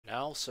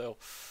now. So,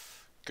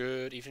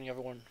 good evening,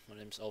 everyone. My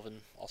name's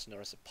Elvin, also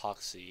known as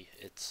Epoxy.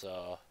 It's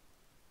a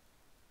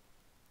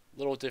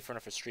little different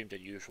of a stream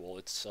than usual.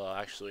 It's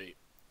actually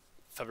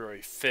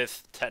February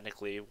 5th,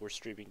 technically. We're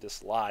streaming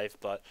this live,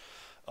 but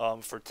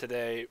for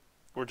today,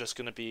 we're just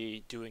going to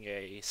be doing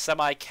a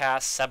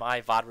semi-cast,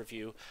 semi-VOD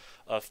review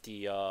of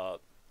the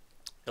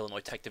Illinois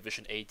Tech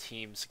Division A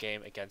team's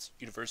game against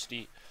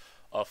University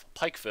of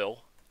Pikeville,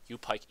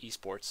 Pike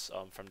Esports,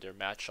 from their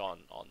match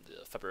on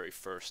the February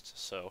 1st.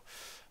 So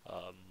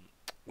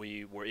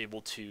we were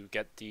able to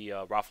get the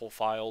raffle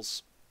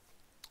files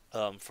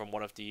from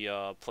one of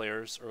the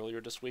players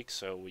earlier this week.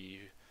 So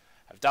we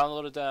have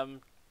downloaded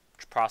them,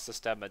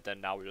 processed them, and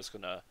then now we're just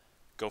gonna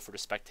go for the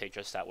spectate.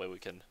 Just that way we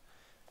can,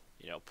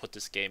 put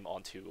this game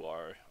onto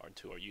our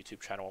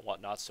YouTube channel and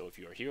whatnot. So if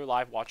you are here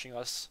live watching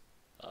us,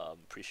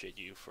 appreciate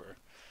you for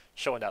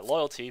showing that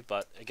loyalty.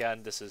 But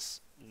again, this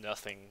is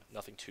nothing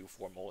too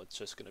formal. It's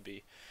just gonna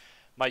be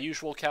my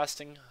usual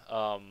casting.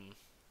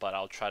 But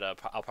I'll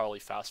probably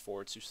fast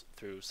forward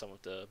through some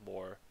of the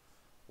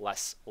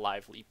less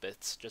lively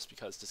bits, just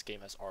because this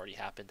game has already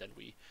happened, and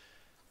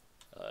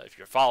if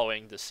you're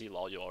following the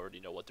CLoL, you already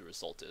know what the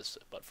result is.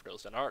 But for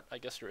those that aren't, I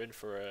guess you're in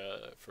for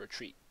a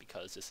treat,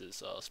 because this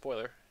is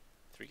spoiler,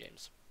 3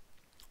 games.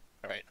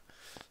 All right,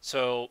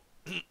 so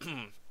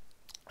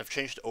I've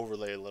changed the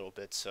overlay a little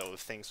bit, so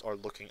things are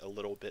looking a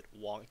little bit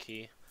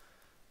wonky.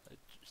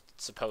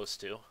 It's supposed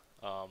to,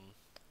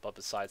 but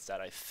besides that,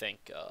 I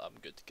think I'm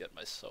good to get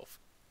myself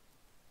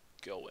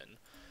going.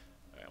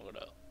 Alright, I'm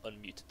gonna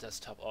unmute the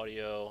desktop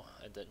audio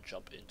and then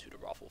jump into the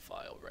raffle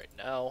file right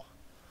now.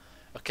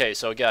 Okay,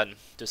 so again,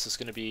 this is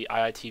gonna be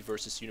IIT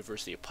versus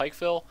University of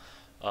Pikeville.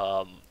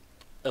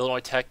 Illinois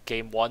Tech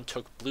game 1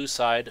 took blue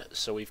side,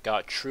 so we've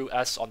got True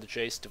S on the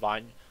Jace,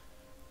 Divine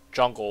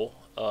jungle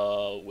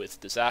with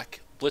the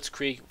Zac,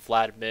 Blitzkrieg,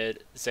 Vlad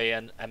mid,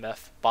 Zayn,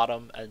 MF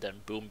bottom, and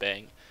then Boom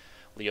Bang,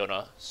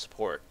 Leona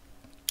support.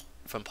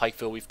 From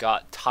Pikeville, we've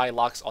got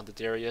Tylox on the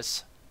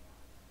Darius,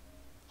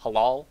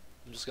 Halal,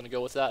 I'm just going to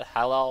go with that,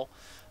 Halal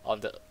on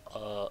the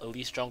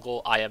Elise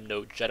jungle, I Am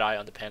No Jedi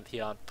on the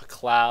Pantheon,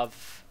 Paklav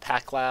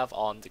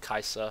on the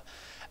Kaisa,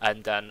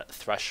 and then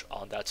Thresh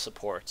on that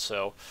support.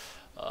 So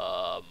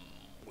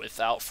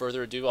without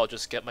further ado, I'll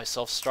just get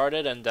myself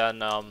started, and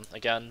then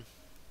again,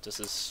 this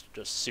is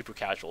just super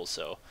casual,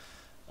 so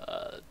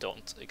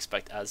don't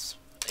expect as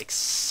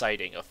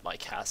exciting of my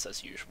cast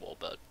as usual,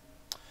 but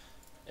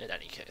in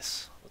any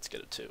case, let's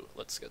get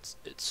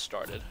it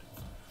started.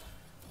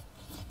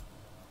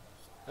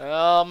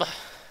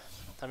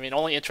 I mean,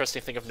 only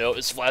interesting thing of note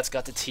is Vlad's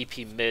got the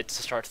TP mid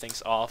to start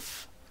things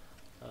off,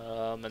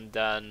 and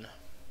then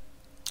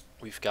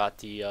we've got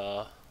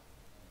the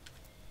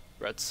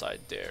red side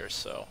there.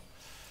 So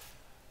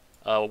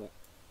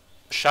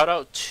shout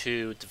out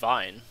to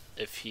Divine,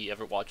 if he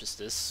ever watches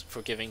this,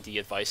 for giving the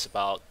advice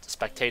about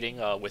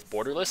spectating with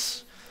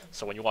borderless.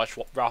 So when you watch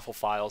raffle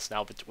files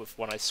now, but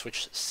when I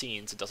switch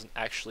scenes, it doesn't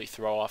actually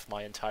throw off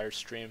my entire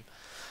stream.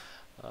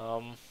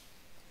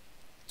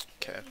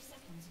 Okay.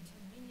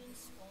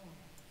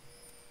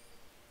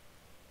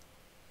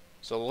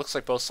 So it looks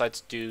like both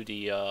sides do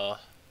the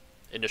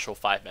initial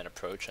 5-man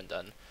approach, and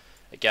then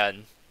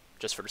again,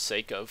 just for the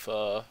sake of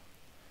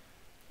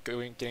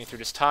getting through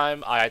this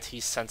time,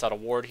 IIT sends out a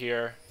ward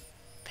here.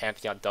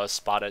 Pantheon does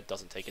spot it,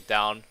 doesn't take it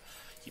down.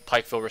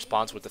 Pikeville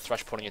responds with the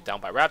Thresh putting it down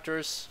by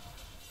Raptors.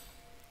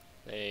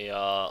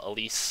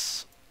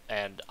 Elise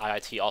and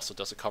IIT also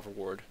does a cover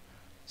ward.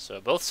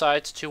 So both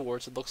sides, 2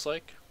 wards it looks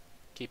like,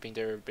 keeping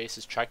their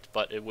bases checked,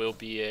 but it will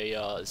be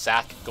a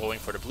Zac going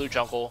for the blue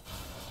jungle,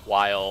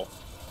 while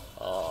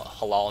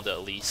Halal and the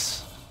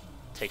Elise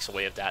takes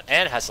away of that,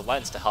 and has the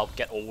lens to help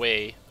get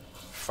away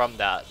from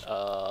that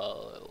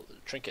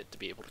trinket to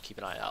be able to keep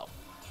an eye out.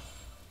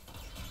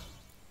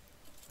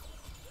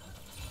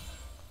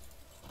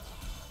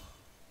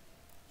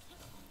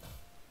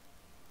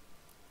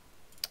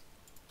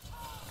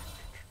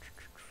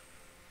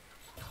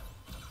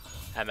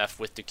 MF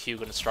with the Q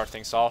going to start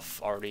things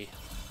off, already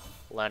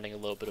landing a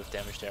little bit of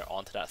damage there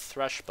onto that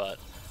Thresh, but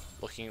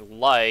looking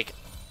like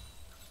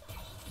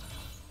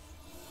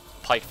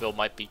Pikeville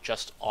might be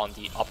just on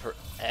the upper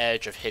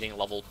edge of hitting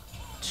level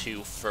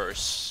 2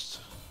 first.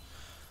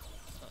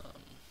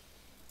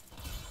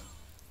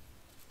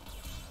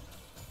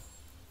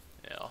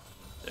 Yeah,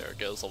 there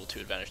goes level 2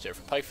 advantage there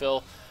for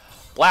Pikeville.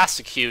 Blast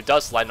the Q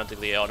does land onto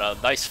Leona.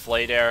 Nice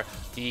flay there.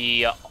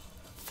 The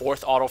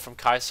 4th auto from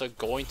Kaisa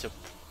going to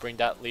bring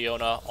that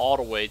Leona all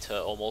the way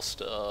to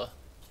almost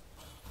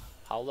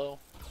how low?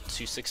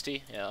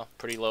 260? Yeah,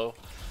 pretty low.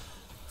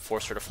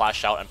 Force her to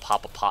flash out and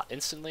pop a pot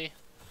instantly.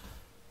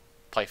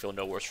 Pikeville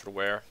no worse for the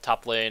wear.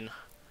 Top lane,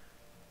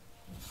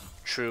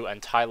 True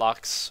and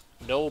Tylox.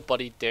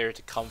 Nobody dared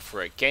to come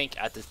for a gank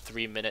at the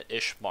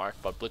 3-minute-ish mark,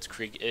 but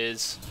Blitzkrieg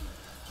is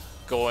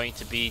going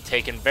to be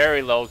taken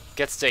very low.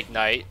 Gets the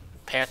ignite.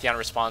 Pantheon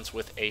responds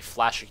with a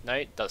flash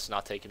ignite. Does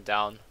not take him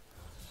down.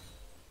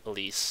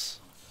 Elise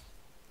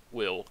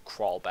will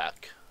crawl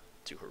back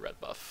to her red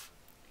buff.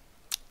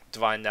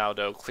 Divine now,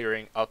 though,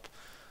 clearing up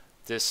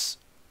this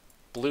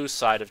blue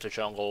side of the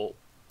jungle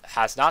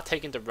has not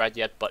taken the red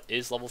yet, but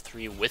is level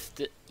 3 with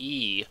the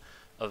E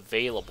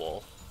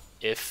available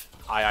if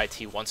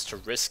IIT wants to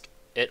risk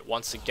it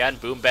once again.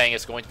 Boom Bang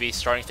is going to be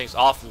starting things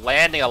off,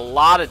 landing a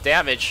lot of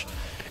damage.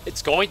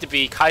 It's going to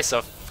be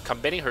Kaisa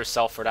committing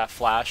herself for that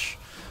flash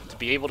to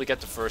be able to get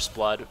the first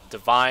blood.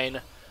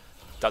 Divine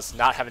does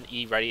not have an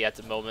E ready at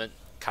the moment.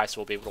 Kaisa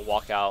will be able to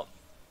walk out.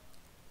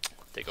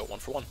 They go 1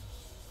 for 1.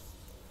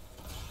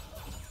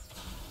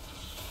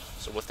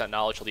 So with that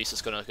knowledge, Elise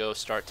is going to go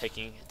start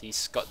taking these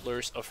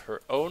scuttlers of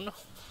her own.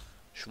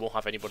 She won't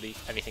have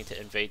anything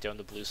to invade down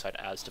the blue side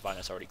as Divine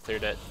has already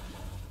cleared it.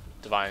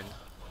 Divine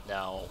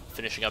now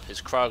finishing up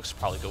his Krugs,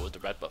 probably go with the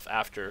red buff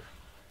after.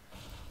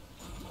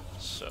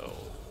 So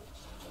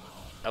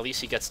at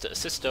least he gets to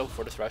assist though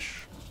for the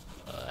Thresh.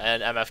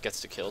 And MF gets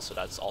to kill, so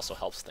that also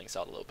helps things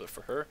out a little bit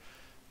for her.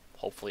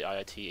 Hopefully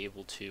IIT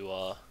able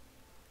to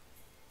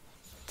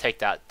take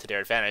that to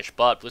their advantage,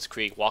 but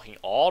Blitzkrieg walking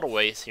all the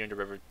way here in the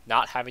river,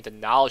 not having the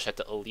knowledge that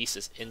the Elise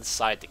is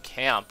inside the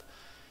camp.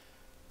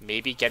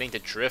 Maybe getting the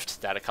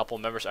drift that a couple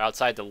members are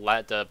outside.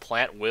 The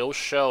plant will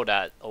show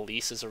that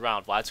Elise is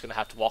around. Vlad's going to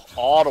have to walk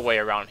all the way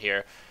around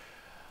here.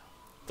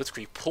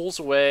 Blitzkrieg pulls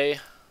away,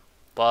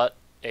 but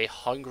a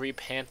hungry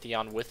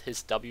Pantheon with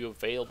his W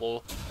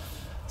available.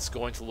 It's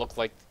going to look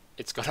like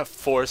it's going to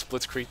force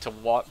Blitzkrieg to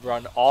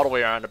run all the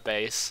way around the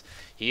base.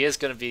 He is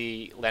going to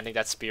be landing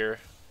that spear,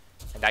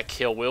 and that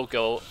kill will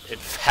go, in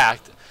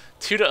fact,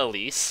 to the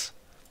Elise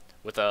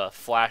with a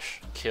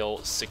flash kill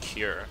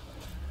secure.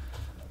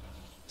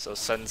 So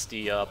sends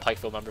the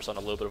Pikeville members on a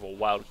little bit of a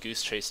wild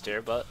goose chase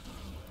there, but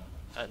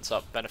ends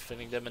up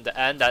benefiting them in the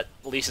end. That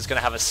Elise is going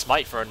to have a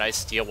smite for a nice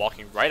steal,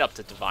 walking right up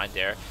to Divine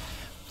there.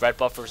 Red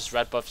buff versus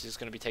red buff is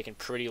going to be taken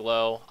pretty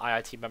low.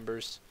 IIT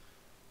members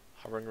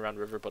hovering around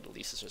river, but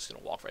Elise is just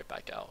going to walk right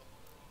back out.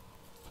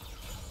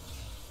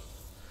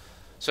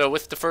 So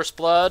with the first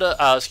blood,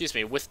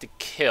 with the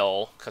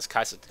kill, because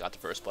Kaisa got the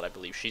first blood, I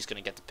believe she's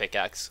going to get the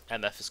pickaxe.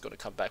 MF is going to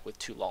come back with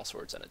 2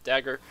 longswords and a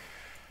dagger.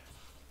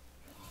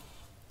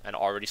 And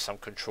already some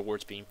control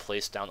wards being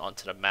placed down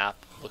onto the map,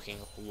 looking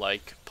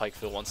like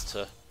Pikeville wants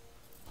to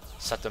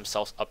set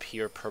themselves up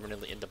here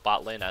permanently in the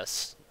bot lane,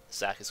 as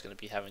Zach is going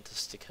to be having to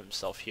stick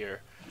himself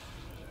here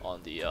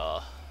on the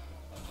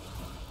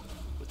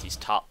with these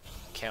top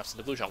camps in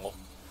the blue jungle.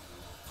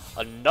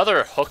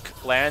 Another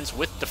hook lands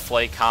with the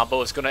Flay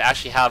combo. It's going to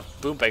actually have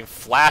Boom Bang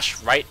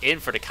flash right in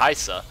for the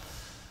Kaisa.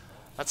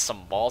 That's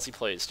some ballsy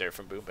plays there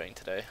from Boom Bang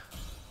today.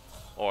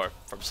 Or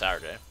from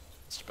Saturday.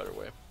 That's a better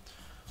way.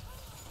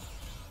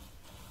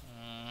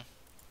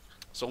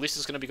 So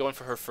Lisa's going to be going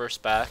for her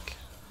first back.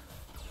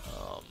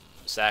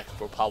 Zach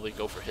will probably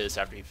go for his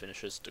after he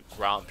finishes the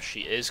Gromp.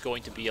 She is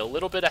going to be a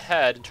little bit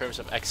ahead in terms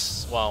of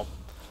well,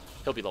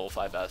 he'll be level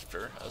 5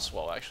 after as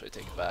well, actually,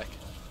 take it back.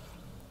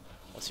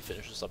 Once he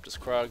finishes up this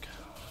Krug.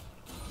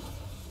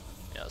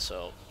 Yeah,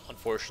 so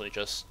unfortunately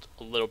just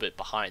a little bit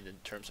behind in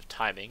terms of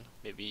timing.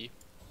 Maybe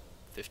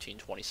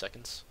 15-20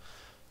 seconds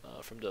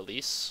from the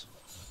Elise.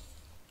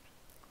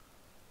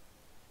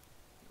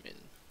 I mean,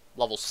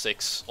 level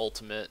 6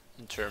 ultimate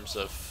in terms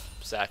of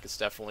Zac is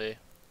definitely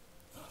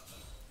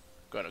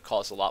going to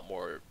cause a lot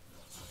more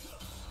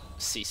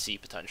CC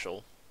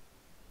potential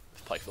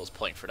if Pikeville's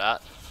playing for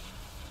that.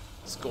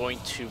 It's going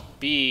to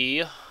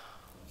be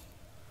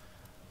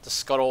the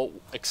Scuttle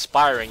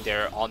expiring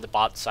there on the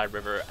bot side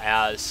river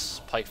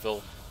as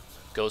Pikeville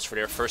goes for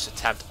their first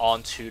attempt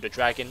onto the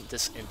dragon.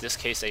 In this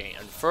case, an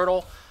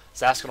Infernal.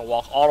 Zac's going to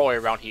walk all the way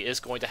around. He is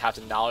going to have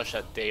the knowledge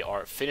that they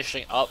are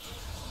finishing up,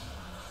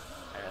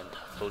 and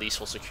Elise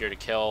will secure the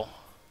kill.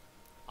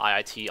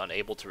 IIT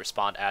unable to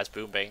respond as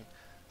Boom Bang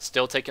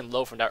still taken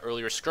low from that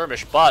earlier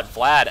skirmish, but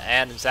Vlad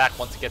and Zac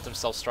want to get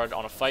themselves started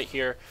on a fight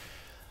here.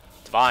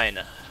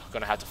 Divine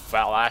going to have to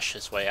flash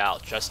his way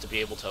out just to be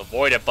able to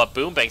avoid it, but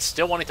Boom Bang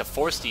still wanting to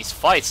force these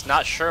fights.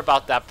 Not sure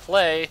about that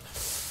play.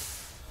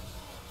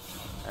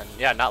 And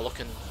yeah, not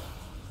looking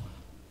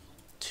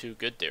too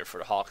good there for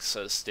the Hawks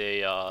as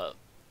they a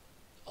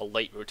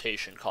late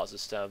rotation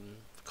causes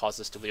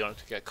De Leon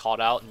to get caught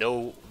out.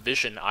 No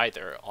vision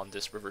either on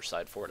this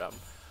riverside for them.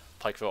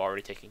 Pikeville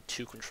already taking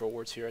 2 control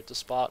wards here at the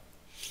spot.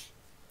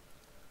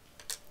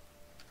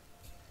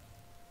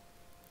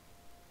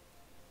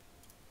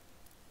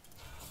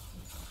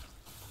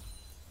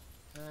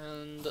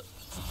 And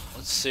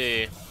let's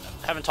see.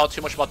 I haven't talked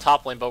too much about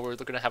top lane, but we're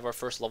going to have our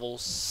first level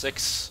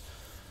 6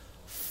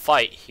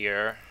 fight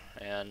here,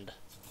 and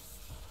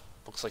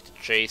looks like the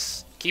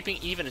Jace keeping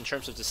even in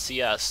terms of the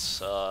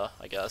CS,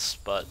 I guess,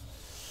 but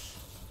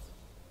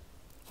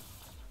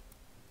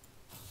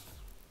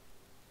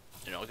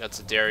you know,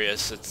 against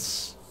Darius,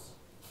 it's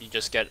you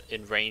just get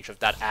in range of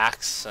that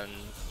axe, and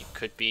you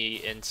could be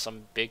in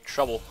some big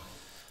trouble.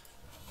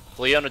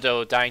 Leona,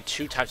 though, dying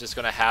 2 times is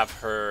going to have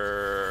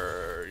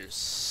her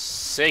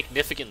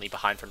significantly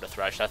behind from the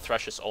Thresh. That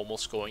Thresh is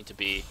almost going to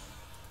be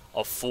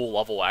a full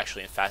level,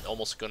 actually. In fact,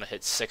 almost going to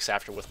hit 6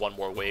 after with 1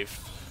 more wave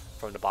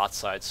from the bot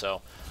side.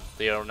 So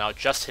Leona now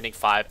just hitting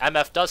 5.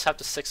 MF does have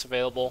the 6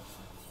 available,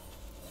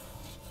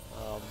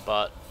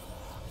 but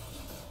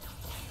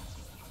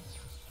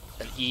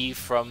an E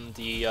from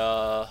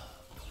the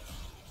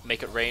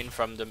Make It Rain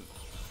from the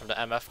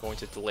MF, going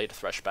to delay the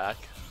Thresh back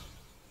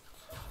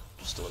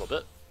just a little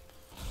bit.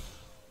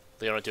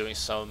 Leona doing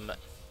some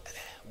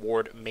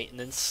ward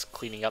maintenance,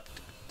 cleaning up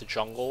the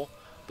jungle.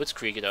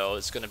 Blitzkrieg though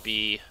is going to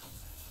be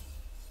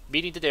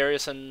meeting the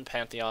Darius and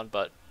Pantheon,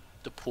 but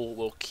the pool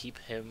will keep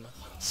him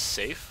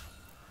safe.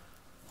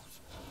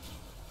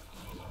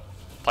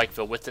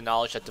 Pikeville, with the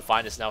knowledge that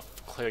Divine is now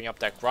clearing up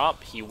that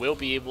Gromp, he will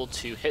be able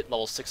to hit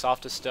level 6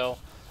 off this though.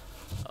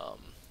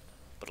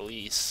 But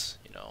Elise,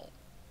 you know,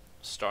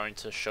 starting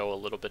to show a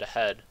little bit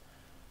ahead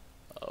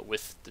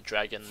with the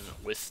Dragon,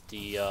 with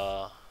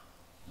the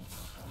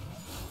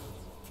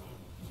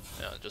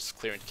just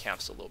clearing the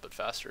camps a little bit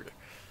faster.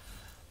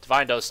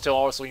 Divine though is still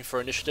always looking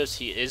for initiatives.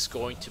 He is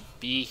going to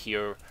be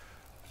here,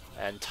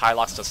 and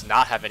Tylox does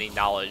not have any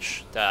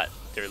knowledge that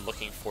they're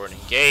looking for an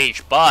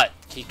engage, but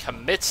he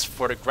commits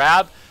for the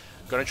grab.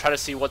 Going to try to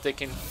see what they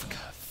can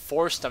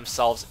force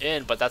themselves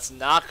in, but that's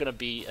not going to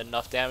be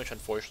enough damage,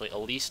 unfortunately.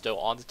 Elise though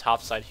on the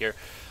top side here,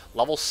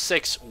 level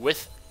 6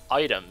 with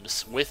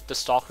items, with the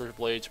Stalker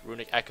Blades,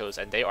 Runic Echoes,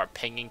 and they are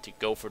pinging to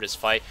go for this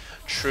fight.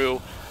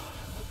 True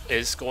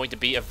is going to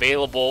be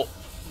available,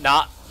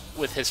 not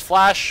with his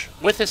flash,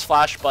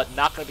 but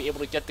not going to be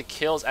able to get the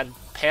kills, and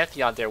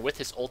Pantheon there with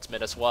his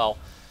ultimate as well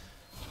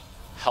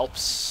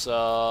helps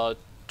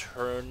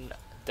turn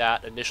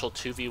that initial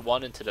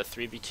 2v1 into the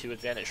 3v2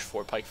 advantage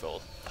for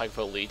Pikeville.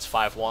 Pikeville leads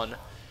 5-1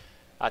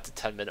 at the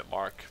 10-minute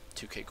mark,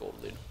 2k gold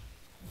lead.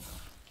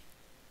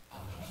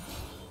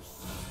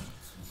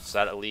 So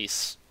that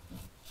Elise,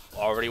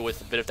 already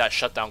with a bit of that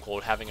shutdown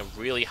gold, having a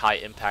really high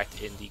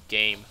impact in the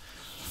game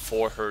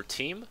for her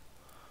team.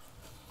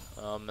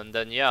 And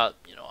then, yeah,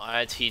 you know,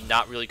 IIT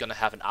not really going to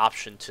have an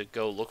option to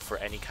go look for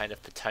any kind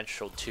of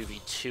potential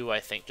 2v2, I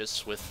think,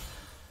 just with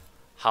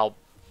how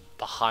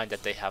behind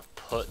that they have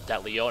put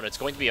that Leona. It's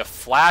going to be a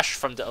flash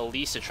from the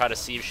Elise to try to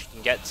see if she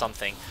can get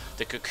something.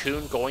 The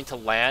Cocoon going to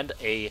land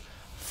a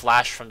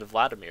flash from the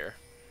Vladimir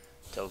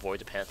to avoid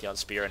the Pantheon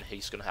Spear, and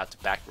he's going to have to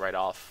back right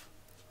off.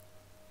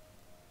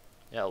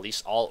 Yeah,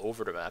 Elise all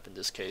over the map in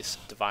this case.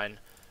 Divine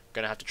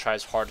going to have to try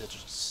as hard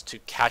to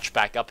catch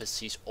back up, as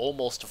he's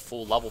almost a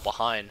full level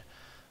behind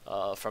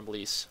from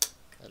Elise.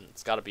 And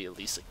it's got to be at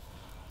least like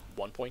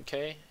 1 point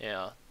K.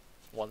 Yeah,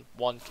 a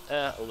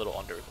little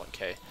under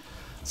 1k.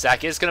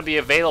 Zac is going to be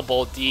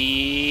available.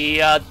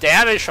 The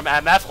damage from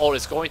MF ult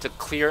is going to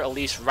clear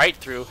Elise right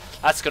through.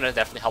 That's going to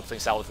definitely help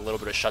things out with a little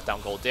bit of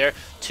shutdown gold there.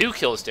 2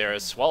 kills there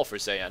as well for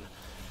Zayn.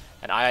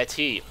 And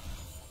IIT,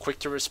 quick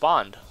to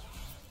respond.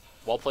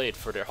 Well played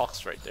for their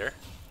Hawks right there.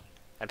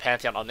 And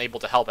Pantheon unable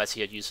to help as he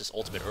had used his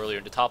ultimate earlier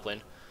in the top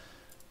lane.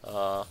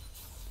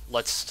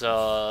 Let's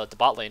the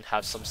bot lane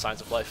have some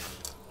signs of life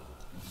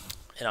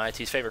in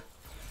IIT's favor.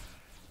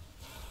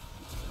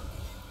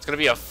 It's going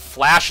to be a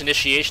flash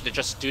initiation to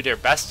just do their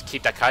best to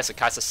keep that Kai'Sa.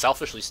 Kai'Sa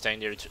selfishly staying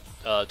near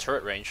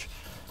turret range.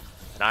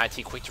 And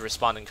IIT quick to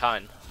respond in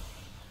kind.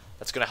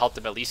 That's going to help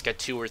them at least get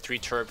 2 or 3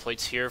 turret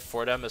plates here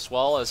for them, as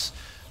well as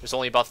there's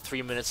only about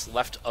 3 minutes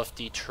left of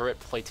the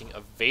turret plating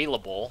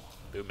available.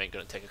 Booming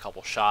going to take a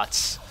couple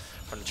shots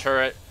from the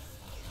turret.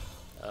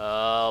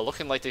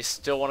 Looking like they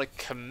still want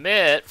to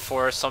commit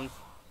for some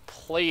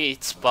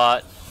plates,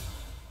 but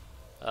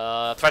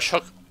Thresh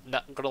Hook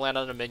not going to land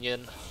on a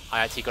minion.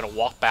 IIT going to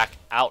walk back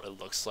out, it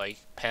looks like.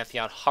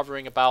 Pantheon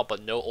hovering about,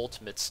 but no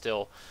ultimate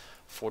still.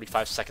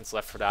 45 seconds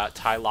left for that.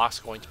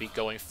 Tylox going to be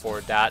going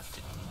for that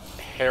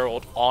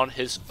Herald on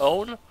his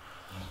own.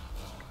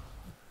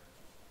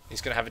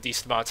 He's going to have a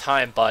decent amount of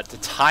time, but the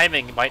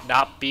timing might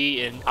not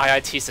be in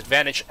IIT's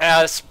advantage,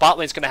 as bot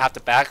lane's going to have to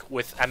back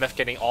with MF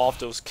getting all of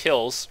those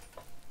kills,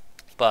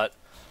 but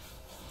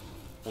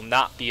will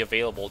not be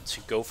available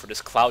to go for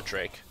this Cloud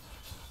Drake.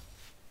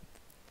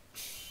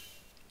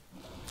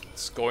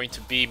 It's going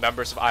to be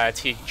members of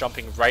IIT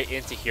jumping right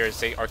into here as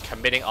they are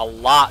committing a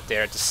lot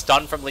there. The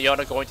stun from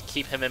Leona going to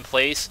keep him in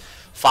place.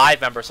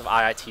 5 members of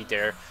IIT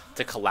there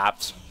to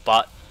collapse,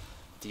 but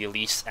the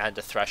Elise and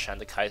the Thresh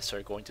and the Kai'Sa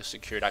are going to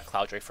secure that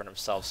Cloud Drake for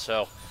themselves.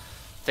 So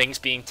things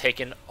being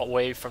taken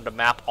away from the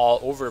map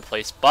all over the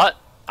place, but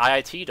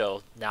IIT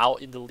though now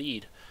in the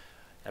lead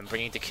and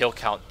bringing the kill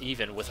count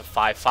even with a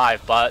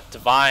 5-5. But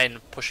Divine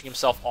pushing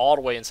himself all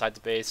the way inside the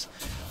base.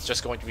 It's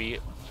just going to be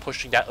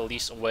pushing that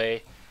Elise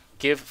away.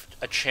 Give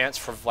a chance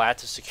for Vlad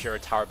to secure a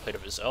tower plate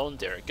of his own.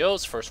 There it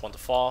goes. First one to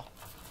fall.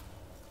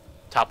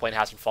 Top lane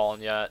hasn't fallen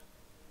yet.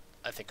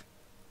 I think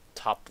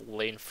top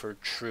lane for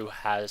True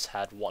has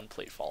had 1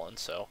 plate fallen.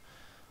 So,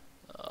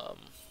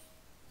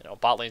 you know,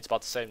 bot lane's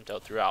about the same though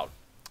throughout.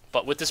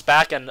 But with this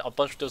back and a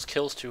bunch of those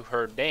kills to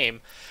her name,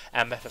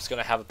 MF is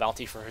going to have a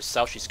bounty for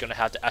herself. She's going to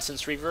have the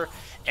Essence Reaver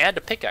and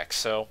a pickaxe.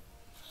 So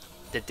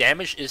the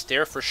damage is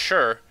there for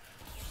sure.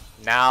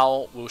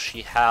 Now will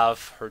she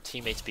have her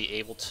teammates be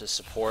able to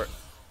support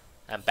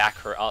and back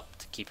her up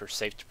to keep her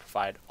safe, to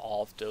provide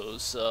all of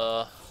those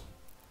all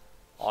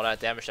that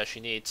damage that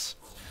she needs.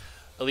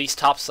 Elise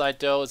topside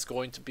though is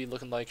going to be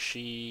looking like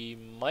she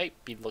might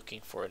be looking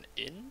for an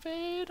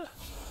invade.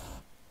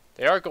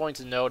 They are going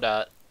to know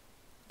that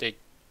they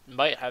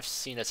might have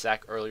seen a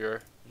Zac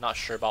earlier. Not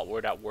sure about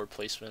where that word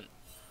placement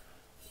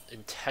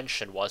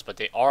intention was, but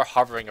they are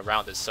hovering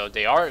around it, so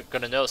they are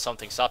going to know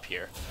something's up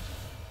here.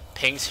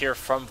 Pings here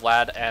from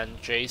Vlad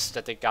and Jace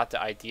that they got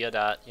the idea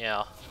that,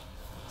 yeah,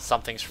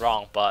 something's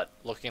wrong, but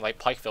looking like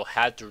Pikeville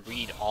had to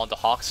read on the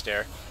Hawks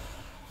there,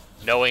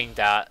 knowing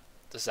that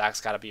the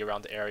Zac's got to be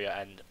around the area,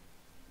 and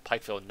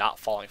Pikeville not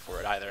falling for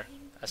it either,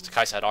 as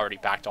Kaisa had already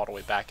backed all the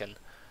way back, and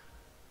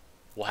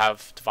we'll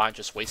have Divine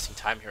just wasting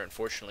time here,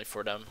 unfortunately,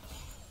 for them.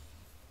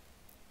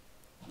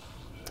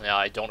 Yeah,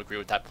 I don't agree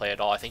with that play at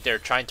all. I think they're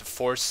trying to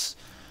shut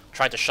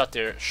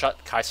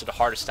Kaisa the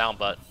hardest down,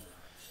 but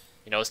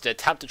you know, it's the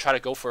attempt to try to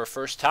go for a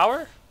first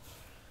tower,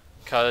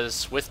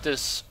 because with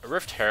this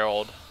Rift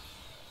Herald,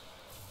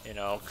 you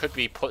know, could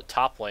be put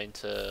top lane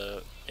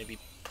to maybe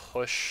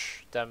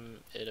push them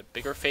in a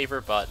bigger favor,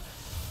 but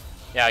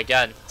yeah,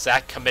 again,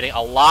 Zac committing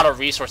a lot of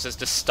resources.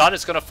 The stun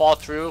is going to fall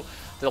through,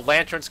 the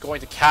Lantern's going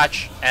to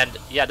catch, and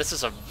yeah, this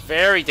is a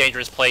very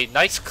dangerous play.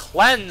 Nice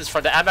cleanse for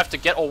the MF to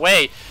get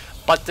away,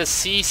 but the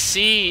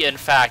CC, in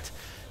fact,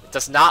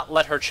 does not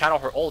let her channel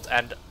her ult,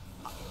 and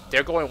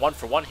they're going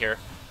 1-for-1 here.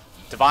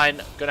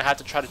 Divine gonna have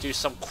to try to do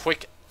some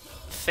quick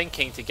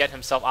thinking to get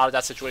himself out of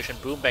that situation.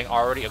 Boom Bang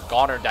already a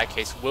goner in that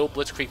case. Will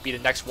Blitzkrieg be the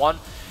next one?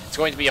 It's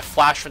going to be a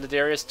flash from the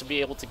Darius to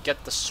be able to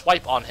get the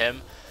swipe on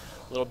him.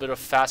 A little bit of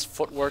fast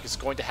footwork is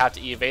going to have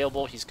to be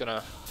available. He's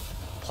gonna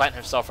plant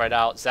himself right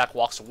out. Zac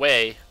walks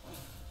away,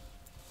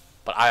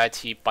 but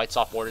IIT bites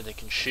off more than they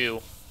can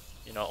chew.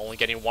 You know, only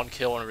getting 1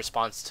 kill in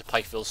response to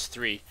Pikeville's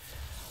 3.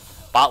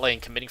 Bot lane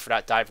committing for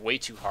that dive way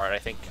too hard. I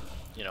think,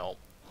 you know,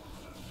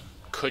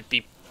 could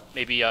be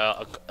maybe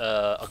a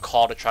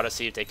call to try to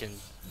see if they can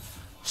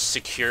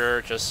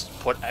secure, just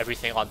put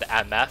everything on the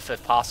MF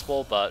if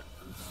possible, but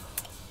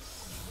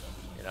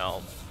you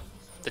know,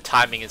 the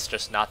timing is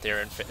just not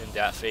there in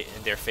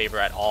their favor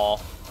at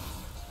all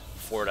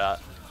for that.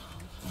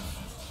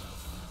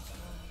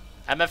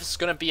 MF is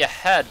going to be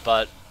ahead,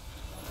 but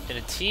in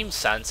a team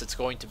sense, it's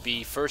going to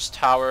be first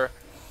tower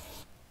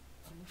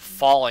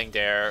falling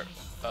there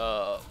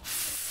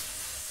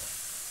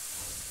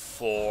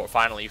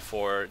finally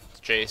for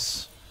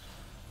Jace.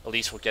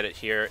 Elise will get it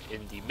here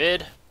in the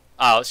mid.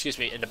 Oh, excuse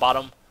me, in the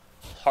bottom.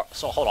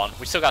 So hold on,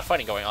 we still got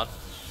fighting going on.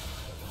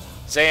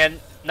 Zayn,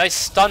 nice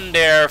stun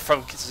there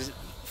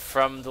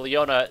from the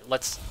Leona.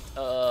 Let's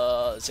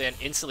Zayn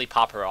instantly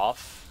pop her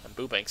off, and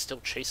Boobank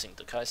still chasing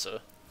the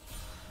Kaisa.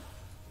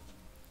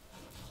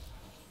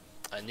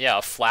 And yeah,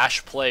 a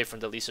flash play from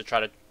the Lisa to try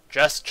to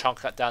just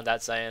chunk down that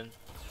Zayn.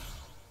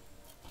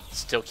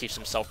 Still keeps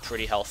himself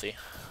pretty healthy.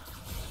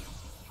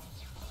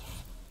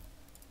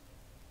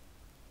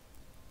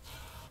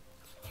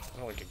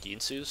 Oh, like a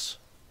Ginsu's?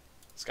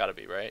 It's gotta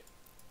be, right?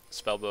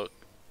 Spellbook.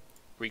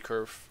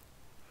 Recurve.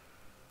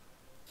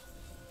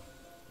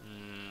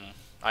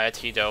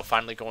 IIT though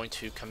finally going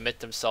to commit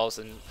themselves,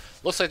 and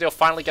looks like they'll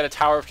finally get a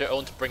tower of their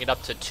own to bring it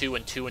up to 2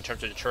 and 2 in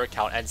terms of the turret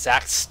count, and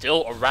Zac's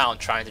still around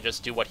trying to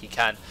just do what he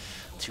can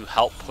to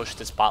help push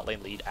this bot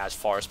lane lead as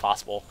far as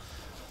possible.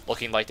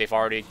 Looking like they've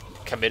already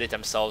committed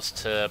themselves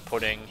to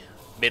putting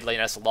mid lane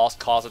as a lost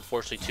cause.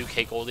 Unfortunately,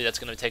 2k Goldie. That's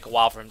going to take a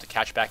while for him to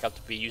catch back up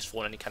to be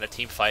useful in any kind of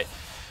team fight.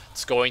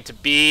 It's going to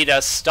be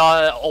the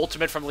stun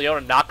ultimate from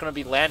Leona, not going to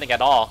be landing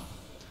at all.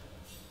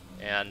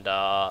 And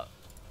an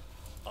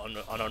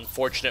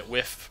unfortunate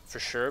whiff for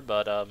sure,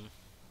 but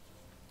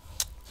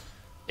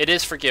it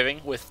is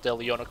forgiving with the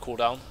Leona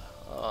cooldown.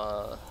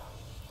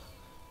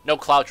 No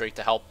Cloud Drake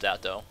to help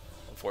that though,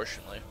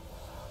 unfortunately.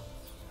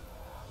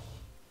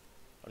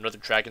 Another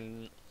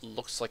dragon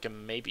looks like it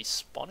may be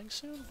spawning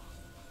soon.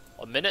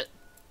 A minute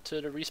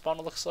to the respawn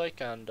it looks like,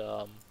 and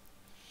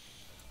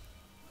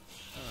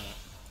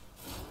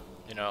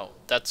you know,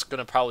 that's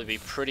gonna probably be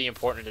pretty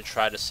important to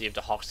try to see if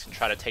the Hawks can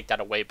try to take that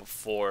away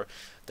before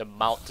the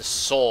Mount the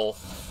Soul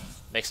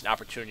makes an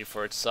opportunity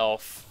for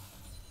itself.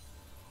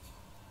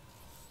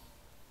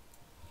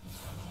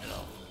 You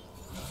know,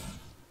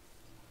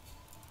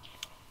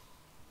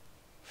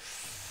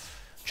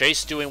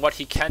 Jace doing what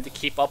he can to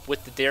keep up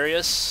with the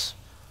Darius.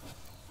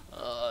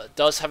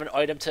 Does have an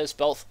item to his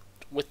belt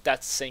with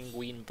that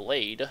Sanguine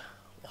Blade.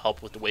 Will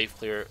help with the wave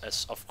clear,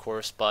 as of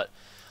course, but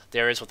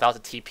Darius without the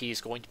TP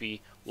is going to be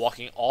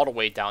walking all the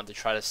way down to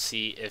try to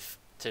see if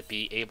to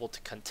be able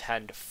to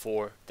contend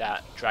for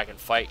that dragon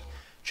fight.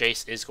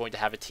 Jace is going to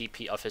have a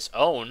TP of his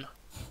own.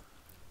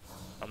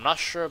 I'm not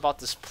sure about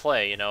this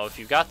play. You know, if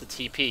you've got the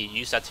TP,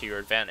 use that to your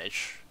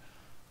advantage.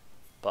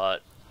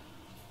 But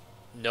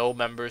no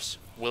members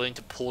willing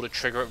to pull the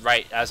trigger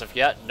right as of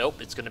yet.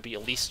 Nope, it's going to be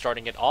Elise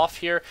starting it off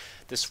here.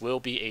 This will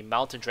be a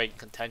Mountain Dragon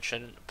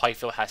contention.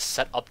 Pikeville has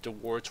set up the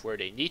wards where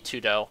they need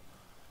to, though.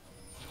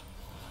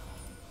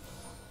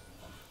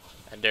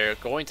 And they're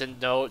going to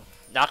know,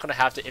 not going to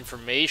have the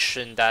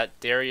information that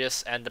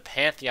Darius and the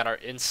Pantheon are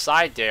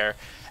inside there.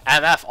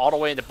 MF all the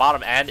way in the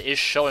bottom and is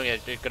showing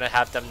it. They're going to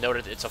have them know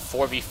that it's a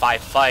 4v5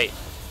 fight.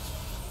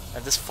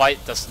 And this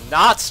fight does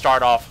not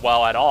start off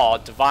well at all.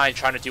 Divine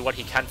trying to do what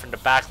he can from the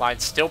back line.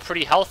 Still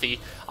pretty healthy.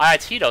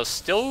 IIT though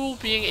still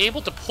being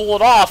able to pull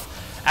it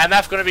off.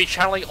 MF going to be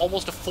channeling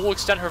almost a full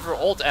extent of her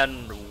ult,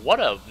 and what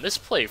a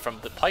misplay from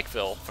the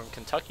Pikeville from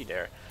Kentucky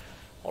there.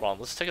 Hold on,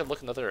 let's take a look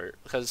at another,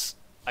 because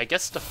I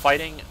guess the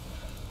fighting...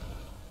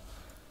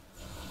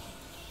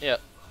 Yeah,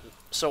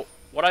 so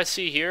what I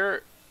see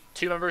here,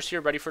 2 members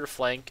here ready for the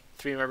flank,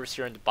 3 members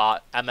here in the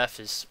bot. MF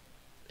is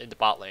in the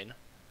bot lane.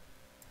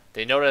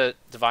 They know that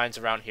Divine's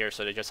around here,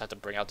 so they just have to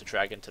bring out the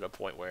dragon to the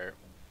point where,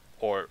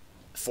 or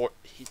for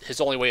his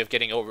only way of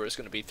getting over is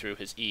going to be through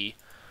his E.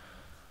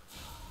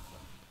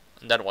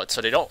 And then what? So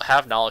they don't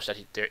have knowledge that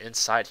they're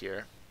inside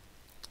here,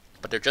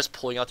 but they're just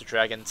pulling out the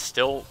dragon.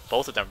 Still,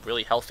 both of them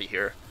really healthy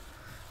here.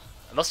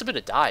 It must have been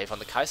a dive on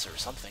the Kaiser or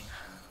something,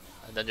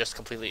 and then just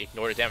completely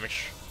ignore the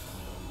damage.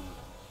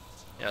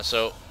 Yeah,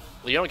 so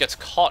Leona gets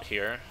caught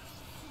here.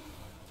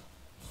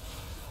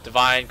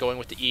 Divine going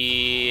with the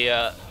E,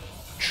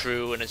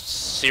 True, and is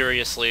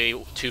seriously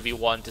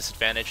 2v1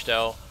 disadvantage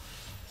though.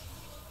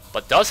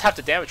 But does have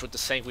the damage with the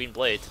Sanguine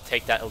Blade to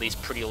take that at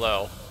least pretty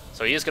low.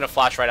 So he is going to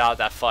flash right out of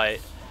that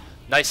fight.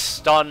 Nice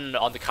stun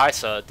on the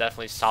Kaisa,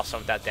 definitely stops some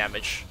of that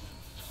damage.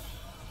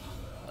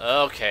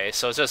 Okay,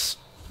 so it's just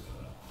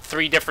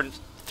three different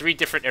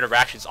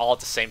interactions all at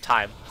the same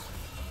time.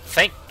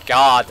 Thank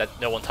God that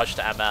no one touched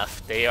the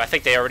MF. I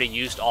think they already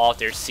used all of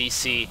their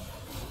CC.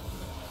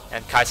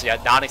 And Kaisa,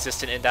 yeah,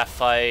 non-existent in that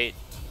fight.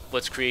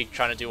 Blitzkrieg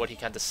trying to do what he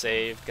can to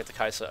save, get the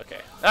Kaisa. Okay,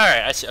 all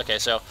right, I see. Okay,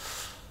 so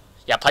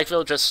yeah,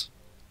 Pikeville just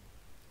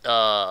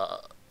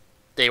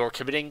they were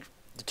committing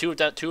the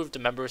two of the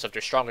members of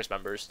their strongest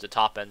members, the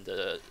top and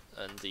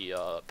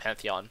the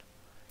Pantheon,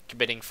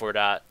 committing for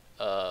that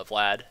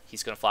Vlad.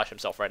 He's gonna flash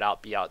himself right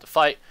out, be out of the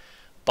fight.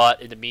 But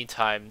in the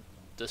meantime,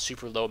 the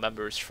super low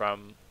members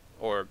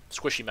or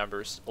squishy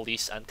members,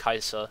 Elise and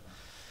Kaisa,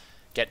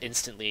 get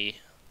instantly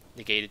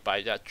negated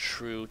by that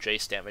true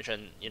Jace damage,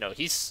 and you know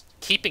he's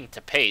keeping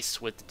to pace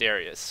with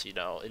Darius. You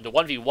know, in the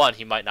 1v1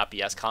 he might not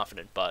be as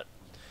confident, but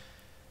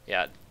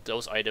yeah,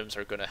 those items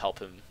are going to help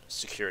him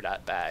secure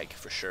that bag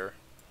for sure.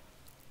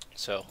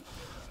 So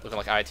looking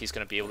like IIT's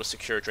going to be able to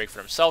secure Drake for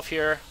himself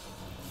here.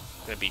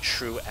 Going to be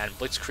True and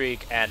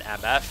Blitzkrieg and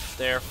MF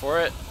there for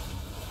it,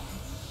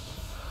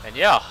 and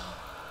yeah,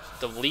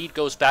 the lead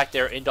goes back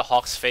there into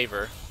Hawk's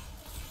favor.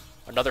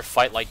 Another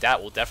fight like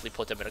that will definitely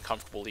put them in a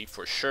comfortable lead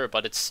for sure,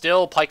 but it's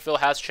still, Pikeville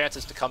has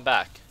chances to come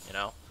back, you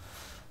know.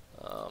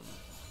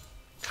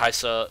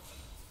 Kaisa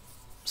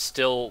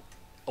still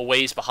a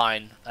ways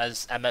behind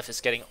as MF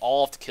is getting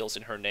all of the kills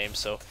in her name,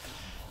 so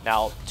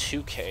now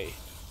 2k in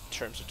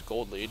terms of the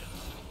gold lead.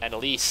 And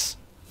Elise,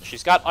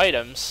 she's got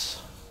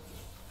items,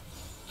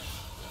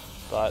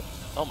 but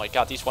oh my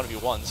god, these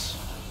 1v1s.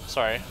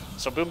 Sorry.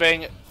 So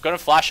Boombang gonna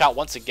flash out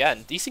once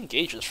again. These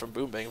engages from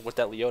Boombang with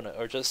that Leona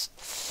are just,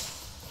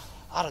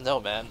 I don't know,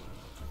 man.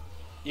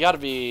 You got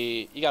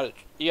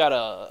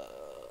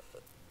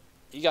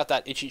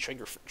that itchy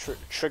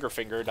trigger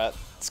finger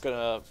that's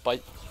gonna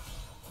bite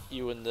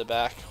you in the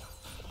back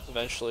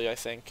eventually, I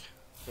think.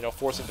 You know,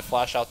 forcing the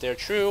flash out there.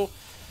 True.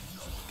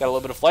 Got a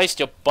little bit of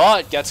lifesteal,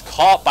 but gets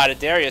caught by the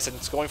Darius, and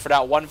it's going for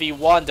that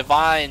 1v1.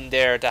 Divine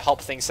there to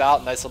help things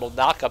out. Nice little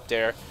knock up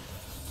there.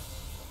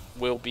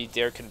 Will be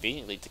there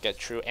conveniently to get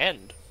True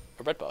and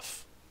a red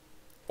buff.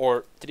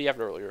 Or did he have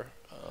it earlier?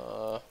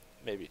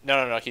 Maybe.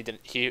 No, he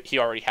didn't. He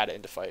already had it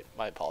in the fight.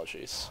 My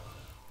apologies.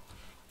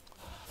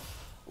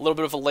 A little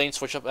bit of a lane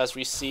switch up as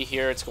we see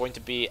here. It's going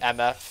to be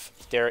MF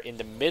there in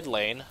the mid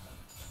lane.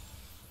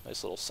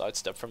 Nice little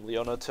sidestep from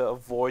Leona to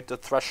avoid the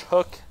Thresh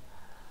hook.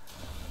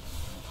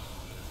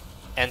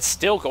 And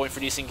still going for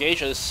these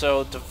engages.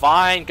 So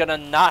Divine gonna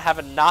not have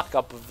a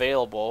knock-up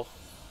available.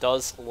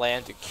 Does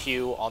land a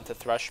Q onto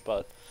Thresh,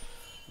 but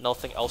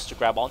nothing else to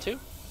grab onto.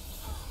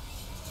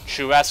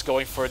 True-S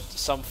going for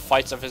some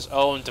fights of his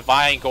own.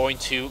 Divine going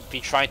to be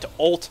trying to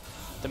ult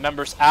the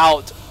members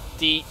out.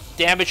 The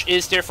damage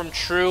is there from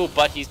True,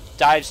 but he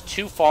dives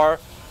too far.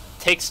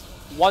 Takes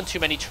one too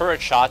many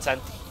turret shots, and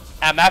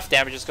MF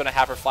damage is going to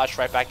have her flash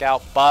right back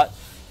out. But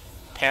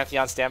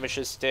Pantheon's damage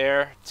is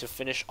there to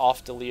finish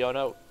off the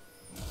Leona.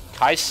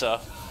 Kaisa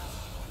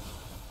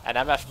and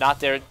MF not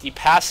there. The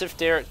passive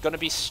there going to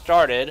be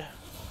started. I'm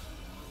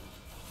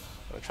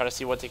going to try to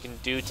see what they can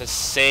do to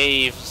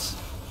save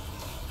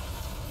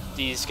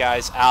these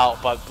guys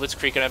out, but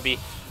Blitzkrieg gonna be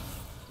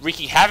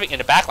wreaking havoc in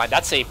the backline.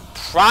 That's a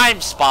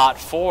prime spot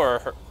for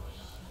her,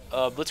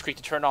 Blitzkrieg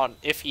to turn on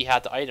if he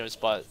had the items,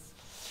 but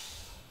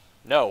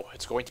no,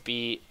 it's going to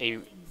be a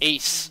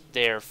ace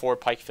there for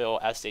Pikeville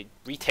as they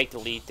retake the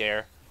lead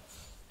there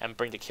and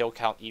bring the kill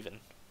count even.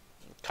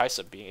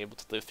 Kaisa being able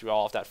to live through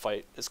all of that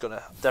fight is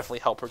gonna definitely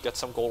help her get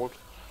some gold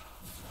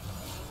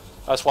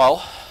as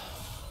well.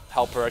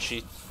 Help her as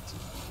she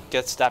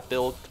gets that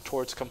build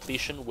towards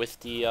completion with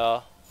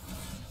the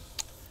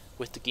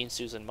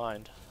Ginsus in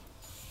mind.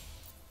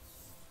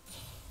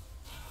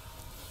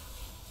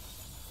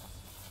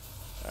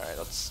 Alright,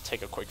 let's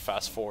take a quick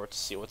fast forward to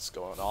see what's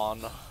going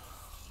on.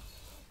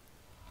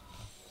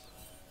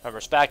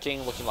 Members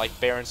backing, looking like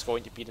Baron's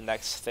going to be the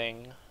next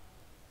thing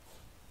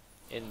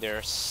in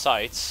their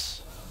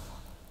sights.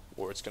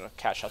 Ward's going to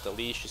cash out the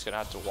leash. She's going to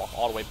have to walk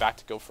all the way back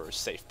to go for a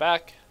safe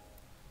back.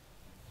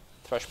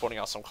 Thresh putting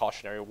out some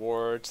cautionary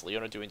words.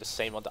 Leona doing the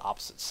same on the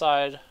opposite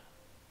side.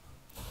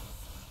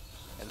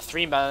 And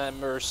 3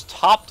 members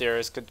top there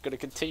is going to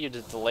continue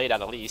to delay that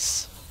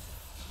Elise.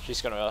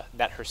 She's going to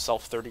net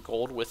herself 30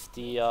 gold with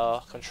the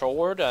control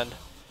word. And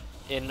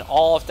in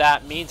all of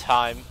that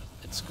meantime,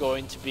 it's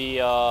going to be,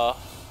 I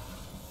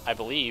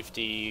believe,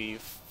 the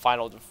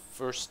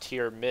first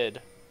tier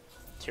mid.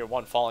 Tier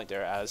 1 falling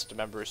there as the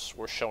members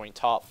were showing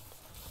top.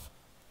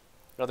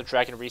 Another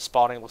dragon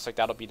respawning. Looks like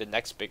that'll be the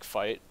next big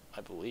fight,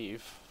 I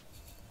believe.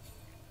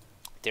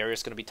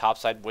 Darius going to be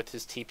topside with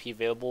his TP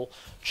available.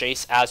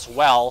 Jace as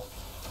well.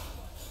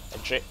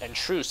 And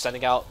True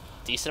sending out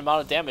decent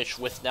amount of damage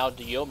with now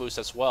the Yomus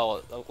as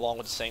well, along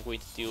with the Sanguine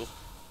to do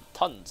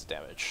tons of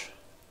damage.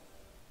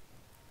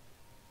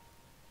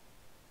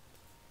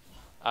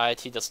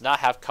 IIT does not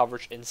have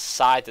coverage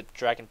inside the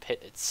Dragon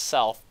Pit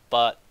itself,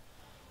 but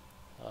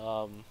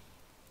on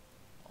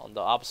the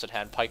opposite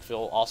hand,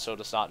 Pikeville also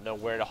does not know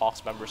where the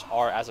Hawks members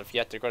are as of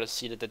yet. They're going to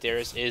see that the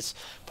Darius is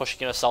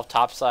pushing himself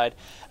topside.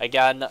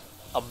 Again,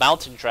 a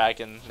Mountain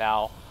Dragon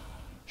now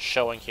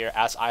showing here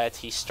as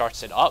IIT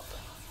starts it up.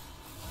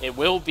 It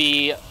will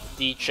be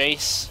the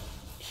Jace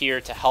here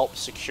to help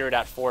secure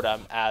that for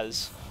them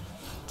as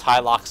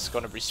Tylock's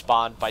going to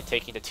respond by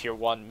taking the tier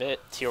 1 mid,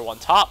 tier 1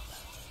 top.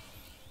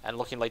 And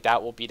looking like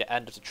that will be the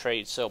end of the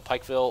trade. So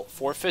Pikeville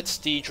forfeits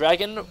the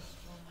Dragon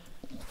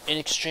in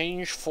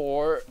exchange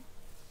for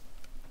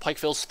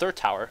Pikeville's 3rd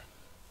tower.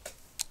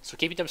 So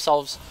keeping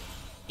themselves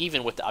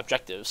even with the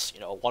objectives,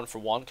 you know,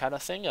 1-for-1 kind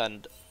of thing.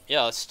 And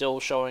yeah,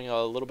 still showing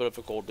a little bit of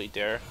a gold lead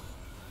there.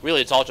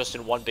 Really, it's all just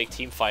in one big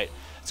team fight.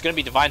 It's going to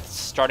be Divine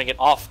starting it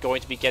off,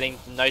 going to be getting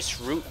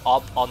nice root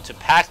up onto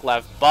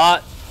Paklev,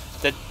 but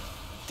the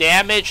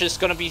damage is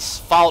going to be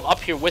followed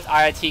up here with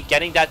IIT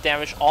getting that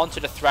damage onto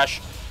the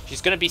Thresh.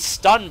 She's going to be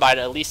stunned by it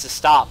at least to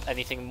stop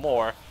anything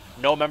more.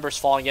 No members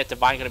falling yet.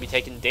 Divine going to be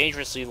taken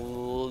dangerously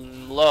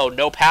low.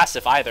 No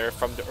passive either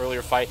from the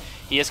earlier fight.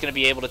 He is going to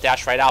be able to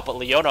dash right out, but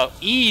Leona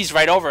ease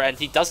right over, and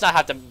he does not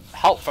have the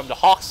help from the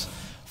Hawks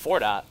for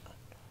that.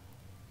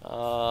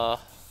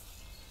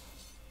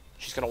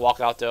 She's going to walk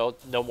out though.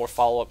 No more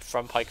follow-up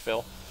from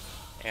Pikeville.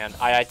 And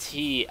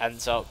IIT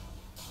ends up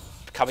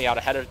coming out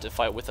ahead of the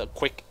fight with a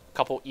quick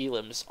couple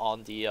elims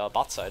on the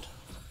bot side.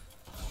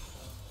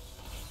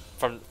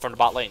 From the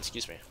bot lane,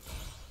 excuse me.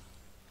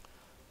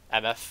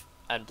 MF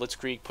and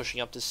Blitzkrieg pushing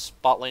up this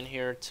bot lane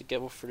here to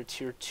get for the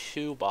tier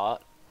 2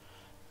 bot.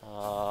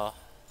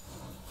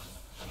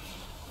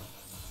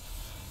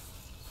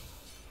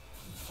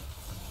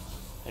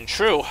 And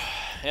True,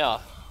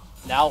 yeah,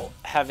 now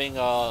having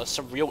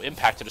some real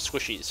impact to the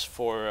squishies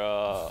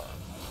for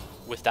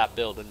with that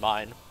build in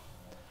mind.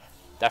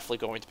 Definitely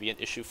going to be an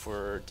issue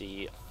for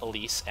the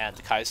Elise and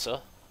the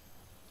Kaisa.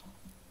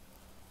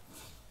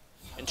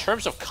 In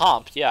terms of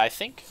comp, yeah, I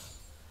think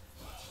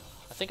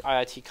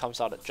IIT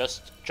comes out at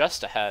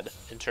just ahead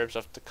in terms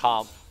of the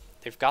comp.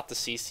 They've got the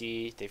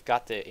CC, they've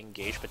got the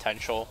engage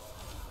potential,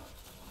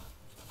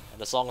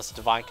 and as long as the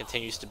Divine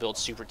continues to build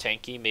super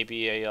tanky,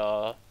 maybe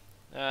a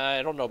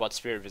I don't know about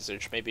Spirit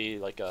Visage, maybe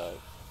like a,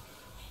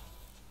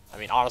 I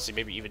mean honestly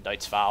maybe even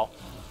Knight's Vow,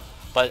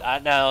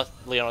 but now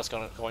Leona's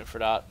going for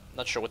that.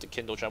 Not sure what the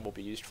Kindle Gem will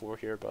be used for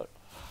here, but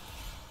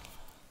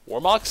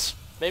Warmox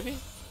maybe,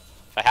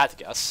 if I had to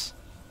guess.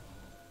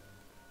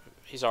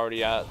 He's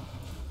already at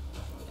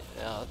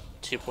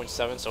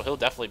 2.7, so he'll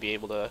definitely be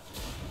able to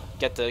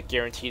get the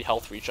guaranteed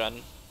health regen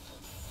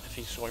if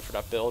he's going for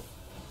that build.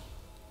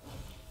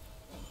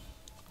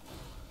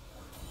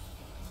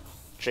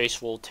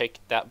 Jace will take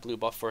that blue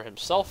buff for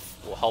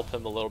himself, will help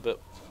him a little bit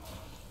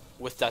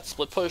with that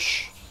split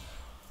push.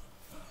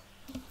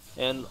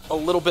 And a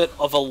little bit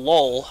of a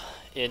lull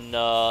in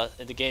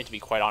the game, to be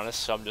quite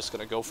honest, so I'm just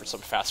going to go for some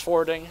fast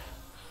forwarding.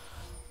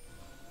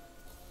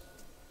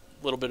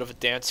 Little bit of a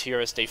dance here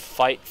as they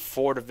fight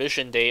for the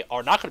vision. They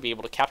are not going to be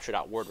able to capture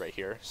that word right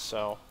here,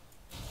 so.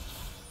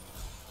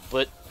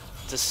 But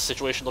this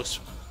situation looks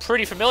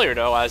pretty familiar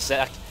though, as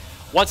Zach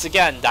once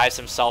again dives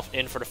himself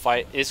in for the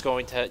fight, is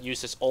going to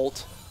use his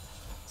ult.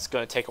 It's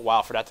going to take a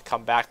while for that to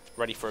come back,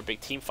 ready for a big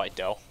team fight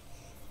though.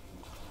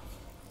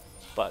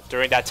 But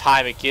during that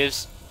time, it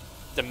gives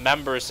the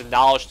members the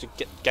knowledge to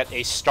get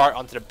a start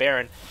onto the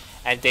Baron,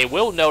 and they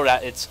will know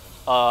that it's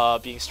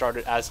being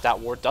started as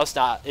that ward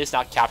is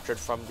not captured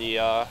from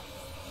the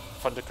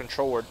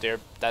control word there.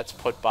 That's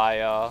put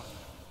by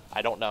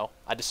I don't know.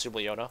 I'd assume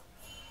Leona.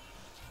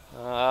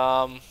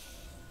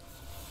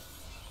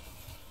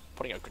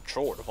 Putting a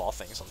control word of all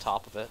things on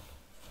top of it.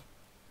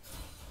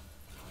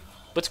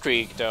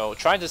 Blitzkrieg though,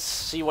 trying to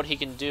see what he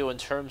can do in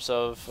terms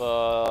of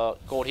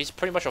gold. He's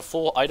pretty much a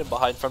full item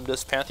behind from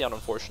this Pantheon,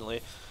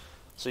 unfortunately.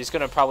 So he's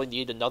gonna probably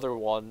need another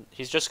one.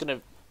 He's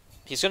gonna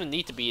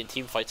need to be in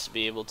team fights to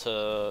be able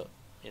to,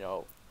 you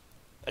know,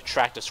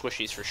 attract the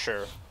squishies for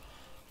sure.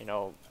 You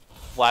know,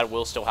 Vlad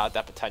will still have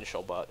that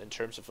potential, but in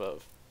terms of a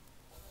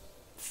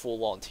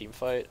full-on team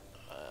fight,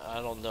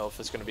 I don't know if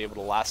it's going to be able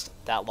to last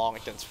that long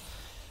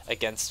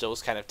against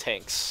those kind of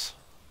tanks.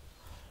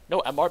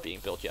 No MR being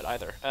built yet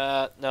either.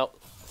 No,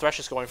 Thresh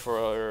is going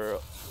for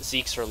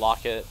Zeke's or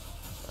Locket.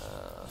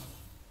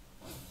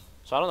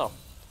 So I don't know.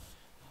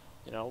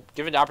 You know,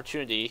 given the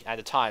opportunity at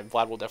the time,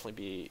 Vlad will definitely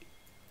be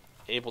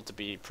able to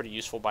be pretty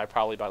useful by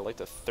probably by like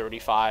the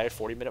 35,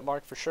 40 minute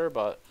mark for sure,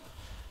 but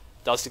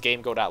does the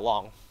game go that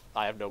long?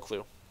 I have no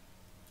clue.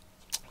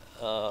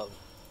 So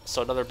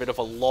another bit of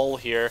a lull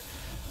here.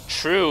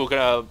 True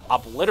gonna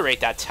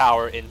obliterate that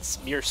tower in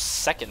mere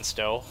seconds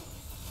though.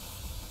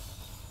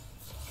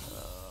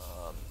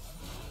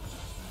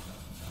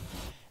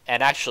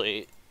 And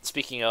actually,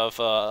 speaking of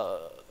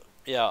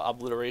yeah,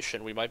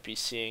 obliteration, we might be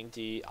seeing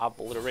the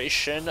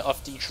obliteration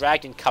of the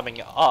dragon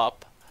coming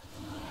up.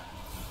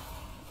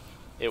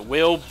 It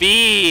will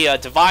be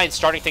Divine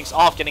starting things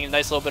off, getting a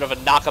nice little bit of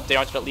a knock up there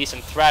onto the Elise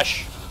and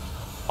Thresh.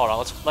 Hold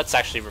on, let's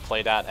actually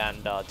replay that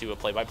and do a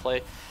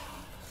play-by-play.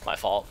 My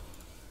fault.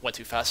 Went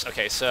too fast.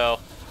 Okay, so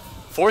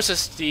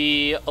forces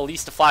the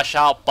Elise to flash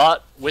out,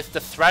 but with the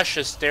Thresh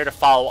is there to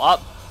follow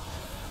up,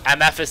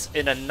 MF is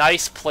in a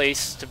nice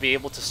place to be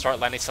able to start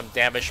landing some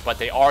damage, but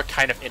they are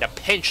kind of in a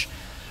pinch.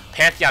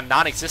 Pantheon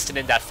non-existent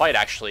in that fight,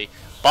 actually.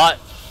 But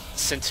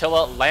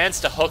Scintilla lands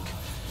the hook.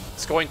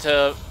 It's going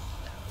to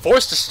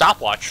force the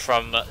stopwatch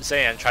from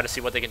Zayn, try to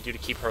see what they can do to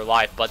keep her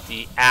alive. But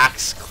the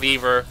Axe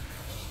Cleaver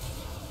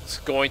is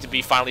going to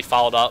be finally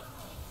followed up.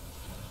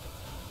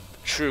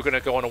 True going to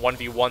go on a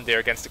 1v1 there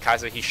against the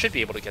Kaiser. He should be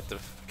able to get the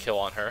kill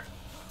on her.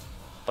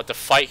 But the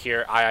fight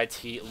here,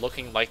 IIT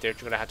looking like they're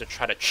going to have to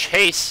try to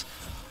chase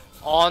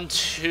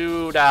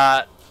onto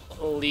that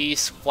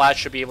Elise. Vlad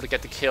should be able to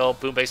get the kill.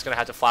 Boombay's going to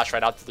have to flash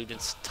right out. The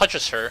Ludian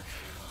touches her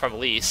from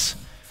Elise.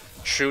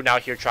 True now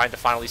here trying to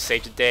finally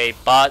save the day,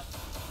 but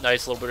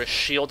nice little bit of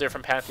shield there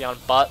from Pantheon,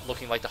 but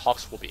looking like the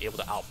Hawks will be able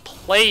to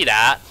outplay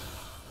that.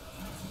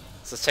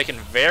 So it's taken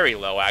very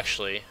low,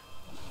 actually.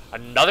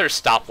 Another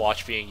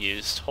stopwatch being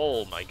used.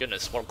 Oh my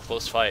goodness, what a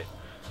close fight.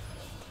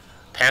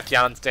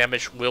 Pantheon's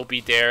damage will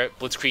be there.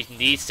 Blitzkrieg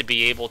needs to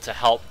be able to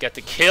help get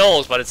the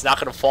kills, but it's not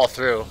going to fall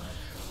through.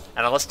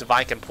 And unless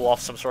Divine can pull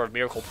off some sort of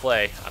miracle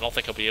play, I don't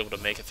think he'll be able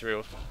to make it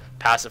through.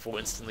 Passive will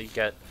instantly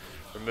get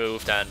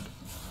removed, and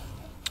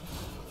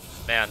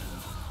man,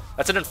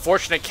 that's an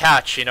unfortunate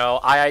catch. You know,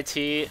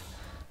 IIT,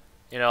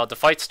 you know, the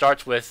fight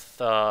starts with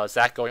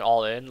Zach going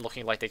all in,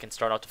 looking like they can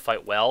start out to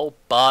fight well,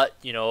 but,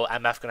 you know,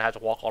 MF going to have to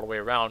walk all the way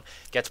around,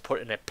 gets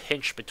put in a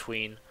pinch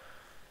between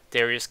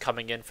Darius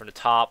coming in from the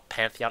top,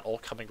 Pantheon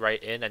ult coming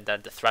right in, and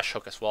then the Thresh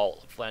hook as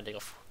well, landing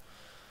of.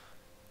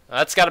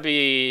 That's gotta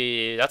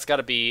be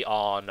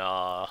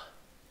on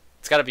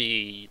it's gotta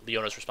be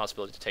Leona's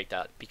responsibility to take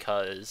that,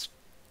 because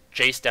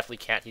Jace definitely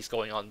can't. He's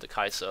going on the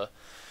Kaisa,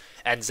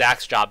 and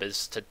Zach's job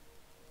is to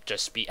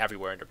just be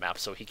everywhere in the map,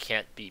 so he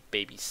can't be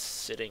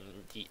babysitting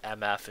the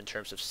MF in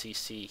terms of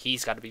CC.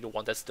 He's got to be the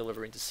one that's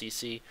delivering the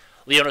CC.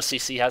 Leona's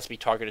CC has to be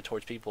targeted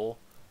towards people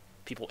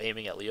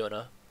aiming at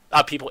Leona,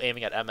 people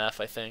aiming at MF,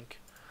 I think,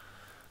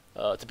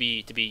 to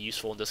be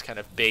useful in this kind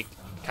of big,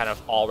 kind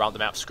of all around the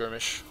map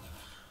skirmish.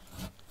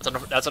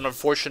 That's an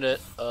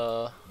unfortunate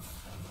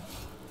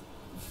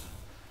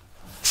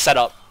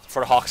setup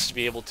for the Hawks to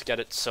be able to get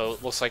it. So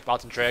it looks like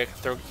Mountain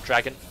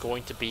Dragon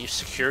going to be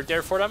secured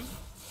there for them.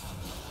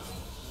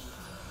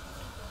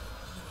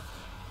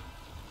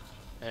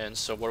 And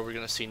so what are we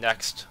going to see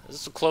next?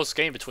 This is a close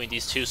game between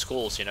these two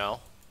schools, you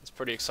know. It's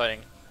pretty exciting.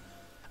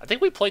 I think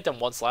we played them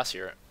once last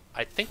year.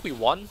 I think we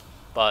won,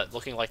 but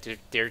looking like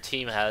their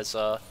team has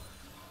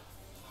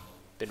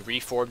been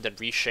reformed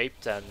and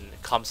reshaped and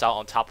comes out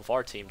on top of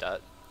our team that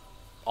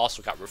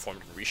also got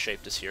reformed and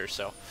reshaped this year.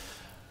 So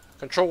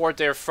control ward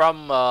there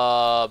from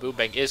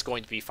Boombang is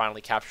going to be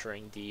finally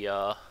capturing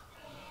the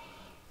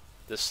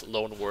this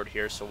lone ward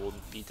here, so we'll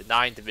be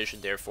denying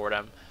division there for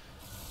them.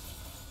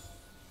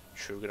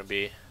 True gonna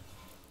be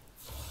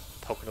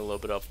poking a little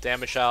bit of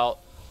damage out,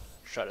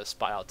 try to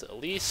spy out to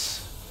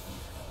Elise.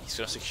 He's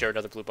gonna secure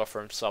another blue buff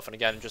for himself, and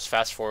again, just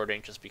fast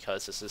forwarding just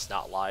because this is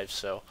not live,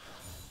 so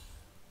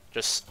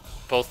just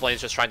both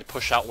lanes just trying to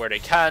push out where they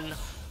can,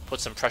 put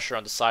some pressure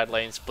on the side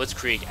lanes.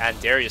 Blitzkrieg and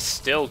Darius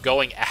still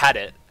going at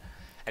it,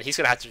 and he's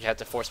gonna have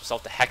to force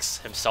himself to hex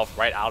himself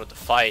right out of the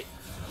fight,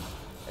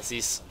 as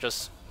he's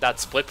just, that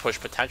split push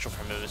potential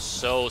from him is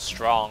so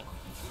strong.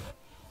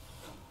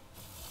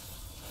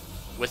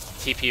 With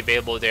TP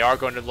available, they are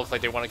going to look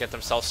like they want to get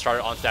themselves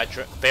started onto that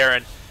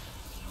Baron.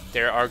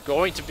 There are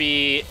going to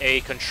be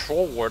a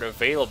control ward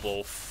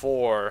available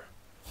for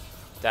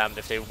them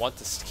if they want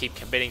to keep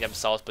committing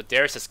themselves, but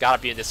Darius has got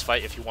to be in this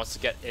fight if he wants to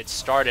get it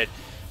started.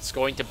 It's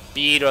going to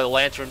be the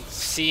Lantern,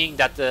 seeing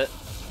that the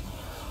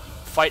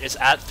fight is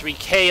at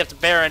 3k of the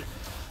Baron.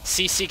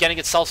 CC getting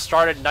itself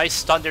started, nice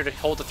stun there to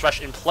hold the Thresh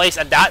in place,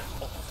 and that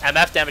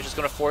MF damage is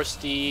going to force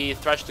the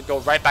Thresh to go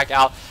right back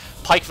out.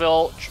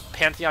 Pikeville,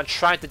 Pantheon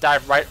trying to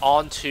dive right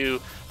onto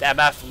the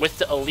MF with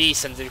the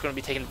Elise, and they're going to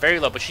be taken very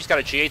low, but she's got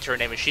a GA to her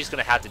name, and she's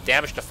going to have the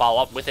damage to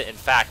follow up with it. In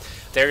fact,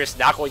 Darius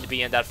not going to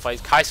be in that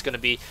fight. Kai's going to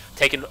be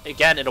taken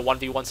again in a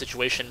 1v1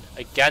 situation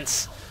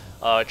against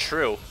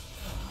True.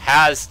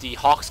 Has the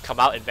Hawks come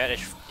out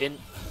advantage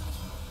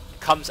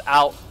comes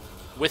out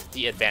with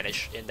the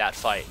advantage in that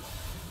fight.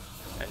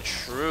 And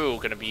True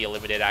going to be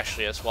eliminated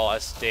actually, as well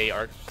as they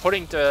are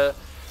putting the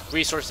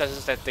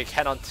resources that they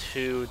can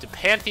onto the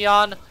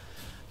Pantheon.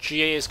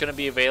 GA is going to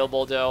be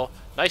available though.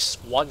 Nice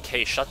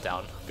 1k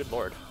shutdown. Good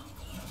lord.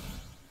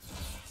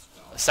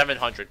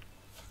 700.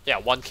 Yeah,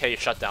 1k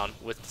shutdown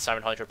with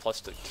 700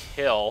 plus the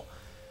kill.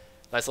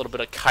 Nice little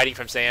bit of kiting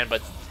from Zan,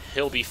 but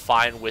he'll be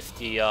fine with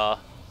the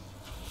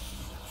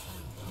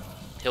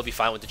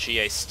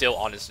GA still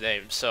on his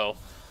name. So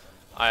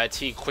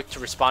IIT quick to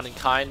respond in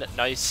kind.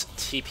 Nice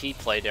TP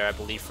play there, I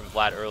believe, from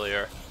Vlad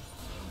earlier.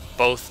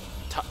 Both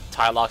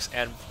Tylox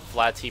and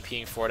Vlad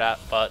TPing for that,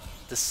 but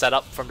the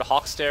setup from the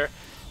Hawks there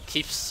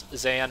keeps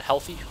Zayan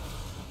healthy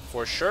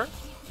for sure.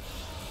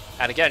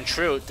 And again,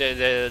 True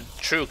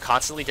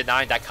constantly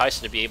denying that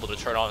Kai'Sa to be able to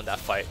turn on in that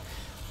fight.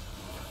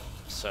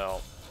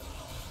 So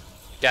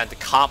again, the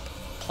comp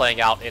playing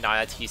out in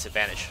IIT's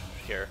advantage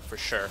here for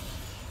sure.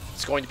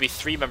 It's going to be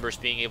 3 members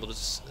being able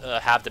to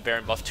have the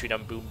Baron buff to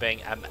them: Boom Bang,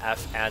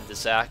 MF, and the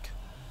Zac.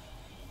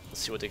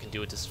 Let's see what they can do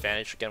with this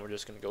advantage. Again, we're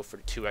just going to go for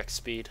the 2x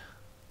speed.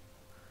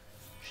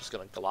 She's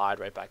going to glide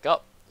right back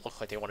up. Looks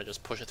like they want to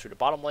just push it through the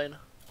bottom lane.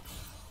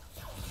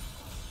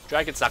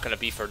 Dragon's not going to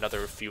be for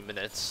another few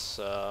minutes.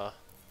 So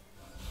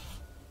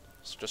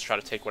just try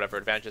to take whatever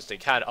advantages they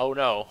can. Oh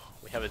no,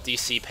 we have a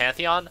DC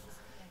Pantheon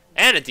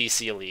and a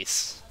DC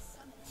Elise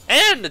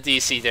and a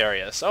DC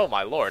Darius. Oh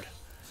my lord.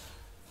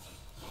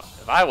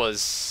 If I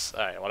was...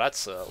 Alright, well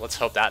that's... let's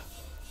hope that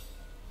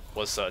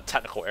was a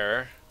technical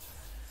error.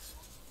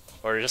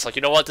 Or just like,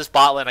 you know what, this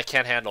bot lane, I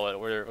can't handle it.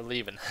 We're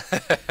leaving.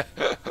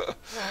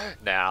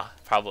 Nah,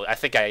 probably. I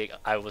think I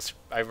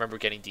remember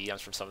getting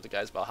DMs from some of the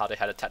guys about how they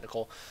had a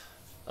technical.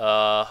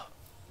 But,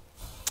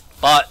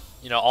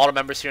 you know, all the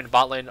members here in the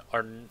bot lane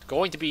are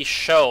going to be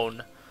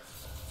shown.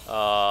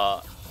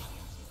 But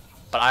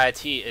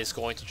IIT is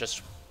going to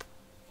just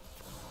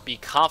be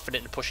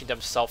confident in pushing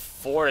themselves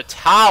for the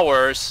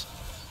towers.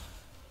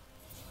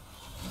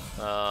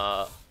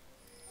 But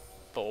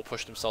will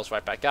push themselves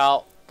right back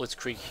out.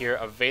 Blitzkrieg here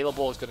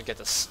available is going to get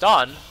the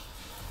stun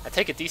and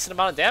take a decent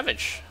amount of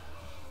damage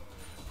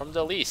from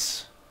the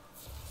Elise.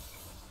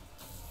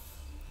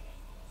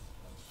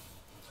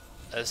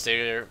 As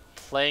they're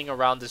playing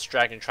around this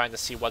dragon, trying to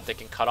see what they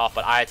can cut off,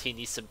 but IIT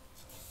needs to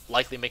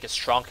likely make a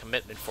strong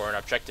commitment for an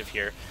objective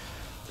here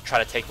to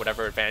try to take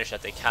whatever advantage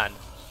that they can.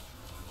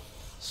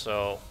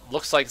 So,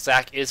 looks like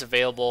Zac is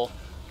available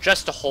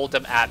just to hold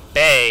them at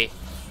bay.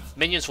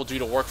 Minions will do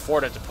the work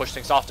for them to push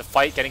things off. The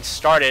fight getting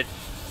started.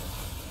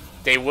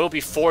 They will be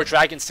 4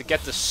 dragons to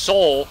get the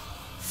soul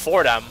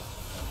for them.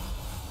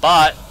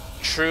 But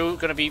True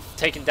going to be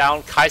taken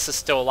down. Kai'Sa's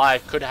still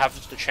alive. Could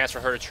have the chance for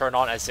her to turn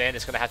on, as Zan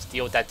is going to have to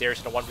deal with that Darius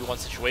in a 1v1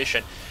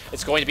 situation.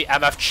 It's going to be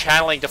MF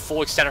channeling the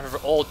full extent of her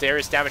ult.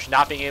 Darius damage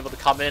not being able to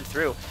come in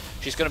through.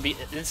 She's going to be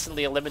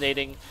instantly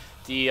eliminating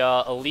the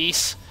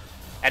Elise.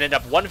 And end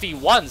up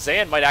 1v1.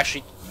 Zan might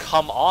actually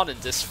come on in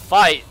this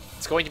fight.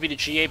 It's going to be the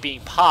GA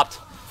being popped.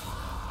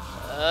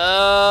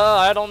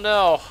 I don't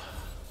know.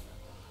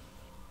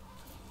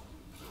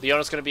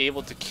 Leona's going to be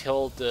able to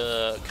kill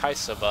the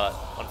Kai'Sa, but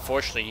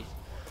unfortunately,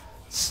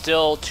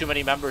 still too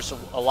many members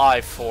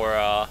alive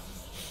for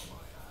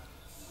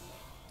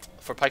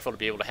Pikeville to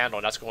be able to handle,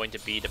 and that's going to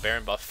be the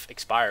Baron buff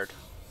expired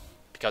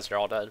because they're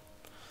all dead.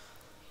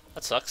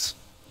 That sucks.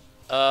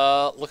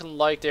 Looking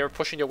like they're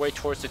pushing their way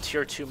towards the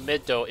tier 2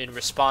 mid though, in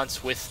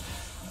response with,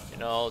 you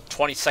know,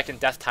 20-second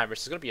death timers.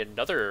 There's going to be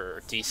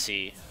another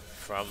DC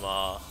from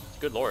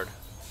good lord.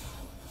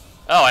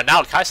 Oh, and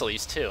now Kai'Sa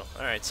leaves too.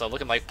 Alright, so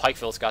looking like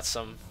Pikeville's got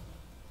some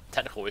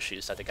technical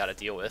issues that they got to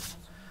deal with.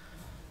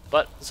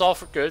 But it's all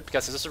for good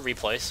because this is a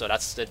replay, so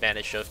that's the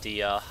advantage of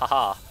the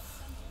haha.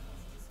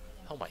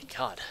 Oh my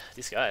god,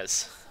 these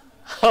guys.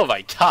 Oh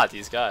my god,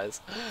 these guys.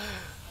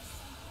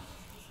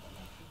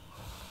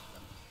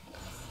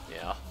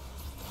 Yeah.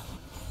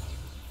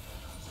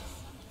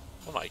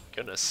 Oh my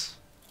goodness.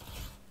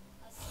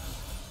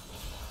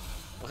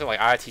 Looking like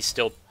IIT's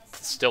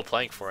still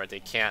playing for it.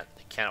 They can't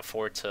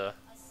afford to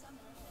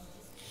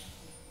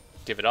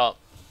give it up.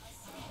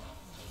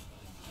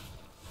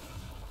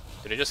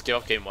 Did they just give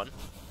up game 1?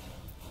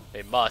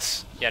 They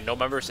must. Yeah, no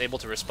members able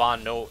to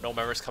respond. No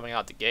members coming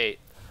out the gate.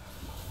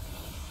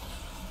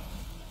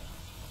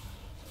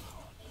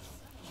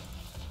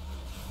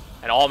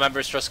 And all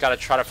members just gotta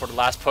try for the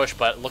last push,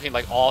 but looking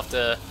like all of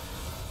the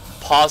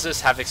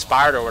pauses have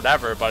expired or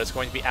whatever, but it's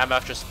going to be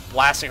MF just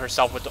blasting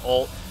herself with the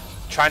ult,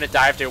 trying to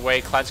dive their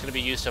way. Cleanse going to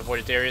be used to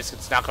avoid Darius.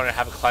 It's not going to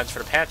have a cleanse for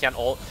the Pantheon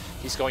ult.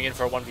 He's going in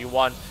for a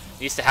 1v1.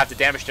 Needs to have the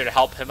damage there to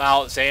help him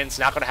out. Zayn's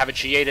not going to have a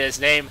GA to his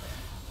name.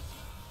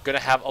 Going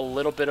to have a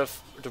little bit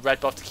of the red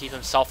buff to keep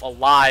himself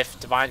alive.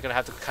 Divine's going to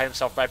have to kite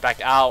himself right back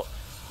out.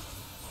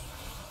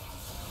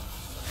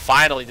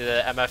 Finally,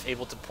 the MF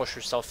able to push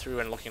herself through,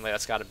 and looking like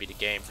that's got to be the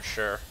game for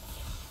sure.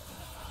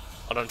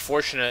 An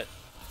unfortunate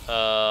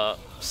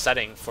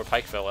setting for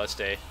Pikeville, as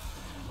they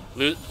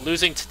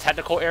losing to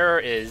technical error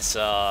is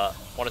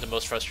one of the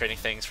most frustrating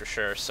things for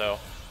sure. So,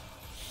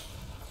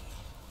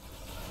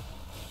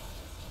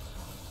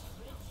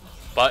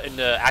 but in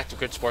the act of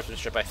good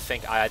sportsmanship, I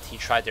think IIT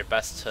tried their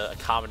best to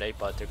accommodate,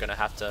 but they're gonna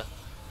have to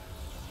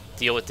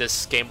deal with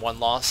this game 1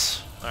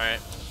 loss. All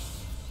right.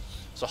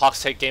 So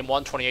Hawks take game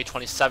 1,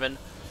 28-27.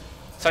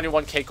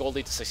 71k gold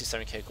lead to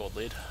 67k gold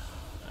lead.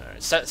 Alright,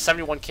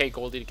 71k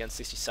gold lead against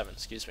 67,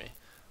 excuse me.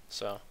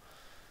 So,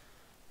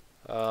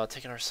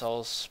 taking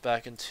ourselves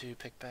back into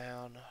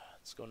Pikeville.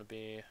 It's going to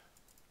be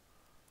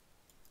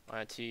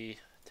IIT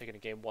taking a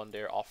game 1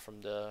 there off from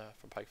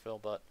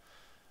Pikeville, but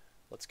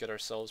let's get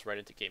ourselves right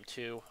into game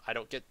 2. I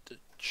don't get the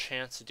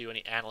chance to do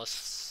any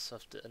analysis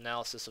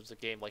of the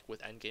game like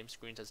with endgame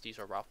screens, as these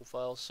are raffle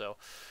files, so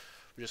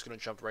we're just going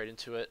to jump right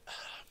into it.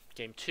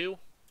 Game 2.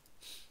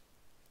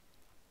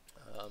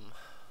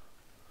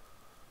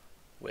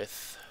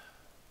 With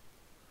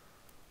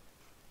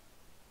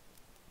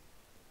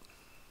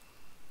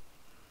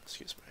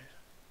excuse me.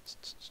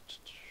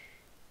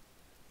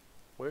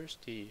 Where's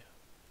the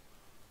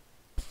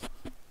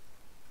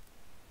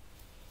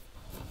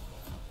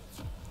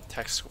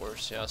text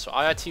scores? Yeah, so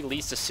IIT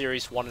leads the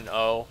series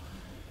 1-0.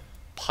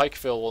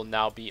 Pikeville will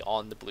now be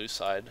on the blue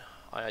side.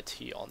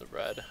 IIT on the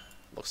red,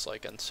 looks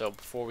like. And so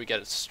before we get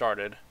it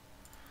started,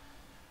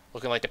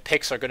 looking like the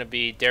picks are going to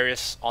be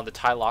Darius on the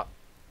Tylox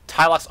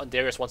on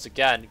Darius once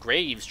again.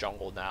 Graves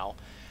jungle now.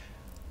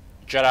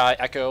 Jedi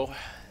Echo.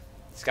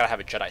 He's got to have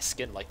a Jedi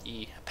skin like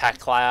E.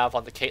 Paclav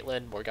on the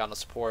Caitlyn. Morgana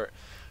support.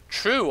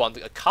 True on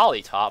the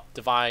Akali top.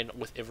 Divine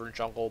with Ivern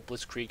jungle.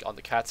 Blitzkrieg on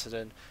the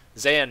Katsudin.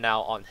 Zayn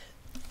now on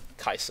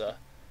Kaisa.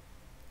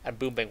 And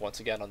Boombang once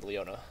again on the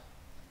Leona.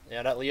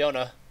 Yeah, that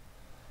Leona.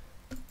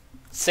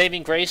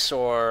 Saving grace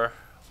or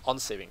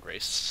unsaving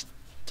grace?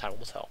 Time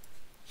will tell.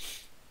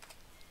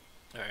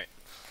 Alright.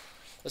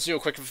 Let's do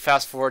a quick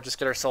fast forward, just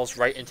get ourselves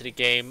right into the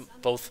game.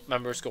 Both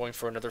members going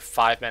for another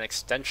 5-man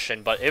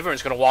extension, but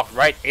Ivern's going to walk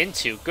right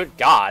into, good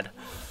God.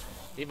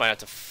 He might have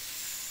to,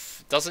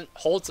 doesn't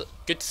hold,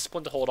 good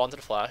discipline to hold on to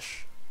the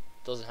flash.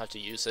 Doesn't have to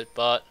use it,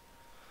 but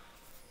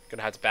going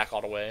to have to back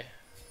all the way.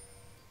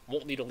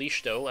 Won't need a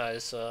leash though,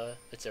 as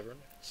it's Ivern,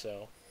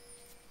 so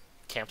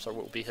camps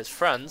will be his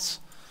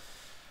friends.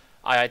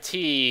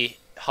 IIT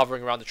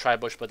hovering around the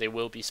tri-bush, but they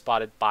will be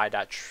spotted by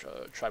that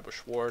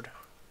tri-bush ward.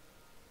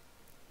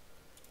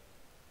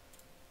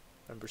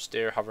 Members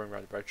there hovering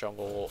around the red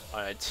jungle.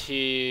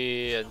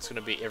 IIT, and it's going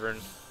to be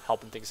Ivern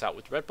helping things out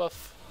with red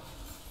buff.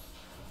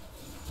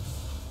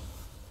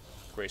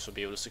 Graves will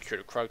be able to secure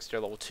the Krugs.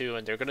 They're level 2,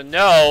 and they're going to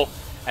know,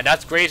 and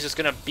that's Graves is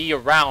going to be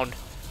around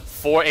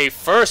for a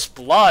first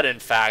blood, in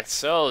fact.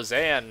 So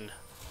Zayn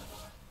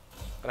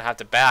going to have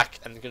to back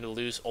and going to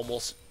lose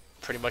almost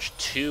pretty much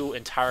 2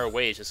 entire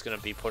waves. It's going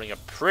to be putting a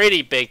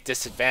pretty big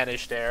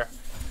disadvantage there.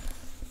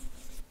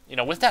 You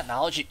know, with that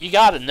knowledge, you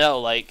got to know,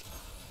 like,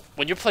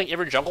 when you're playing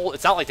Ivern jungle,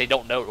 it's not like they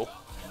don't know.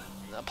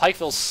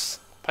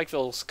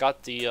 Pikeville's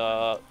got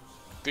the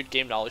good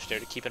game knowledge there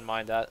to keep in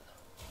mind that,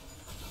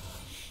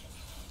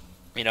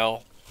 you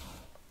know,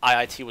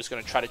 IIT was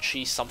going to try to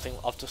cheese something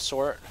of the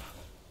sort.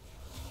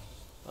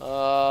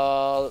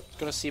 Going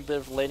to see a bit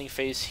of laning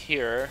phase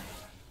here.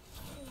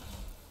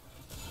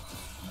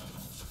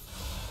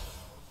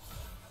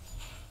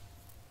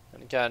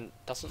 And again,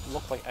 doesn't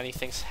look like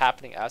anything's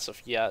happening as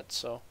of yet,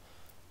 so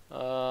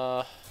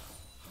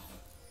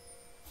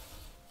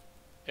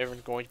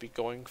Ivern's going to be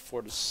going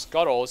for the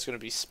scuttle. It's going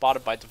to be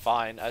spotted by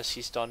Divine as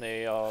he's done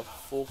a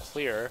full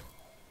clear.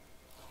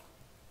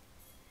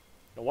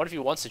 A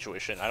 1v1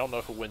 situation. I don't know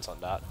who wins on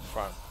that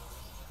front.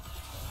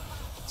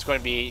 It's going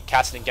to be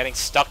Cassidy getting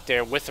stuck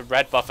there with the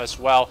red buff as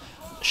well.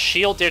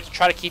 Shield there to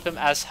try to keep him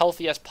as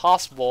healthy as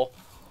possible.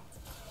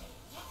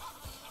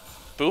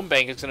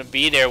 Boombang is going to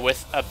be there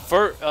with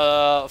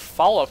a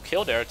follow-up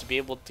kill there to be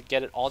able to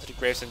get it onto the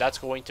Graves, and that's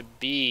going to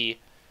be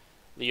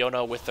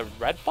Leona with the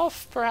red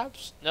buff,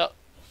 perhaps? No.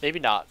 Maybe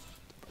not.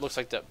 Looks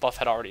like the buff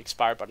had already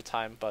expired by the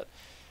time, but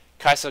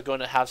Kaisa going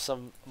to have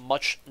some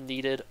much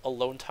needed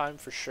alone time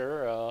for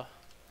sure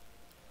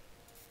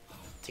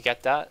to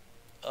get that.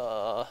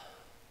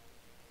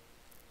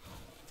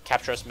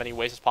 Capture as many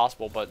ways as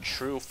possible, but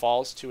True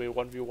falls to a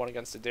 1v1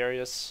 against the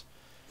Darius.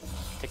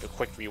 Take a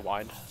quick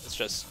rewind. It's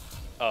just,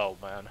 oh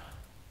man.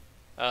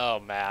 Oh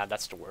man,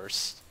 that's the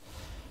worst.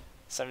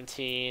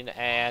 17,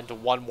 and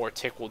one more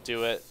tick will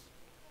do it.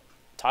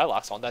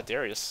 Tylox on that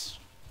Darius,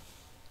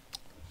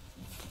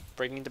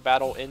 bringing the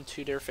battle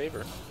into their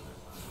favor.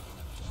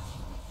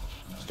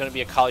 There's going to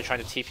be a Akali trying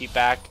to TP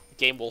back.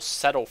 Game will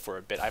settle for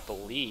a bit, I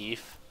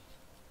believe.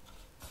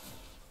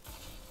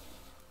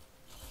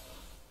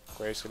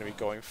 Graves going to be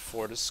going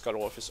for the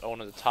scuttle of his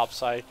own on the top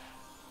side.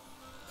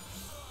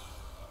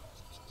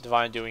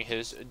 Divine doing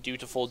his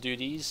dutiful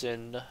duties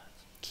and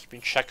keeping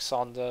checks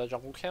on the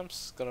jungle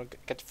camps. Going to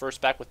get the first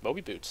back with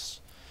Moby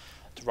Boots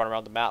to run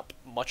around the map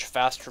much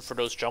faster for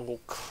those jungle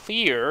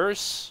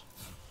clears.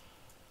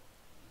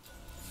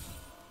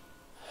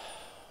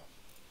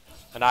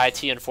 And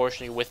IIT,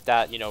 unfortunately, with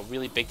that, you know,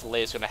 really big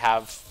delay, is going to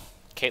have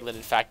Caitlyn,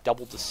 in fact,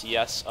 double the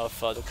CS of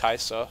the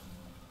Kaisa.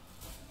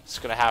 It's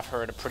going to have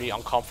her in a pretty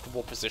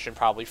uncomfortable position,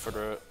 probably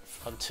for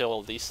until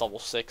at least level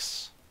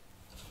 6.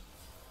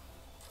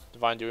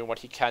 Divine doing what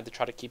he can to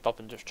try to keep up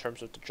in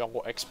terms of the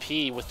jungle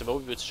XP with the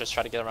Moby Boots, just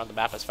try to get around the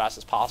map as fast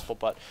as possible.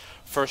 But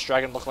first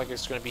dragon look like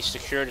it's going to be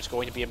secured. It's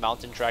going to be a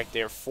mountain drag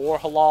there for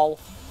Halal.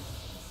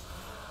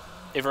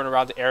 Ivern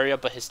around the area,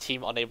 but his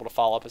team unable to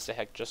follow up as they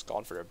had just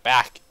gone for their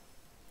back.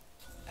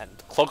 And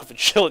Cloak of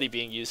Agility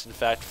being used, in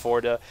fact,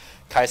 for the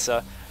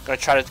Kai'Sa. Going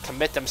to try to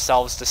commit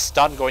themselves. The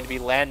stun going to be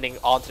landing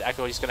onto the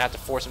Echo. He's going to have to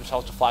force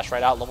himself to flash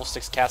right out. Level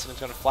 6 Kassadin's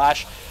going to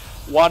flash.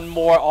 One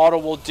more auto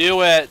will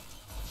do it.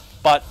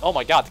 But, oh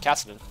my god, the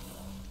Kassadin.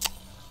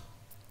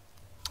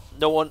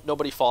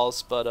 Nobody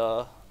falls,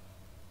 but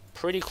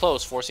pretty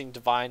close, forcing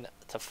Divine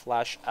to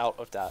flash out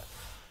of that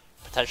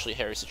potentially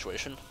hairy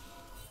situation.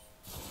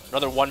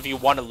 Another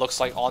 1v1, it looks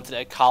like, onto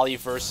the Akali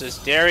versus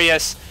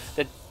Darius.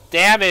 The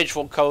damage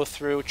will go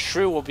through.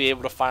 True will be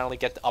able to finally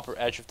get the upper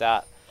edge of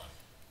that.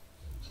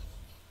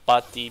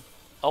 But the...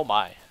 oh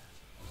my.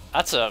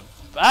 That's a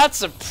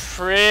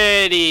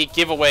pretty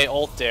giveaway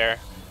ult there.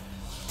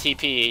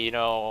 TP, you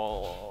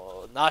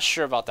know, not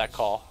sure about that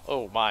call.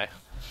 Oh my.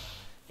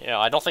 You know,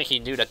 I don't think he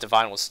knew that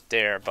Divine was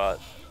there, but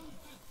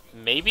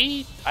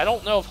maybe? I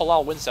don't know if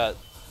Halal wins that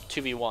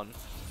 2v1.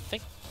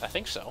 I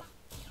think so.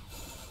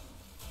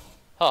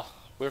 Huh,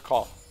 weird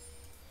call.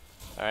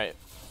 Alright.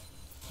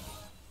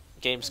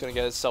 Game's gonna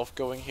get itself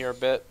going here a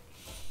bit.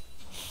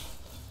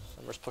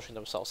 Numbers pushing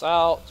themselves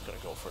out. It's gonna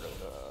go for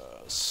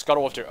the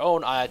scuttle of their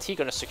own. IIT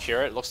gonna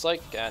secure it, looks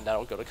like, and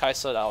that'll go to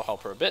Kai'Sa. That'll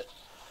help her a bit.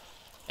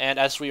 And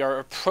as we are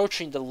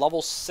approaching the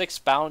level 6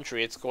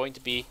 boundary, it's going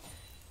to be,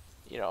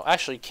 you know,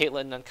 actually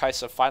Caitlyn and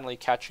Kai'Sa finally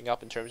catching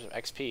up in terms of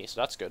XP,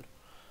 so that's good.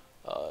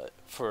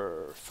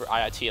 For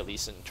IIT at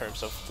least in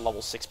terms of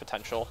level 6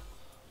 potential.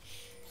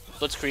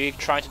 Blitzkrieg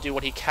trying to do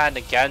what he can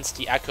against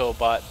the Echo,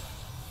 but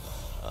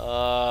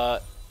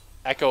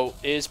Echo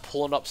is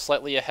pulling up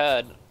slightly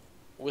ahead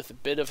with a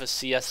bit of a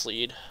CS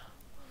lead.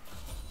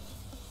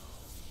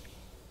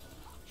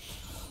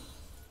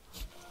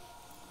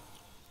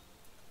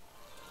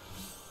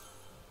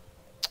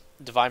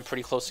 Divine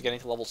pretty close to getting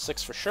to level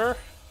 6 for sure.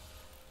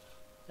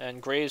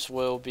 And Graves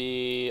will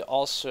be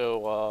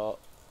also,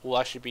 will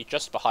actually be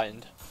just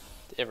behind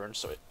the Ivern.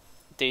 So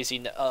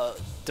Daisy,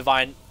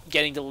 Divine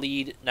getting the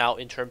lead now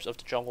in terms of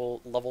the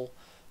jungle level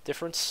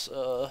difference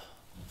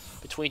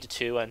between the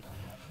two. And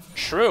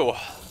True,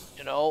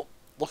 you know,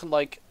 looking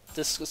like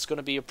this is going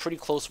to be a pretty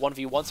close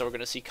 1v1s that we're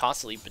going to see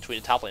constantly between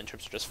the top lane in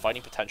terms of just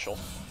fighting potential.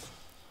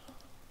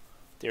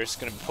 They're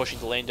just going to be pushing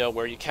the lane though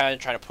where you can,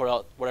 trying to put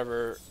out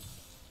whatever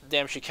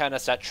damage you can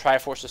as that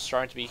Triforce is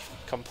starting to be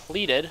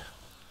completed.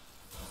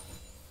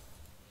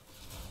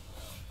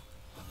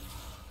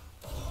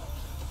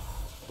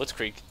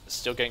 Blitzkrieg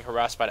still getting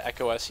harassed by the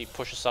Echo as he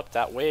pushes up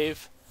that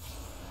wave.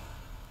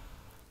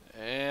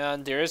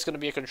 And there is going to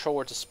be a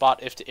controller to spot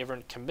if the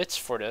Ivern commits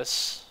for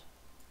this.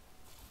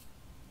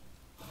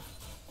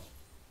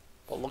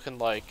 But looking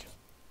like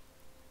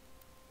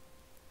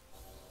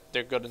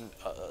they're good and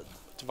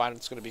Divine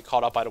is going to be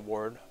caught up by the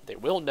ward. They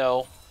will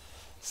know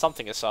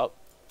something is up.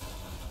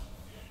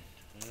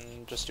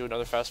 Just do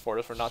another fast forward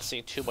if we're not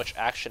seeing too much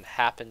action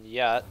happen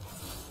yet.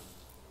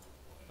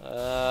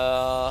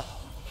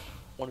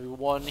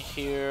 1v1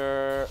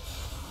 here.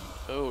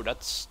 Oh,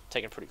 that's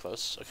taken pretty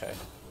close. Okay.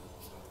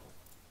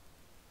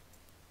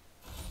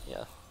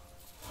 Yeah.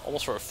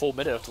 Almost for a full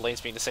minute of the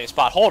lanes being the same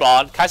spot. Hold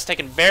on. Kai's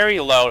taken very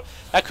low.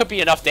 That could be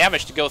enough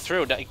damage to go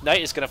through. The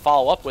Ignite is going to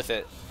follow up with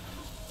it.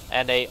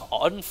 And a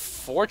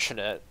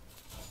unfortunate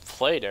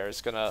play there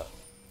is going to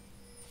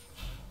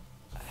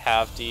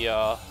have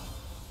the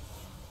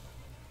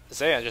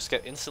Zayan just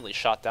get instantly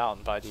shot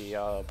down by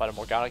the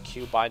Morgana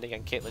Q binding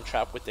and Caitlyn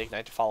trap with the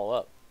Ignite to follow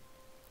up.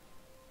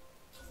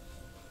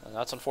 And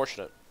that's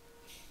unfortunate.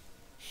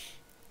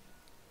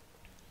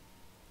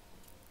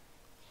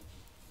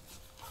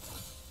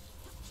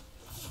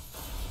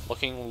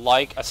 Looking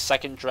like a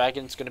second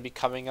dragon's going to be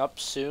coming up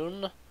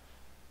soon.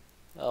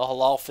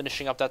 Halal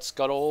finishing up that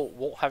scuttle.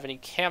 Won't have any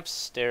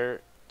camps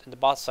there in the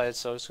bot side,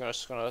 so it's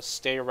just going to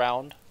stay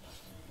around.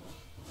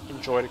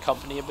 Enjoy the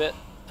company a bit.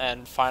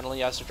 And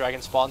finally, as the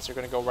dragon spawns, they're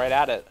going to go right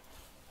at it.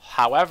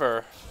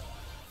 However,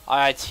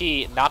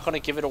 IIT not going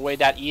to give it away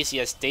that easy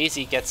as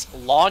Daisy gets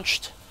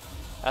launched.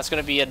 That's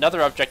going to be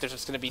another objective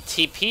that's going to be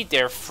TP'd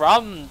there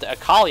from the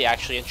Akali,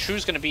 actually. And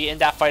True's going to be in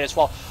that fight as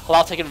well.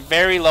 Halal taken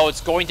very low.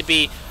 It's going to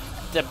be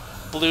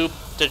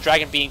the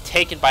dragon being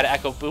taken by the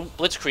Echo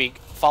Blitzkrieg,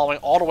 following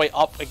all the way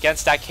up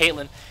against that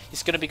Caitlyn.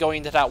 He's going to be going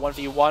into that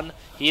 1v1.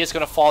 He is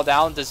going to fall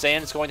down. The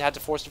Zayn is going to have to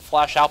force to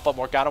flash out, but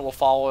Morgana will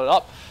follow it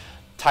up.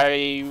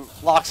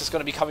 Tylox is going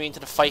to be coming into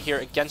the fight here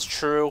against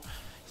True.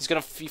 He's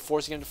going to be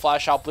forcing him to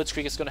flash out.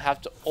 Blitzkrieg is going to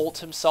have to ult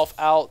himself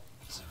out.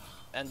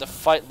 And the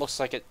fight looks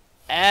like it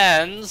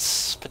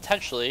ends,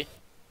 potentially.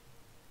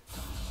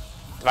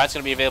 Divine's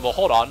going to be available.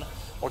 Hold on.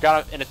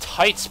 Morgana in a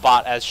tight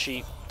spot as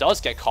she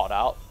does get caught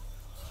out.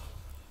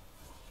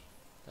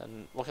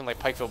 And looking like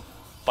Pikeville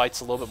bites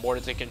a little bit more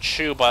than they can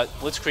chew, but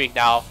Blitzkrieg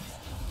now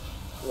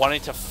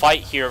wanting to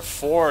fight here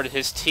for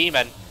his team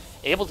and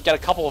able to get a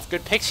couple of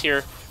good picks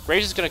here.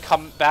 Graves is going to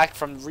come back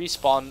from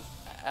respawn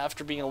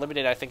after being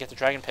eliminated, I think, at the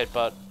Dragon Pit,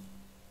 but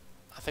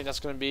I think that's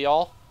going to be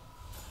all.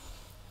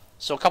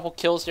 So a couple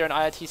kills there in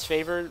IIT's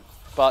favor,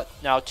 but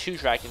now 2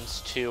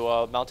 dragons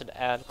to Mountain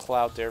and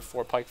Cloud there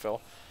for Pikeville.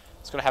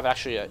 It's going to have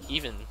actually an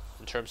even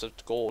in terms of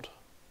gold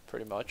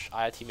pretty much.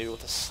 IIT maybe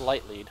with a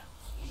slight lead.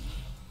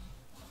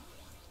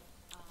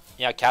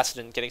 Yeah,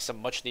 Cassidy getting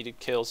some much needed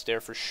kills there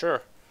for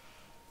sure.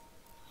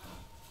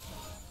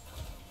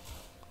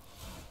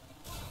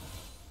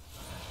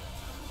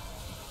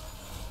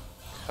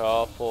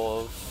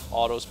 Couple of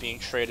autos being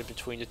traded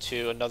between the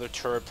two. Another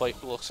turret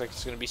plate looks like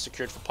it's going to be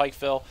secured for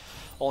Pikeville.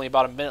 Only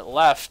about a minute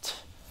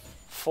left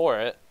for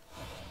it.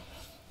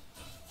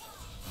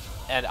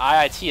 And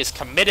IIT is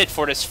committed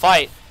for this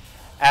fight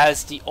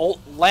as the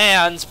ult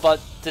lands, but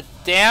the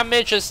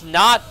damage is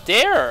not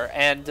there.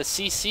 And the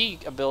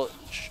CC ability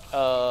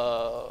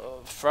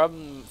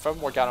from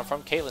Morgana,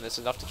 from Caitlyn, is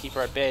enough to keep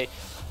her at bay.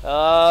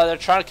 They're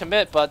trying to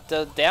commit, but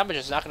the damage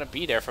is not going to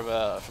be there from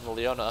the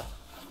Leona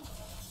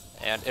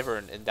and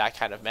Ivern in that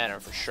kind of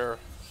manner for sure.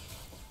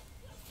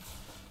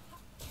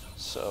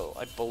 So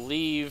I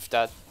believe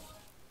that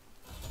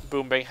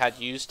Boombang had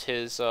used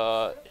his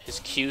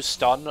Q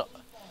stun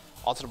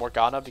onto the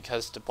Morgana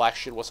because the Black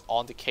Shield was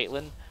on the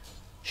Caitlyn.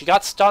 She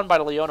got stunned by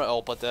the Leona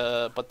ult, but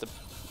the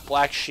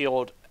Black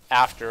Shield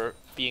after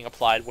being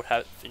applied would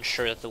have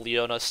ensured that the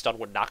Leona stun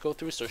would not go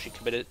through, so she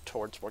committed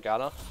towards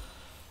Morgana.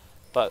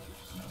 But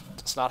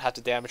does not have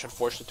the damage,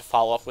 unfortunately, to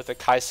follow up with it.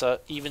 Kaisa,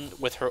 even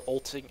with her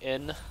ulting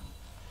in,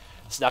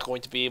 it's not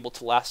going to be able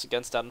to last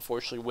against that,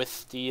 unfortunately,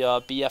 with the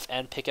BF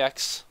and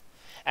pickaxe.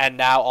 And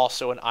now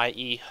also an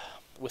IE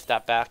with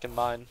that back in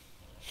mind.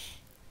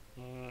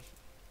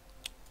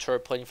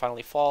 Turret plating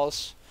finally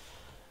falls.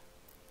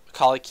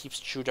 Kali keeps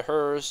true to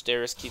hers.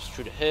 Darius keeps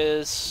true to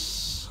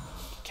his.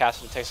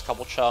 Cassidy takes a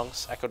couple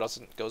chunks. Echo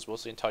doesn't, goes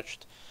mostly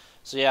untouched.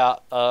 So yeah,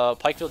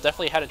 Pikeville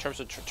definitely had in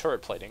terms of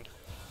turret plating,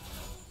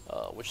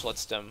 which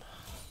lets them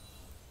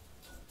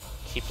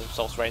keep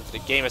themselves right into the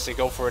game as they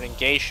go for an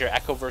engage here.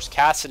 Echo versus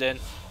Cassidy.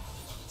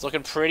 It's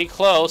looking pretty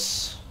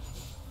close.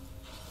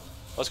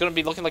 Well, it's going to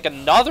be looking like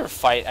another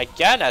fight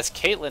again as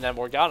Caitlyn and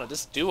Morgana.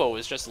 This duo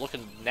is just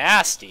looking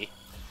nasty.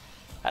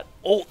 That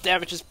ult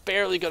damage is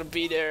barely going to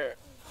be there.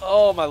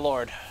 Oh my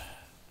lord.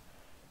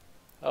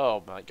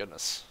 Oh my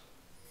goodness.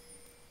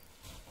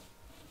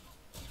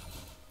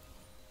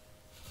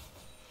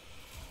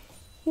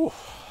 Whew.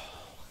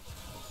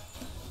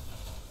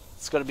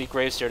 It's going to be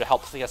Graves here to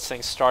help get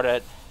things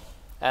started.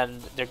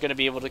 And they're going to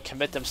be able to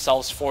commit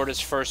themselves for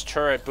this first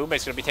turret.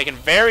 Boombake's going to be taken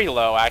very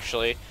low,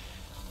 actually.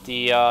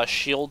 The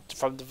shield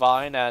from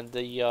Divine and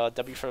the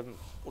W from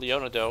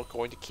Leona, though,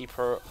 going to keep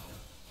her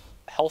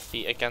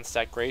healthy against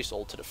that Graves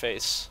ult to the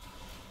face.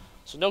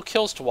 So no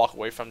kills to walk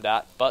away from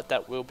that, but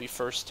that will be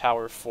first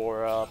tower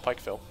for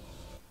Pikeville.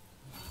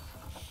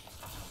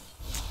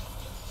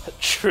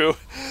 True.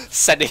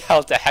 Sending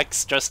out the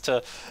Hex just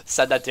to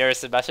send that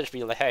Darius a message,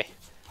 being like, hey,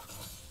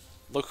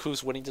 look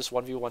who's winning this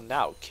 1v1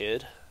 now,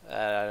 kid.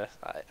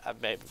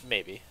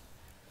 Maybe.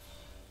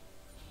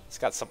 It's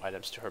got some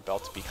items to her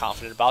belt to be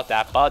confident about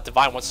that, but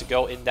Divine wants to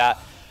go in that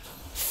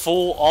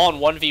full-on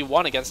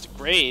 1v1 against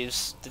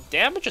Graves. The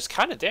damage is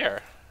kind of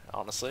there,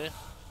 honestly.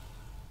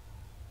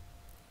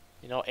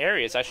 You know,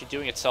 Aerie is actually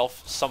doing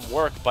itself some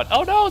work, but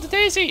oh no, the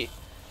Daisy!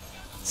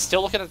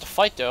 Still looking at the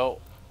fight, though.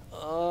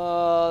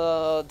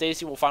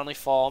 Daisy will finally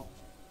fall.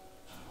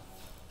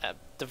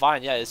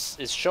 Divine, yeah, is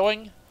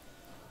showing...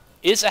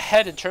 is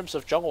ahead in terms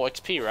of jungle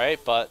XP, right?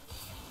 But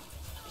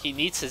he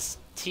needs his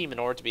team in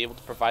order to be able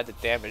to provide the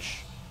damage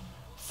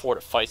for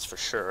the fights for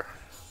sure.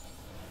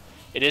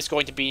 It is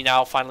going to be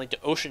now finally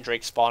the Ocean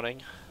Drake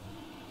spawning.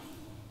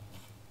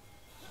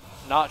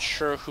 Not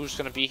sure who's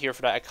going to be here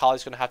for that.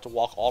 Akali's going to have to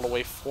walk all the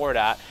way for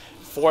that.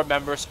 4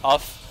 members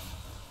of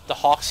the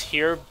Hawks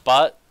here,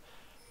 but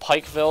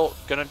Pikeville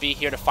going to be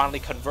here to finally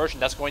conversion.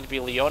 That's going to be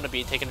Leona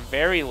being taken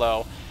very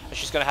low. And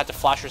she's going to have to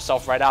flash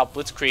herself right out.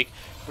 Blitzkrieg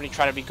when he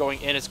trying to be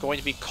going in, it's going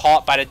to be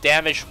caught by the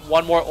damage.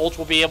 One more ult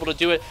will be able to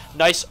do it.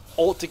 Nice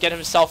ult to get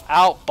himself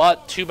out,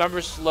 but 2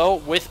 members low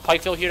with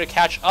Pikeville here to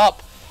catch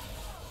up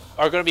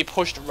are going to be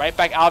pushed right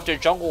back out of their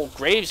jungle.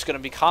 Graves going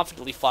to be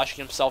confidently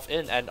flashing himself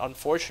in, and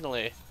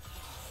unfortunately,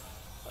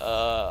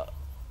 yeah,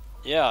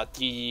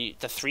 the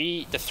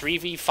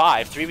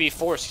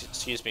 3v4,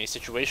 excuse me,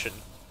 situation.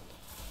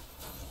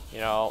 You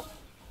know,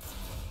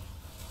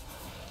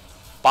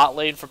 bot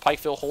lane for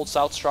Pikeville holds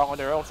out strong on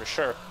their own for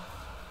sure.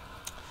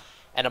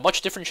 And a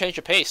much different change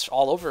of pace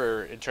all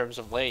over in terms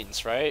of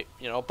lanes, right?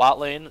 You know, bot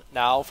lane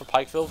now for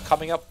Pikeville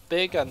coming up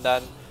big, and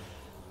then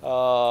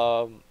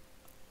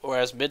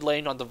whereas mid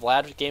lane on the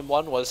Vlad game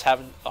 1 was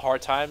having a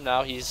hard time,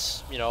 now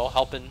he's, you know,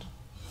 helping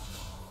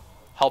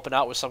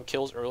out with some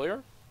kills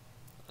earlier.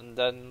 And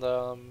then,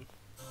 you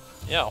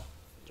know,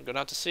 we're gonna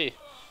have to see.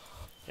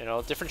 You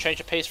know, different change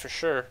of pace for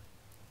sure.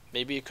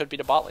 Maybe it could be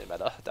the bot lane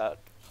meta that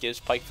gives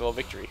Pikeville a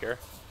victory here.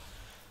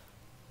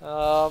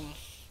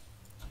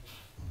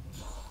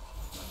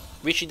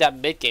 Reaching that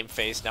mid-game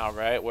phase now,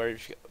 right, where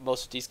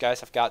most of these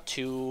guys have got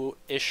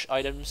 2-ish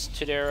items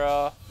to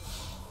their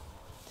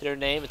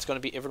name. It's going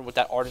to be Ivern with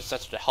that Ardent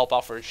Sensor to help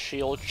out for his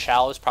shield.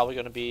 Chal is probably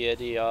going to be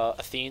the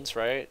Athenes,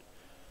 right?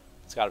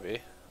 It's got to be,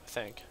 I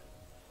think.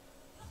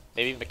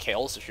 Maybe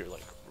Mikhail's if you're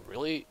like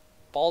really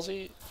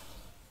ballsy.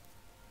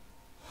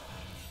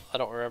 I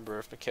don't remember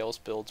if Mikhail's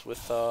builds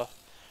with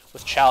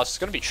with Chalice. It's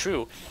going to be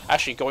True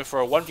actually going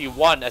for a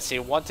 1v1 as they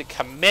want to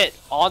commit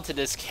onto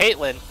this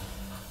Caitlyn.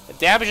 The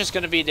damage is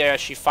going to be there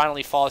as she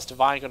finally falls.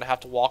 Divine going to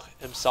have to walk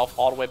himself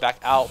all the way back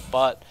out,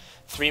 but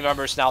 3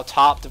 members now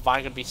top.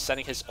 Divine going to be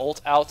sending his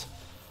ult out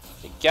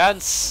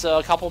against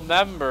a couple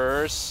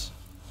members.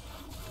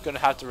 Going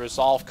to have to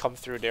resolve come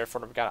through there for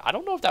Morgana. I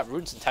don't know if that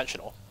rune's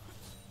intentional.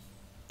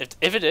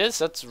 If it is,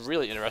 that's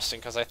really interesting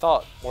because I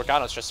thought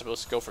Morgana's just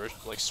supposed to go for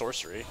like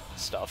sorcery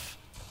stuff.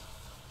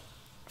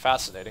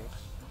 Fascinating.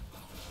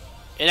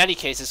 In any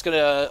case, it's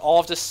gonna all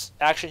of this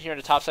action here on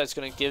the top side is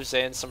gonna give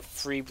Zayn some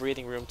free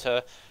breathing room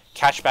to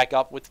catch back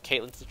up with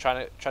Caitlyn to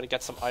try to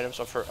get some items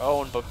of her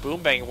own. But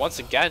Boombang once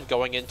again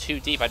going in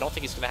too deep. I don't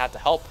think he's gonna have the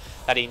help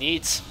that he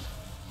needs.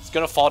 He's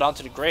gonna fall down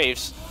to the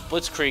graves.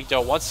 Blitzkrieg though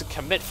wants to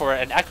commit for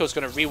it, and Echo's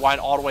gonna rewind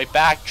all the way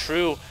back.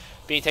 True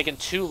being taken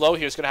too low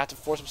here is gonna have to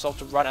force himself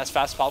to run as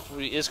fast as possible.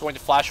 He is going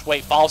to flash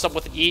away. Follows up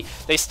with an E.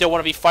 They still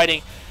want to be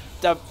fighting.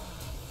 The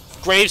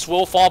Graves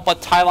will fall,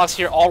 but Tylox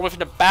here all the way from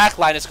the back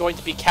line is going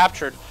to be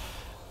captured.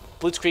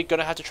 Blitzkrieg going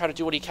to have to try to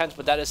do what he can,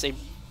 but that is a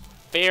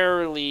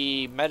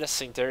fairly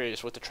menacing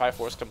Darius with the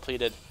Triforce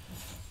completed.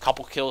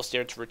 Couple kills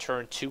there to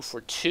return 2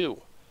 for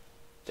 2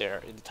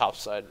 there in the top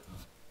side.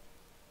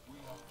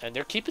 And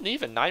they're keeping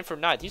even, 9 for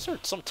 9. These are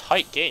some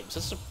tight games.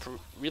 This is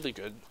really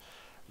good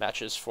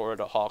matches for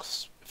the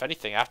Hawks. If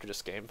anything, after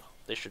this game,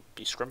 they should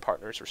be scrim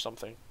partners or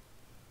something.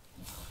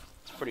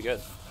 It's pretty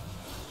good.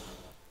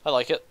 I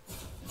like it.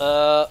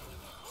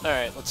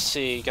 Alright, let's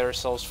see. Get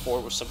ourselves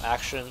forward with some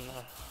action.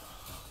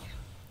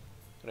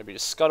 Gonna be the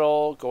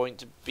Scuttle. Going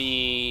to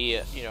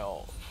be, you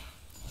know,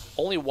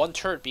 only 1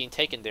 turret being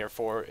taken there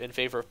in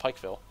favor of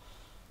Pikeville.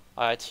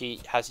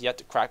 IIT has yet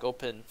to crack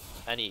open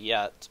any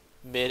yet.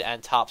 Mid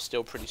and top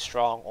still pretty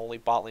strong. Only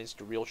bot lane's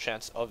the real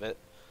chance of it.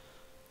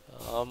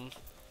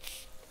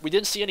 We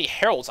didn't see any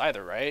heralds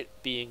either, right?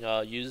 Being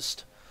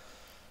used.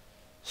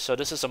 So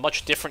this is a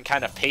much different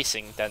kind of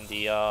pacing than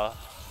the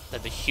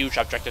huge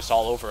objectives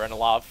all over and a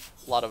lot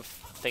of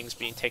things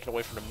being taken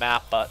away from the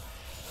map. But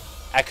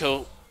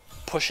Echo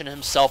pushing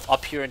himself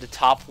up here in the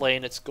top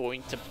lane. It's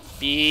going to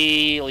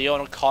be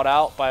Leona caught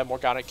out by a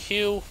Morgana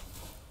Q.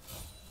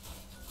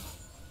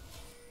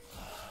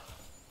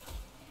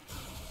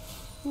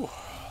 Whew.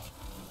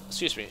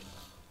 Excuse me.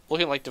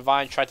 Looking like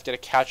Divine tried to get a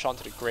catch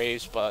onto the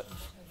Graves, but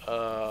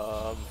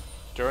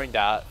during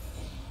that,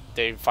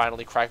 they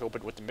finally crack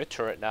open with the mid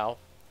turret now.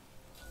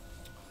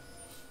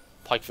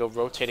 Pikeville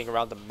rotating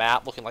around the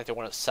map, looking like they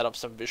want to set up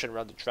some vision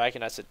around the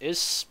dragon as it is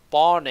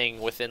spawning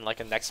within like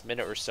a next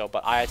minute or so,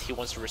 but IIT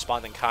wants to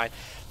respond in kind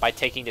by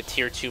taking the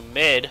tier 2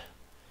 mid.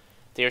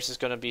 Theirs is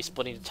going to be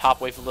splitting the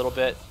top wave a little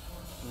bit.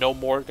 No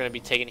more going to be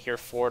taken here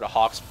for the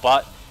Hawks,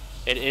 but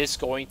it is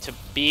going to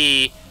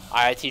be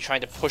IIT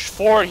trying to push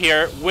forward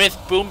here with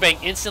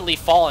Boombang instantly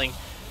falling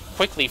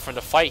quickly from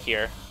the fight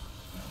here.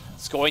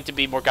 It's going to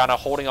be Morgana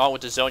holding on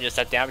with the Zonias.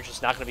 That damage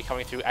is not going to be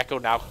coming through. Echo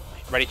now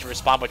ready to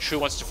respond, but True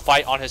wants to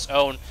fight on his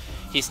own.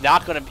 He's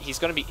going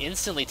to be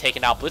instantly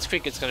taken out.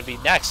 Blitzkrieg is going to be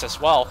next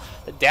as well.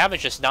 The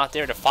damage is not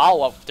there to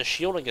follow up. The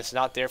shielding is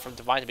not there from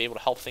Divine to be able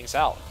to help things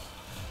out.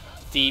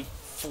 The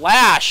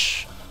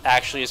Flash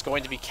actually is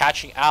going to be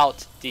catching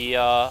out the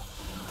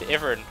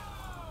Ivern,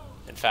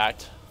 in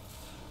fact.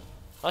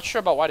 Not sure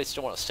about why they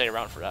still want to stay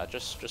around for that.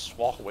 Just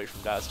walk away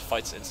from that as the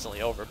fight's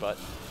instantly over. But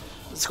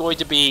it's going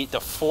to be the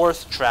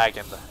 4th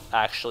dragon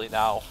actually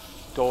now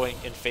going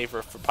in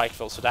favor for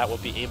Pikeville, so that will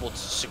be able to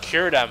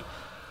secure them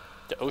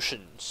the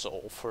Ocean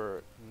Soul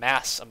for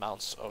mass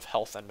amounts of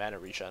health and mana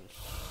regen.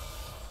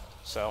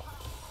 So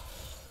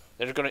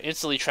they're going to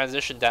instantly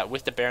transition that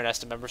with the Baroness.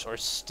 The members are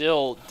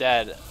still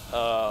dead,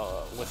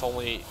 with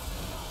only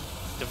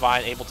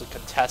Divine able to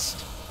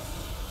contest.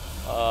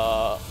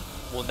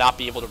 Will not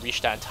be able to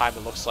reach that in time.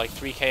 It looks like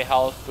 3k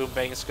health.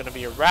 Boombang is going to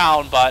be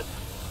around, but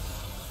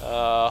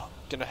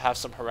going to have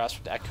some harass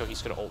with the Echo.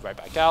 He's going to ult right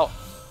back out.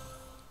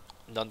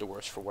 None the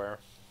worse for wear.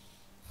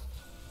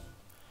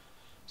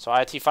 So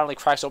IIT finally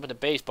cracks open the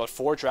base, but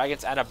 4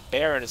 dragons and a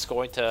Baron is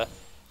going to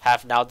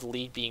have now the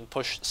lead being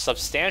pushed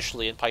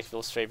substantially in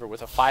Pikeville's favor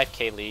with a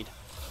 5k lead.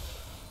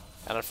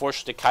 And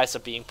unfortunately, Kaisa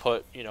being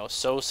put, you know,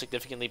 so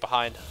significantly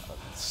behind.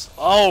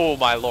 Oh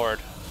my lord.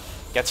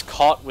 Gets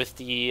caught with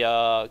the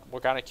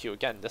Morgana Q.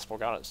 Again, this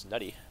Morgana is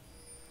nutty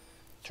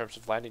in terms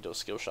of landing those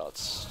skill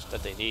shots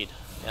that they need.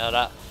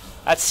 Yeah,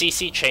 that's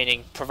CC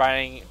chaining,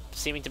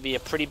 seeming to be a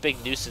pretty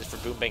big nuisance for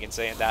Boombang and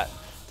Zayn that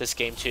this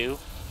game too.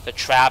 The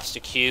traps, the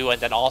Q, and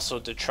then also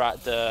the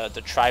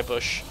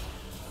Tribush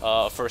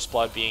First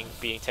Blood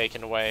being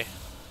taken away.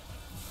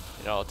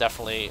 You know,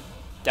 definitely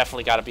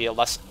got to be a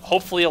lesson.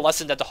 Hopefully, a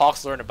lesson that the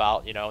Hawks learn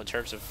about. You know, in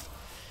terms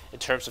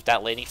of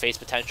that laning phase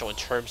potential, in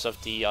terms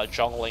of the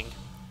jungling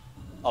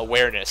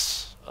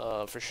awareness,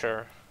 for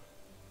sure.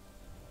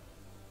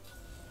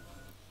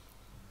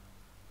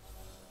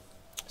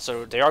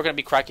 So they are going to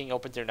be cracking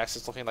open their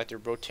nexus, looking like they're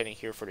rotating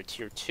here for the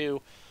tier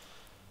 2.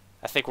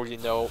 I think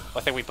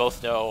we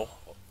both know,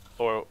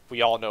 or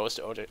we all know as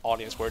the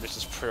audience, where this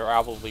is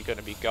probably going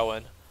to be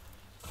going.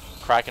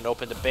 Cracking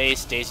open the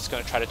base. Daisy's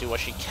going to try to do what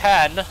she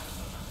can.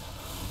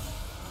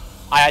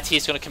 IIT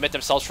is going to commit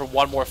themselves for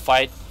one more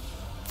fight,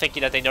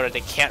 thinking that they know that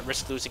they can't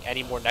risk losing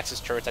any more Nexus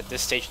turrets at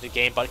this stage of the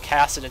game, but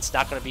Cassidon's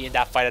not going to be in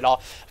that fight at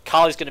all.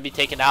 Kali's going to be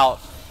taken out,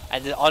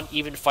 and the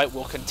uneven fight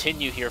will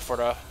continue here for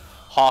the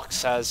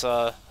Hawks as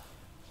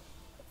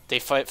they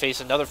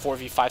face another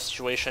 4v5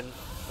 situation.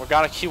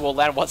 Morgana Q will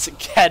land once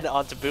again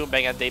onto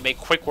Boombang, and they make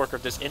quick work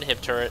of this inhib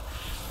turret.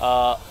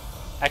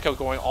 Echo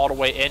going all the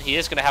way in. He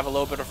is going to have a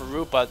little bit of a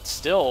root, but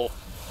still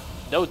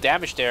no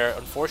damage there,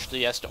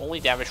 unfortunately, as the only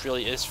damage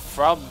really is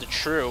from the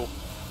True,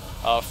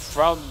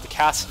 from the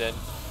Cassidon.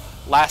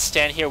 Last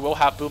stand here, we'll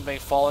have Boombang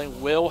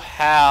falling. We'll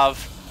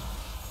have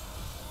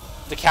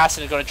the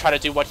Cassidon going to try to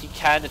do what he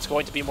can. It's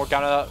going to be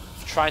Morgana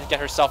trying to get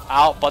herself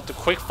out, but the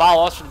quick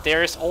follow-ups from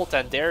Darius ult,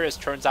 and Darius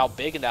turns out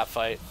big in that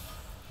fight.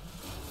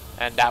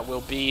 And that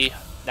will be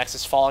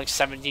Nexus falling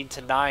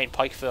 17-9.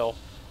 Pikeville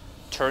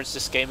turns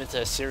this game into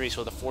a series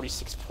with a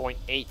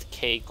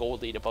 46.8k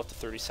gold lead above the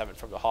 37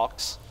 from the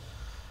Hawks.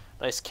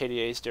 Nice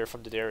KDAs there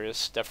from the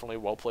Darius. Definitely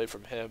well played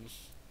from him.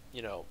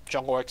 You know,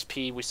 jungle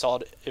XP, we saw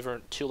it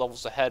even 2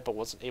 levels ahead, but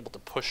wasn't able to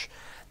push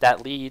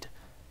that lead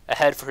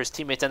ahead for his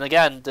teammates. And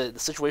again, the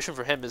situation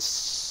for him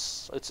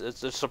is it's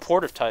a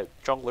supportive type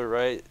jungler,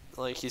 right?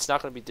 Like, he's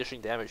not going to be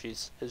dishing damage.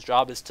 His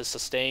job is to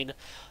sustain,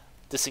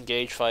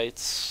 disengage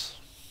fights,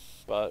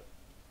 but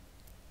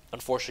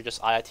unfortunately,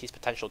 just IIT's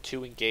potential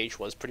to engage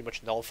was pretty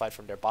much nullified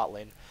from their bot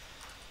lane.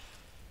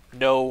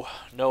 No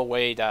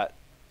way that,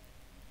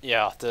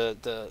 yeah,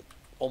 the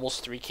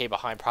almost 3k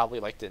behind probably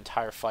like the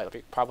entire fight,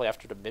 like, probably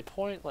after the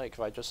midpoint. Like, if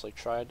I just like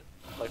tried,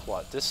 like,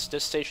 what, this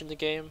stage in the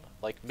game,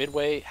 like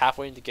midway,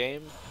 halfway in the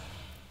game,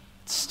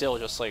 it's still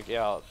just like,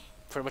 yeah,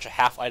 pretty much a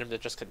half item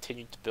that just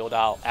continued to build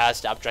out as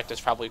the objectives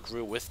probably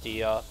grew with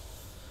the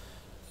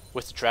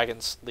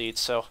Dragon's lead.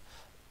 So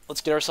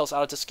let's get ourselves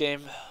out of this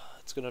game.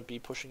 It's gonna be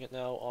pushing it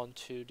now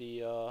onto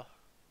the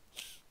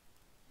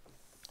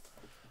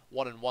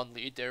 1-1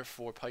 lead there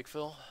for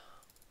Pikeville.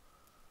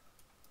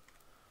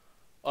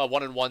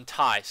 1-1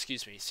 tie,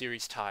 excuse me,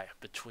 series tie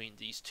between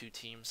these two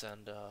teams,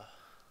 and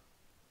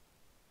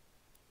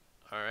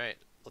alright,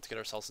 let's get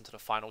ourselves into the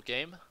final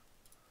game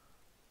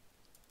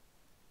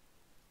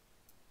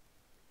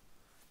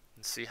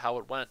and see how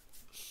it went.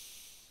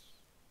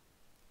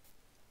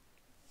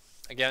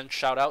 Again,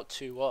 shout out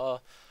to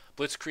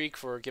Blitzkrieg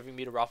for giving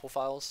me the raffle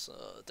files.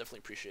 Definitely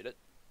appreciate it.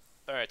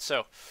 Alright,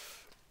 so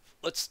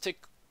let's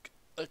take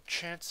a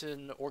chance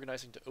in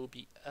organizing the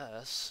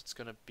OBS. It's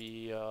gonna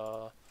be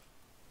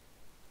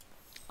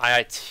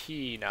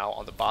IIT now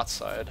on the bot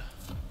side,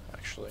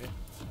 actually,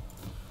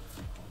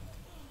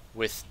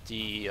 with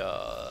the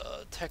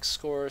tech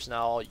scores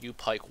now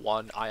UPike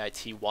 1,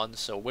 IIT 1.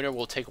 So winner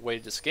will take away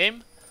this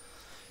game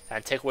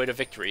and take away the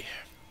victory.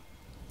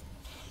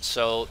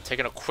 So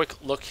taking a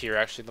quick look here,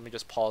 actually, let me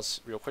just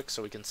pause real quick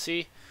so we can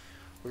see.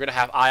 We're gonna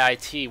have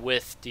IIT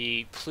with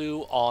the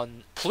Plu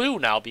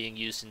now being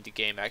used in the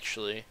game,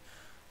 actually.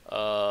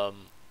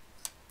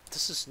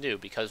 This is new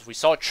because we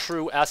saw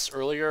True S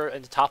earlier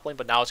in the top lane,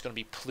 but now it's going to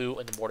be Plu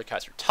in the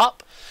Mordekaiser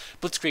top.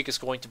 Blitzkrieg is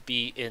going to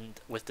be in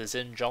with the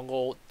Xin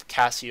jungle,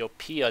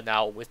 Cassiopeia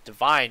now with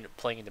Divine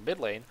playing in the mid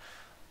lane,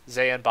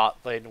 Zayn bot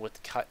lane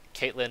with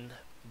Caitlyn,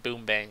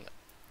 Boombang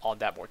on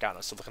that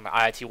Morgana. So looking at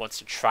IIT wants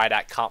to try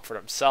that comp for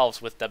themselves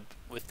with that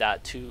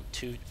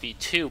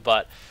 2v2,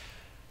 but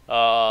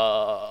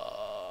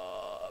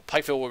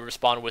Pikeville will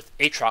respond with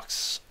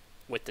Aatrox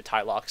with the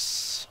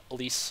Tylox,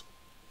 Elise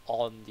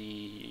on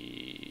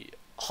the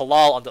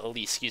Halal on the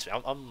Elise, excuse me.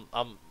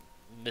 I'm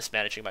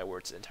mismanaging my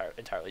words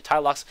entirely.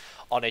 Tylox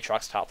on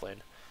Aatrox top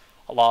lane,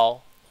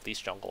 Halal Elise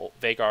jungle,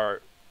 Veigar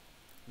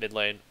mid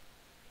lane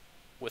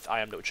with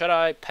I Am No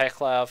Jedi,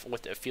 Peklav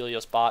with the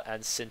Aphelios bot,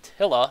 and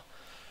Scintilla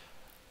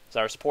as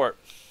our support.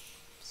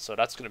 So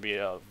that's going to be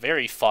a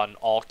very fun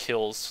all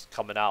kills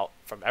coming out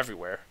from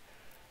everywhere,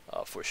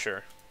 for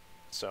sure.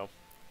 So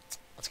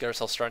let's get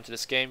ourselves started into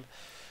this game.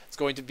 It's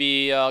going to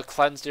be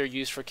cleanse there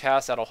used for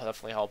Cass. That'll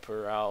definitely help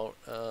her out.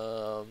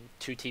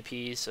 2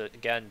 TPs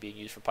again being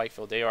used for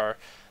Pikeville.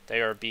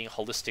 They are being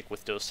holistic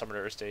with those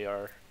summoners. They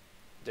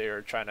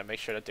are trying to make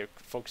sure that they're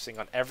focusing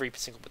on every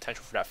single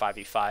potential for that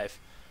 5v5.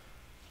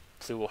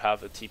 Plu will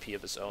have a TP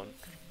of his own.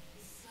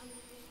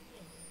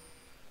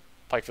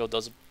 Pikeville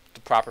does the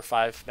proper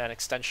 5-man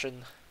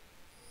extension.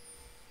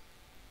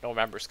 No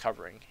members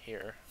covering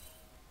here.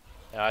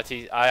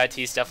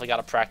 IIT's definitely got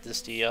to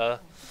practice the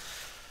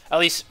at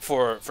least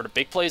for the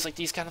big plays like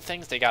these kind of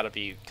things, they got to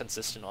be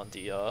consistent on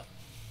the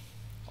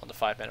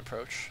 5-man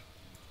approach.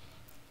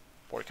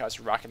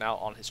 Mordekaiser rocking out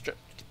on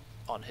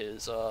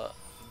his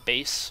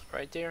base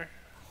right there,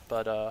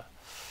 but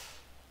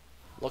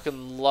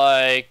looking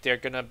like they're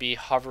gonna be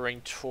hovering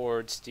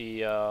towards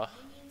the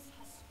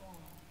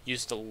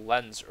use the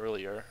lens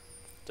earlier,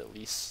 at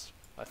least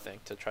I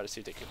think, to try to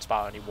see if they can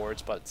spot any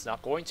wards, but it's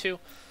not going to,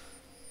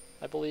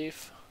 I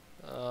believe.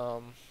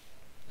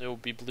 It will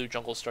be blue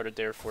jungle started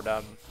there for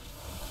them.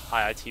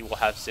 IIT will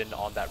have Xin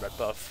on that red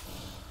buff.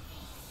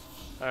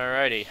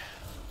 Alrighty.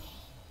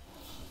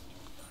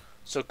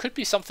 So it could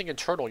be something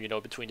internal, you know,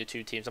 between the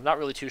two teams. I'm not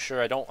really too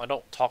sure. I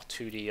don't talk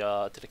to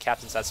the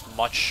captains as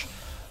much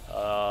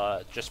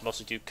just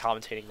mostly do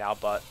commentating now,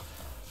 but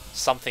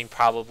something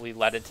probably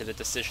led into the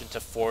decision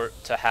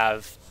to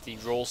have the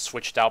roles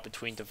switched out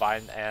between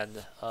Divine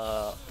and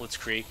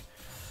Blitzkrieg.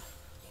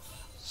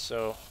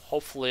 So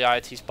hopefully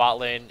IIT's bot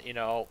lane, you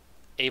know,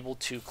 able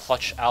to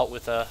clutch out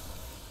with a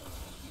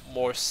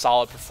more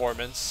solid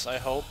performance, I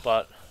hope,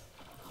 but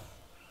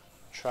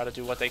try to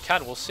do what they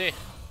can. We'll see.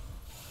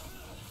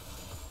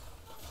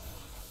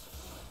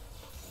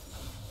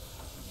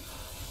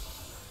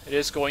 It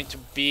is going to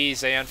be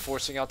Zayan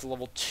forcing out the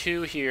level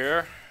 2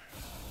 here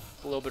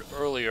a little bit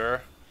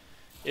earlier.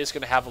 Is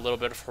going to have a little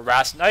bit of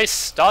harass. Nice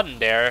stun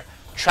there.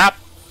 Trap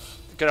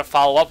going to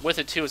follow up with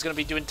it too. It's going to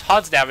be doing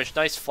tons of damage.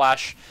 Nice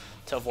flash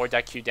to avoid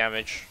that Q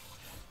damage.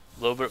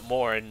 A little bit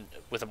more, and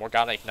with a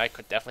Morgana Ignite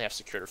could definitely have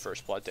secured her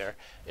first blood there.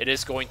 It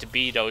is going to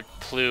be, though,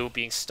 Plu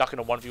being stuck in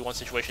a 1v1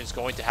 situation is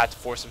going to have to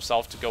force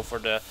himself to go for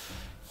the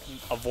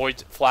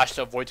flash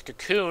to avoid the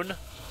cocoon.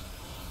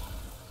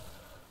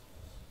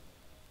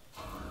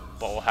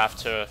 But we'll have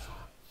to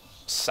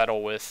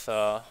settle with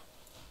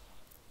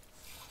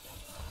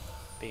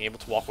being able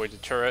to walk away to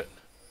the turret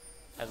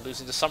and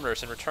losing the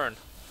summoners in return.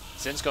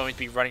 Zin's going to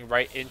be running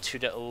right into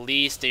the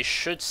Elise. They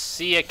should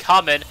see it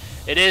coming.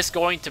 It is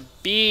going to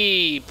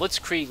be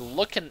Blitzkrieg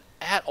looking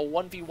at a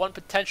 1v1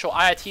 potential.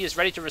 IIT is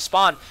ready to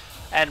respond,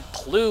 and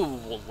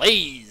Plu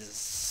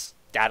lays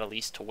that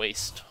Elise to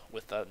waste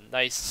with a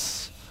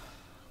nice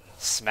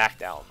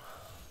smackdown.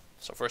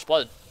 So first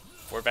blood,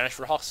 4 advantage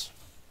for Hawks.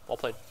 Well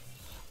played.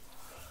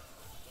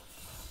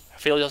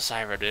 Filial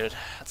Zyra, dude.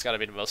 That's got to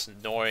be the most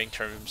annoying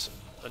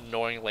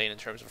lane in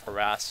terms of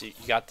harass. You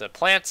got the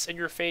plants in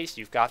your face.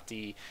 You've got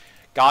the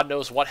God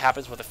knows what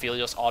happens with the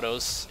Philios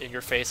autos in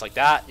your face like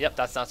that. Yep,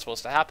 that's not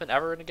supposed to happen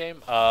ever in a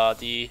game. I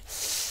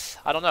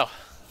don't know.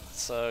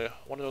 It's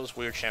one of those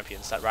weird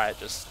champions that Riot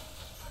just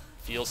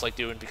feels like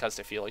doing because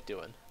they feel like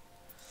doing.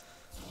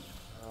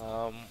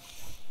 Gonna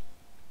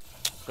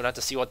have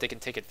to see what they can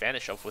take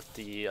advantage of with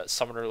the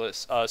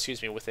summonerless.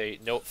 With a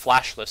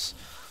flashless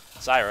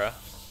Zyra.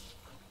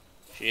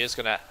 She is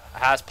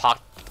has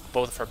popped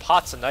both of her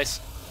pots. A nice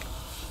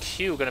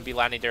Q gonna be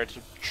landing there to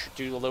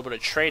do a little bit of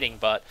trading,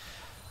 but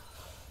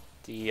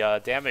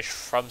the damage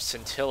from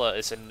Scintilla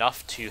is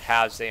enough to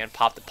have Zayan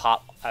pop the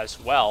pot as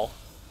well,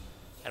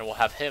 and we'll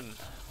have him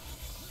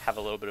have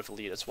a little bit of a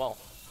lead as well.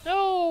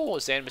 No,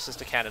 Zayan misses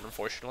the cannon,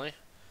 unfortunately.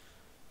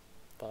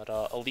 But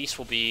Elise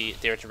will be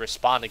there to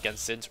respond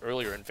against Zin's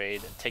earlier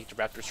invade and take the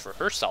Raptors for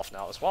herself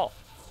now as well.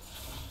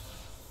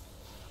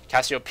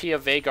 Cassiopeia,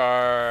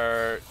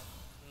 Veigar,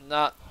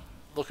 not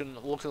looking a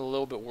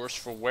little bit worse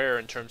for wear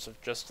in terms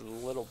of just a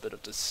little bit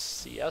of the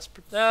CS.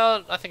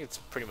 No, I think it's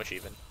pretty much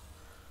even.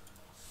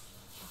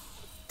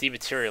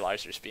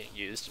 Dematerializer is being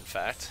used, in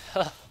fact.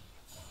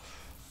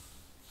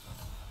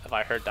 If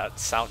I heard that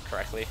sound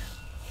correctly.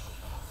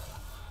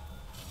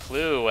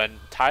 Plu and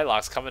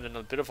Tylox coming in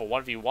a bit of a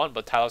 1v1,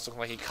 but Tylox looking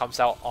like he comes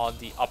out on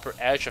the upper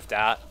edge of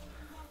that.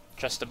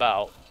 Just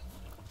about.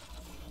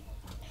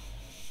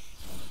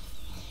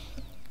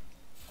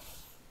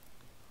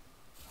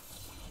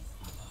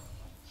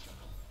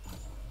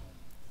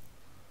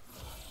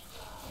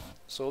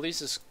 So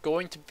Elise is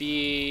going to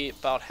be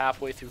about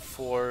halfway through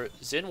 4.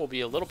 Zin will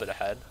be a little bit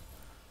ahead.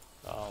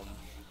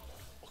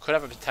 Could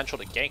have a potential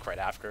to gank right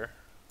after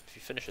if he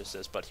finishes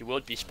this, but he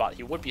would be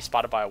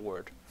spotted by a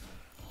ward.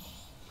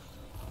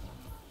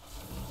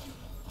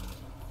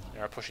 They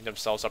are pushing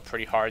themselves up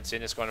pretty hard.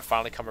 Zin is going to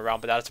finally come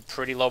around, but that's a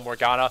pretty low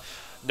Morgana.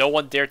 No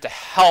one dared to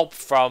help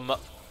from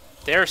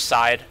their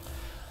side.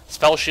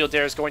 Spell Shield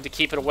there is going to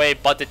keep it away,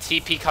 but the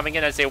TP coming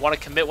in as they want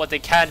to commit what they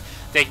can.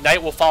 The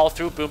Ignite will follow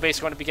through. Boombase is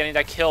going to be getting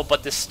that kill,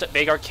 but this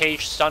Veigar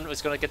Cage stun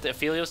is going to get the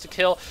Aphelios to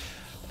kill.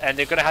 And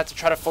they're going to have to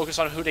try to focus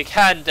on who they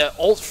can. The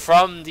ult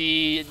from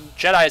the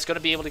Jedi is going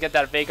to be able to get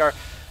that Veigar.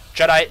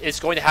 Jedi is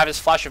going to have his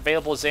flash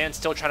available. Zayn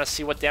still trying to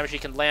see what damage he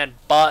can land,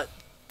 but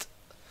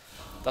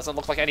doesn't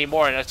look like any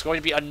more. And it's going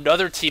to be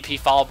another TP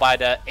followed by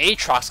the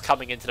Aatrox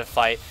coming into the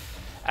fight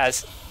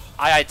as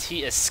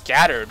IIT is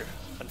scattered.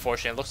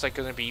 Unfortunately, it looks like it's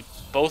going to be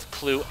both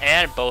Plu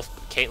and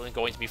both Caitlyn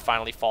going to be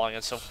finally falling.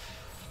 And so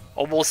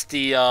almost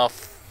the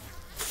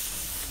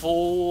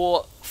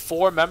full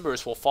 4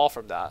 members will fall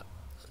from that.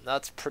 And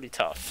that's pretty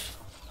tough.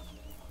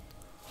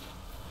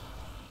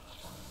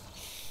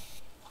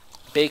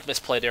 Big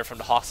misplay there from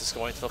the Hawks is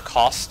going to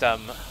cost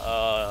them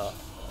a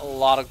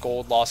lot of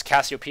gold loss.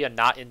 Cassiopeia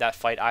not in that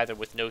fight either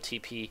with no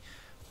TP.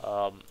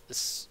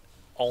 Is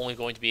only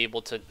going to be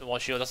able to... Well,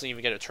 she doesn't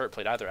even get a turret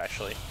plate either,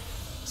 actually.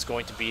 It's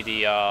going to be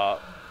the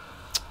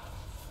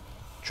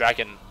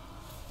Dragon...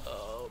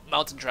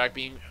 Mountain Drag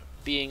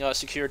being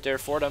secured there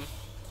for them.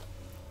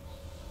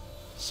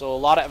 So a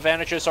lot of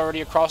advantages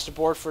already across the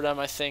board for them,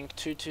 I think.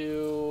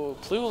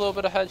 2-2... Plu a little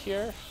bit ahead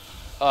here.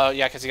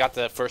 Yeah, because he got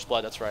the first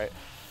blood, that's right.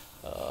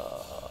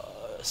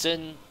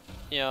 Sin,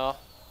 you know...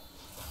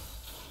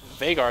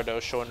 Veigar, though,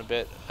 showing a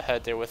bit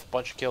ahead there with a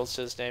bunch of kills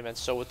to his name, and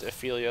so with the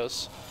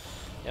Aphelios.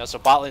 You know, so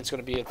bot lane's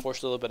going to be,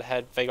 unfortunately, a little bit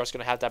ahead. Veigar's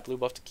going to have that blue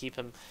buff to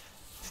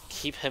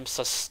keep him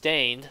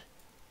sustained.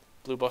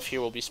 Blue buff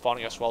here will be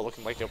spawning as well,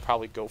 looking like they'll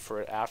probably go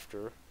for it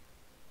after.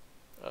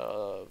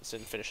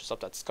 Zin finishes up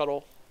that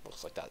scuttle.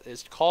 Looks like that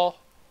is the call.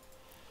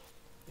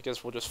 I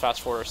guess we'll just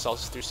fast forward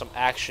ourselves through some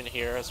action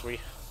here as we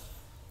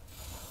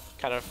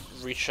kind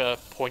of reach a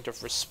point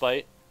of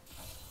respite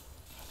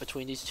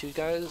between these two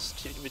guys,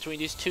 between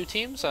these two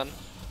teams, and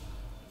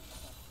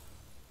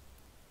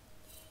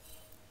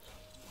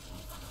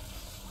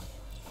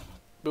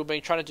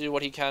Booming trying to do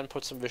what he can,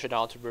 put some vision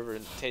down to River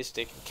and Taste.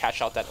 They can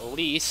catch out that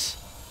Elise,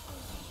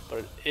 but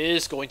it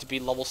is going to be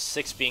level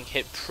 6 being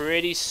hit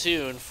pretty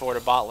soon for the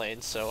bot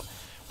lane, so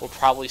we'll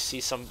probably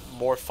see some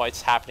more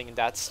fights happening in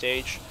that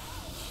stage.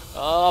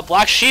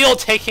 Black Shield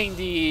taking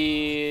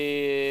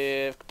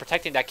the...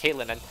 protecting that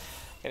Caitlyn and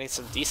getting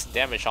some decent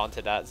damage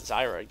onto that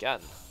Zyra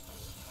again.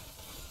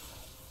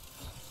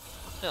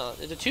 Yeah,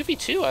 in the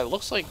 2v2, it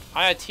looks like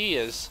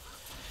IIT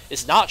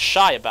is not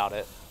shy about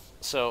it.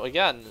 So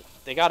again,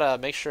 they gotta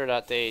make sure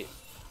that they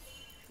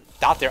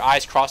dot their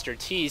I's, cross their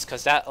T's,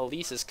 because that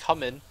Elise is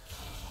coming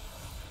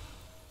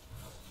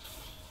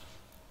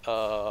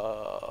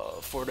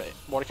for the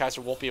Mordekaiser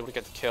won't be able to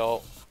get the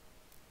kill.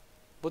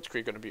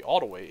 Blitzkrieg going to be all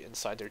the way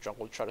inside their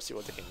jungle to try to see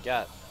what they can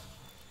get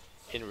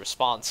in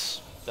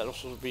response. That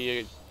also would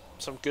be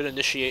some good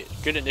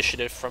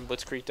initiative from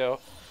Blitzkrieg though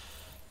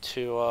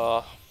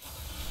to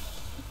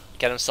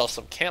get himself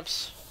some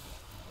camps.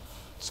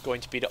 It's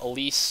going to be the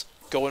Elise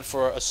going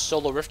for a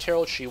solo Rift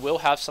Herald. She will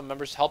have some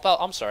members to help out.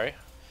 I'm sorry,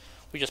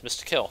 we just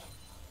missed a kill.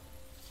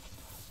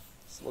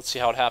 So let's see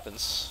how it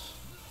happens.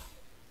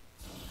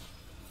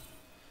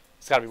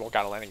 It's got to be more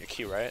guy to land on your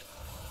Q, right?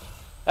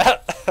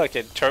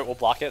 Okay, turret will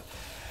block it.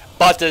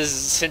 But the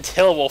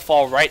Scintilla will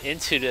fall right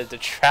into the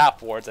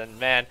trap wards, and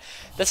man,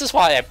 this is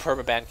why I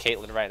permaban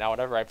Caitlyn right now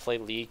whenever I play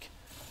League.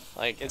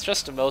 Like, it's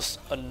just the most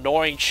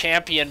annoying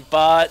champion,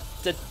 but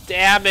the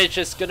damage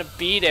is going to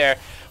be there.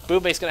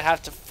 Boombake's going to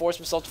have to force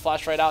himself to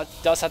flash right out.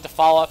 Does have to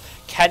follow up.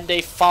 Can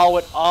they follow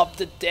it up?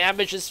 The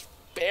damage is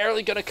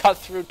barely going to cut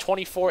through.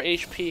 24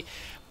 HP.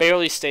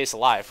 Barely stays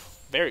alive.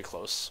 Very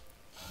close.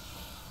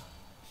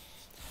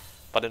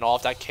 But in all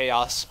of that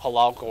chaos,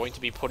 Halal going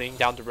to be putting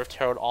down the Rift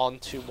Herald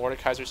onto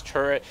Mordekaiser's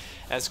turret,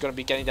 and it's going to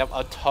be getting them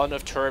a ton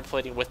of turret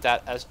plating with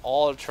that, as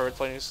all of turret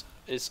plating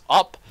is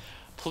up.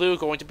 Plu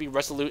going to be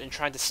resolute in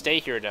trying to stay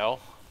here though.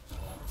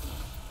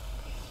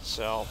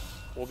 So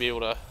we'll be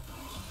able to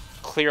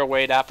clear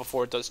away that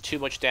before it does too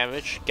much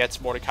damage. Gets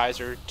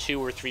Mordekaiser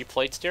 2 or 3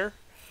 plates there.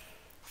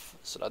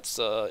 So that's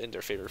in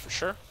their favor for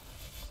sure.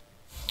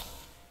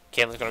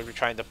 Caitlin's going to be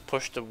trying to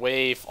push the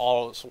wave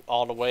all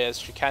the way as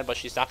she can, but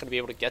she's not going to be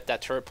able to get that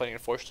turret plating,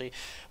 unfortunately,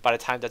 by the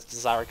time that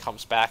Desire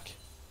comes back.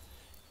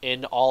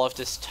 In all of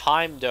this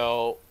time,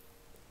 though,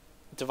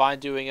 Divine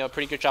doing a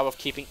pretty good job of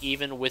keeping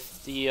even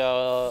with the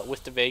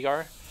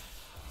Veigar,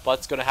 but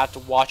it's going to have to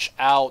watch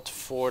out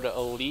for the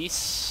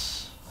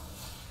Elise.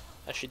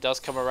 As she does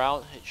come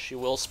around, she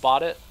will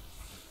spot it.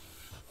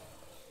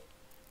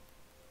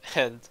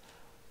 And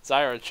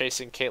Zyra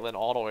chasing Caitlyn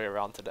all the way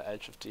around to the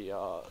edge of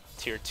the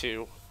tier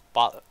 2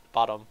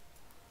 bottom.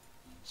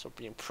 So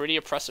being pretty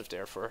oppressive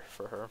there for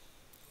her.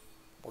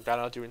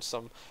 Morgana doing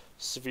some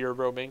severe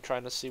roaming,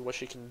 trying to see what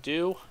she can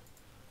do.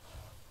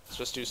 Let's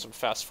just do some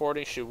fast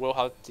forwarding. She will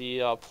have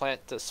the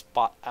plant to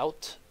spot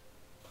out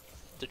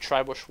the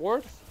Tribush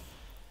ward.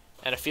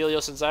 And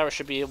Aphelios and Zyra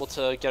should be able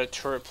to get a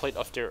turret plate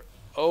of their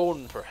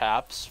own,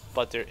 perhaps.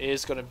 But there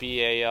is going to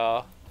be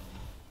a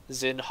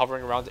Xin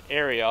hovering around the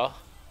area.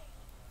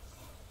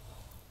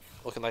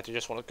 Looking like they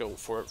just want to go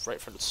for it right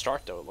from the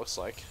start, though, it looks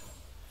like.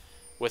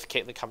 With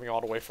Caitlyn coming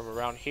all the way from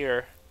around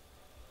here.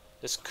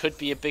 This could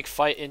be a big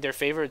fight in their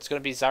favor. It's going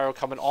to be Zyra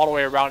coming all the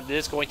way around. It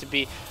is going to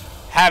be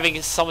having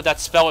some of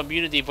that spell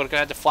immunity, but going to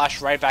have to flash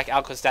right back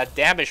out because that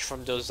damage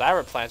from those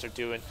Zyra plants are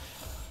doing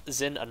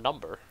Xin a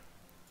number.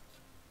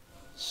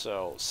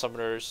 So,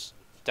 Summoners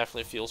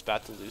definitely feels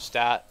bad to lose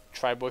that.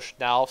 Tribush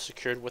now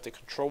secured with the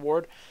control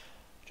ward.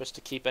 Just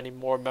to keep any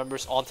more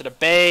members onto the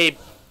Bay.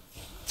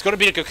 It's going to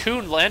be the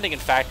Cocoon landing, in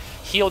fact.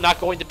 Heal not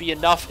going to be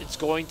enough. It's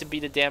going to be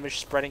the damage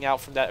spreading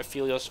out from that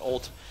Aphelios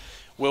ult.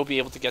 Will be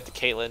able to get the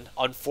Caitlyn.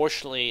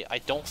 Unfortunately, I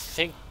don't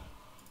think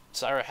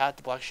Zyra had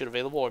the Black Shield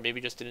available, or maybe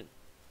just didn't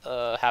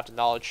have the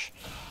knowledge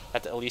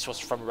that the Elise was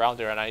from around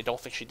there, and I don't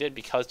think she did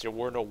because there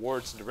were no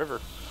wards in the river.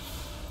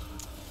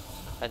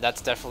 And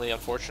that's definitely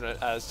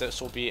unfortunate, as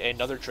this will be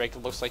another Drake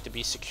that looks like to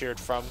be secured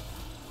from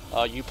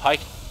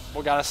U-Pike.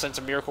 Morgana sends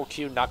a Miracle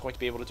Q, not going to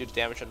be able to do the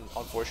damage, and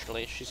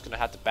unfortunately, she's going to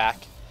have to back.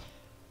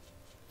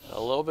 A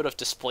little bit of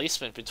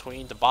displacement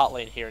between the bot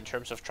lane here in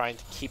terms of trying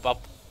to keep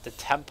up the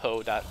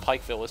tempo that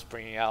Pikeville is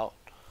bringing out.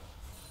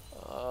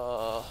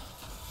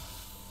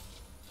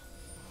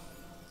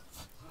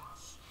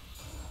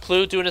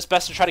 Plu doing his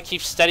best to try to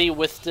keep steady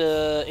with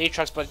the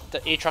Aatrox, but the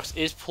Aatrox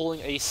is pulling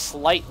a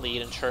slight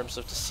lead in terms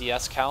of the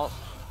CS count.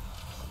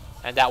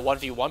 And that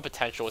 1v1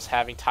 potential is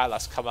having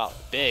Tylas come out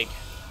big.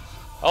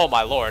 Oh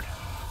my lord.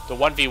 The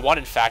 1v1,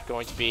 in fact,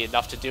 going to be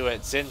enough to do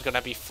it. Zin's going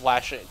to be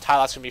flashing,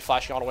 Tylas going to be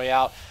flashing all the way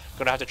out.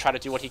 Going to have to try to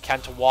do what he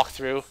can to walk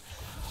through.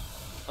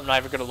 I'm not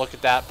even going to look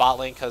at that bot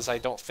lane because I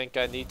don't think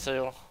I need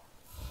to.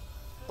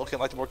 Looking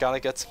like the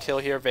Morgana gets a kill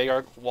here.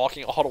 Veigar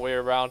walking all the way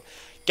around.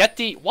 Get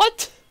the...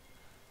 What?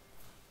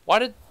 Why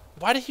did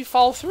he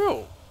follow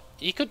through?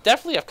 He could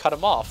definitely have cut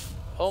him off.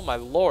 Oh my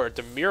lord,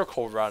 the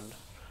miracle run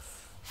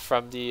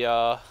from the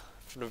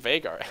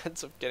Veigar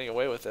ends up getting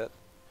away with it.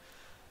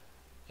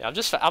 Yeah, I'm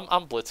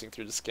blitzing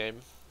through this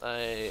game.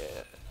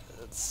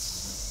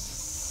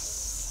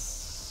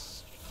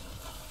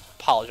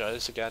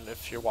 Apologize again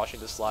if you're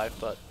watching this live,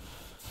 but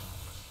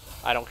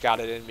I don't got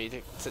it in me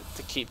to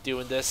keep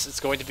doing this. It's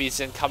going to be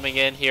Xin coming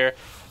in here.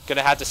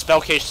 Gonna have the Spell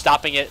Cage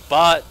stopping it,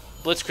 but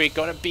Blitzkrieg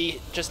gonna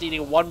be just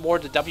needing one more.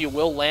 The W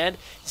will land.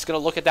 He's gonna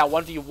look at that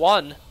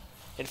 1v1.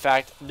 In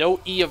fact, no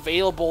E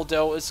available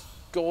though is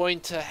going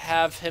to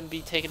have him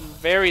be taken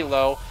very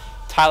low.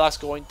 Tylok's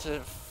going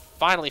to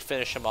finally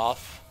finish him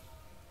off.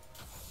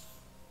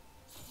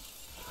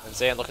 And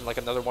Zayn looking like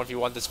another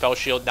 1v1. The Spell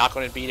Shield not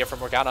going to be there for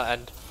Morgana,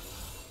 and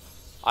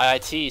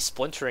IIT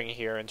splintering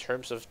here in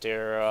terms of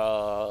their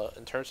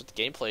the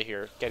gameplay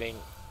here, getting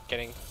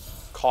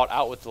caught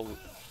out with a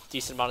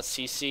decent amount of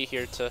CC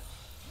here to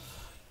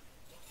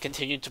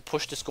continue to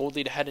push this gold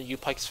lead ahead in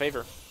U-Pike's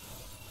favor.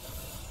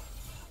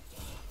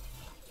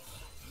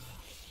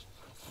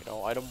 You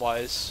know,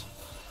 item-wise,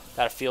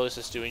 that Aphelios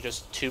is doing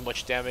just too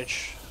much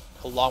damage,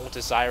 along with the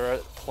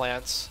Zyra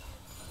plants.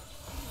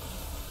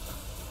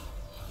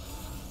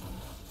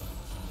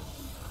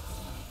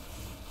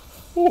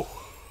 Ooh.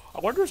 I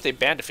wonder if they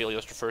banned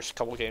Aphelios the first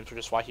couple games, which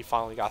is why he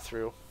finally got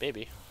through.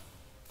 Maybe.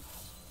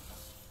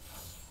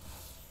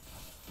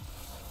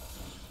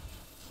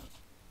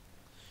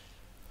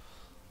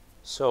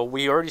 So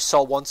we already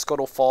saw one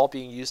Scuttle Fall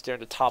being used there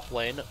in the top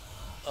lane.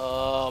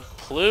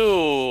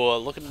 Plu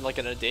looking like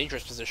in a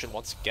dangerous position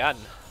once again.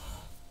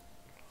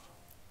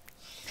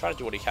 Trying to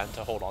do what he can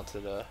to hold on to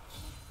the...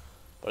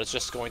 But it's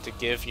just going to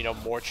give, you know,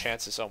 more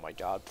chances. Oh my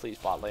god, please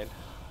bot lane.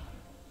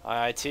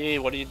 IIT,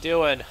 what are you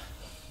doing?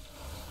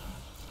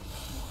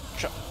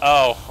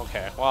 Oh,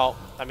 okay. Well,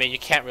 I mean, you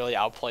can't really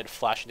outplay the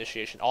flash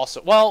initiation.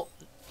 Also, well,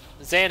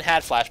 Zayn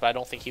had flash, but I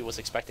don't think he was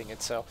expecting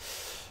it, so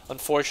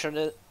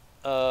unfortunate.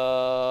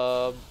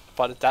 But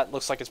that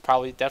looks like it's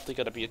probably definitely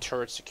going to be a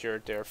turret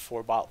secured there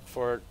for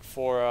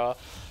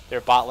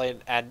their bot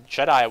lane, and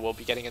Jedi will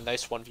be getting a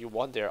nice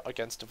 1v1 there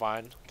against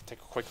Divine. We can take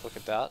a quick look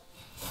at that.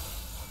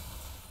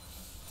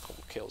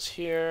 Couple kills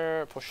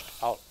here, pushed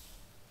out.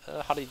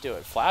 How do you do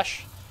it?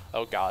 Flash?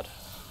 Oh god.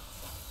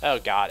 Oh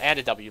god, and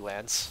a W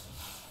lands.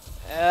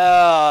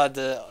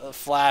 The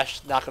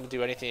flash not going to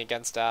do anything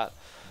against that.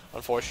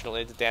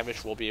 Unfortunately, the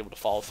damage will be able to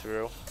follow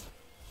through.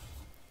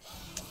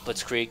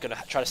 Blitzkrieg going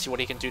to try to see what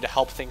he can do to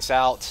help things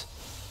out.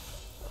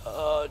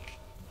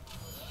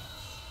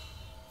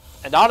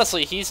 And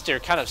honestly, he's their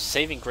kind of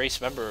saving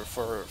grace member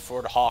for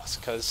the Hawks,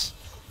 because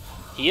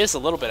he is a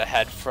little bit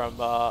ahead from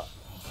the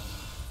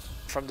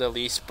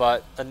Elise,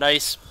 but a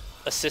nice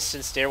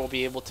assistance there will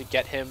be able to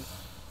get him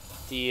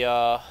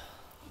the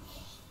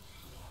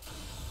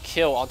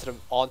kill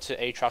onto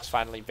Aatrox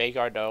finally.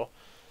 Veigar though,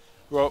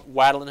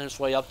 waddling his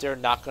way up there,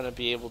 not going to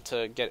be able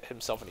to get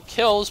himself any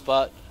kills,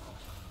 but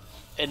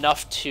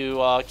enough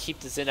to keep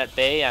the Xin at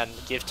bay and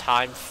give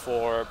time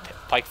for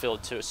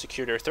Pikeville to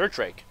secure their third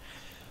Drake.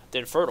 The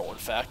Infernal, in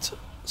fact.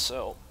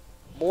 So,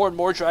 more and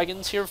more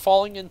dragons here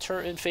falling in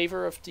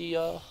favor of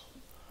the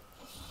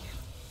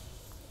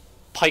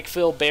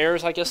Pikeville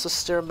Bears, I guess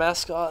is their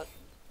mascot.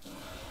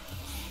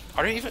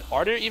 Are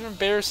there even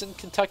bears in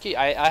Kentucky?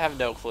 I have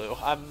no clue.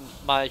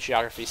 My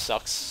geography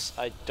sucks.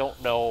 I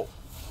don't know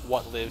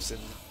what lives in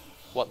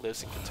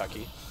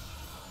Kentucky.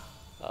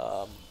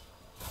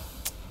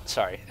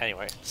 Sorry.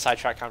 Anyway,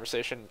 sidetrack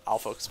conversation. I'll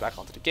focus back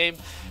onto the game.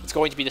 It's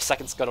going to be the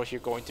second scuttle here,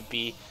 going to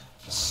be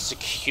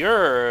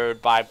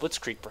secured by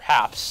Blitzkrieg,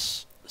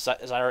 perhaps.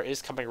 Zyra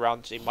is coming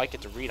around. They might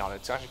get the read on it.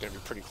 It's actually going to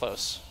be pretty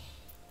close.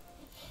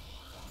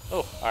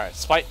 Oh, all right.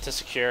 Spite to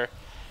secure.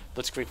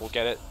 Blitzkrieg will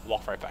get it.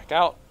 Walk right back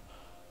out.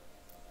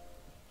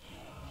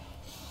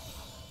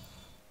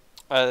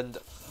 And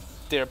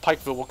their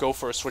Pikeville will go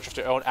for a switch of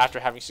their own after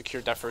having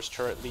secured that first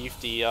turret. Leave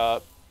the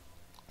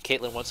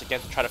Caitlyn once again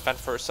to try to fend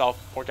for herself.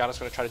 Morgana's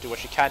going to try to do what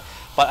she can.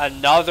 But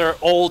another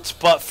ult,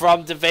 but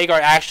from the Veigar,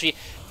 actually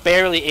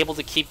barely able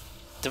to keep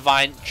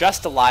Divine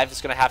just alive.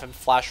 It's going to have him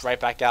flash right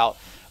back out.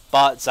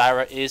 But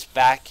Zyra is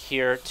back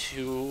here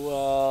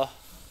to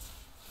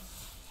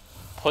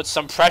put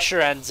some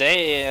pressure, and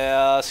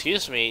the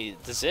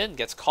Xin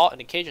gets caught in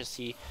the cages.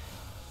 He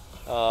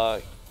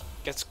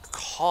gets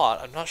caught.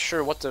 I'm not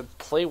sure what the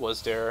play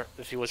was there.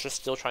 If he was just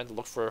still trying to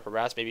look for a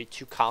harass, maybe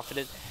too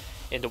confident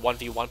in the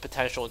 1v1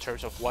 potential in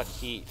terms of what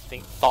he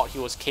thought he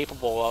was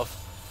capable of.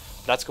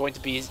 That's going to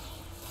be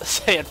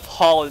saying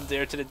falling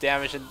there to the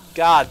damage, and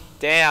god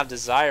damn, the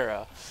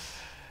Zyra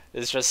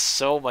is just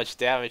so much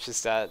damage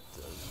is that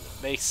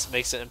makes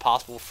it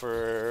impossible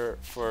for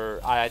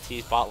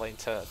IIT's bot lane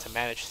to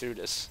manage through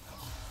this.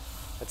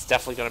 It's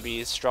definitely going to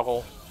be a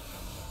struggle.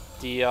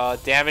 The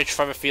damage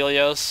from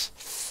Aphelios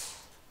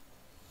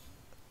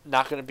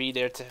not going to be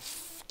there to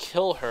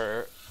kill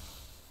her,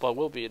 but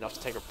will be enough to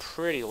take her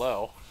pretty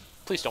low.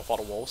 Please don't fall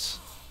to wolves.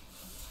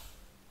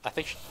 I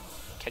think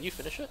Can you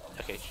finish it?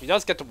 Okay, she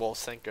does get the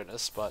wolves, thank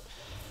goodness, but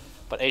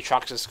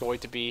Aatrox is going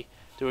to be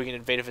doing an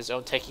invade of his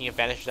own, taking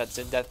advantage of that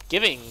Zen death,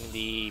 giving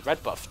the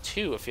red buff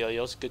to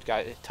Aphelios, good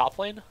guy top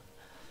lane.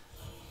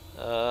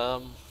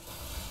 IIT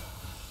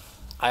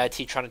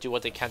trying to do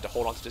what they can to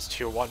hold on to this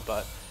tier 1,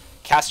 but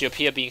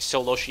Cassiopeia being so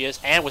low she is,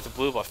 and with the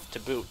blue buff to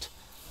boot.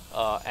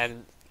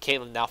 And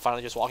Caitlyn now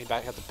finally just walking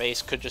back at the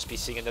base, could just be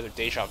seeing another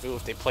deja vu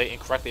if they play it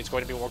incorrectly. It's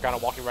going to be Morgana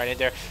walking right in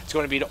there. It's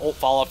going to be the ult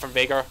follow-up from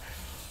Veigar.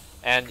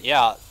 And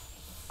yeah,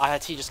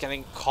 IIT just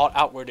getting caught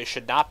out where they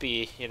should not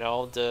be. You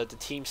know, the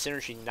team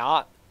synergy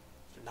not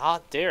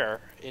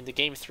there in the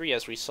game 3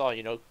 as we saw.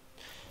 You know,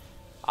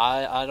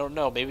 I don't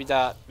know. Maybe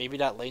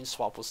that lane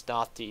swap was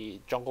not the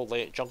jungle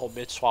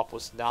mid swap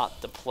was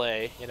not the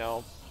play. You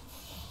know,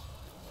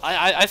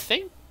 I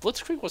think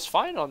Blitzkrieg was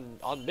fine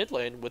on mid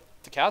lane with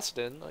the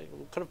Kassadin. Like,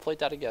 we could have played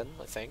that again,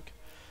 I think.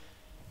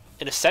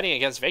 In a setting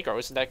against Veigar,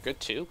 isn't that good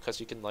too? Because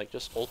you can like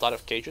just ult out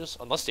of cages,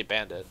 unless they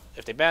banned it.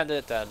 If they banned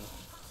it, then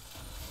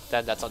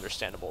that's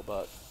understandable.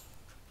 But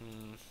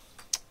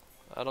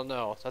I don't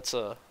know. That's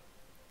a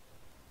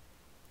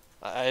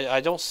I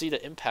don't see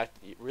the impact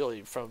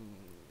really from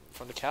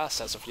the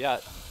cast as of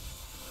yet.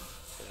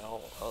 You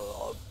know,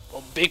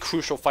 a big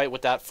crucial fight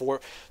with that for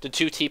the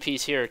 2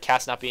 TPs here.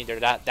 Cast not being there,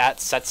 that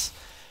sets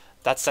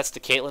the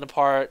Caitlyn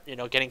apart. You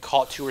know, getting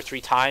caught 2 or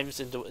 3 times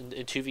in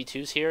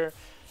 2v2s here.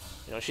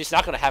 You know, she's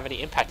not going to have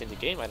any impact in the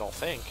game, I don't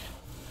think.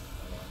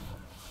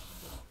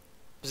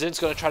 Zin's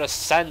going to try to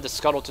send the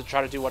Scuttle to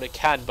try to do what it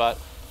can, but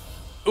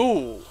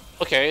ooh,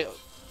 okay.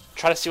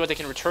 Try to see what they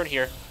can return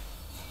here.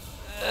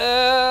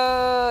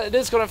 It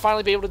is going to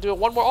finally be able to do it.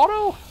 One more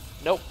auto?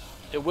 Nope.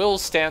 It will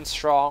stand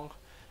strong.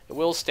 It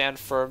will stand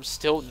firm.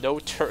 Still no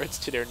turrets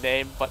to their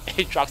name, but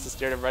Aatrox is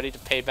there and ready to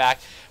pay back,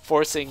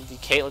 forcing the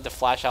Caitlyn to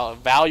flash out a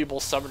valuable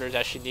summoner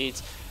that she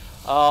needs.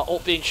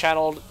 Ult being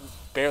channeled,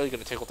 barely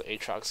going to take out the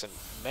Aatrox, and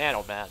man,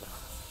 oh man.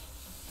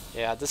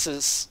 Yeah,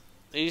 this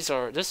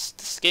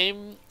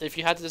game, if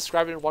you had to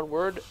describe it in one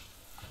word,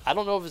 I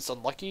don't know if it's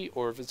unlucky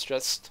or if it's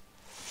just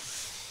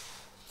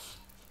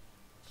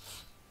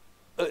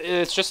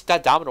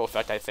that domino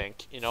effect. I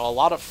think, you know, a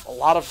lot of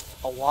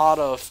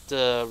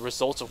the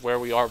results of where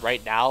we are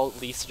right now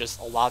leads to just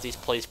a lot of these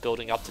plays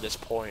building up to this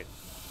point.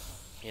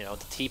 You know,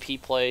 the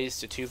TP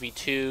plays, the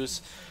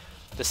 2v2s,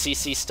 the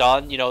CC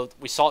stun. You know,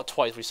 we saw it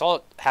twice. We saw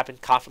it happen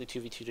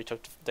confidently 2v2.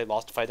 They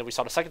lost the fight. Then we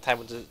saw the second time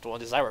when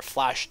the Zyra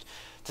flashed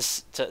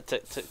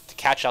to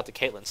catch out the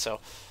Caitlyn. So,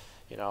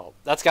 you know,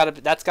 that's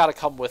gotta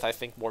come with, I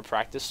think, more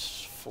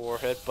practice for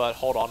it. But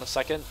hold on a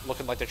second,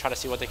 looking like they're trying to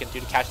see what they can do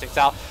to catch things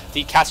out.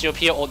 The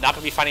Cassiopeia ult not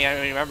gonna be finding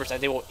any members,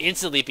 and they will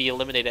instantly be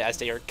eliminated as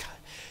they are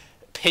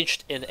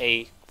pinched in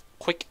a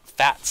quick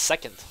fat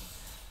second.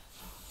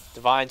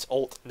 Divine's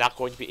ult not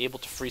going to be able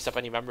to freeze up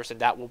any members, and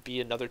that will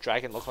be another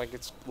dragon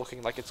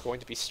looking like it's going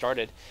to be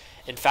started.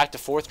 In fact, the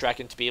 4th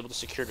dragon to be able to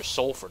secure the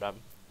soul for them,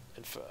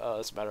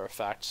 as a matter of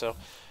fact. So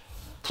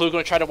Plu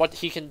going to try to what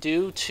he can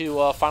do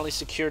to finally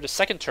secure the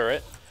 2nd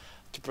turret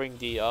to bring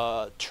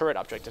the turret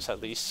objectives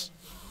at least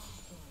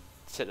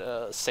to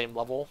the same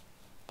level.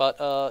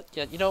 But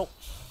yeah, you know,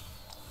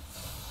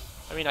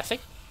 I mean, I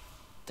think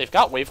they've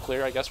got wave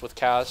clear, I guess, with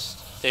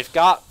cast. They've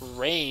got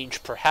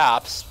range,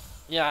 perhaps.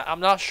 Yeah, I'm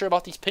not sure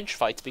about these pinch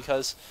fights,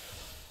 because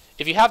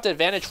if you have the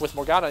advantage with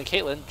Morgana and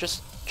Caitlyn,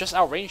 just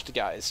outrange the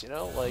guys, you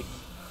know? Like,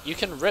 you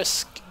can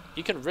risk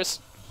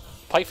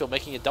Pikeville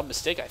making a dumb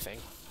mistake, I think.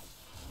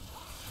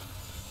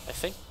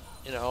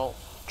 You know,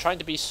 trying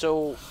to be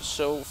so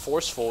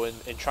forceful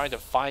in trying to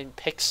find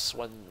picks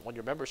when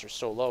your members are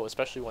so low,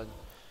 especially when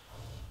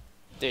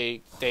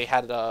they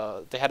had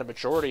a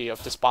majority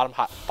of this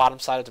bottom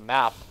side of the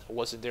map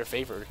was in their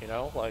favor, you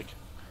know? Like,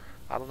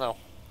 I don't know.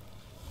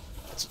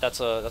 That's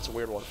a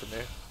weird one for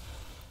me.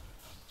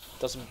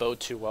 Doesn't bode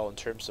too well in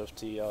terms of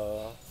the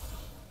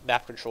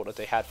map control that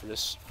they had for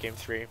this game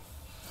 3.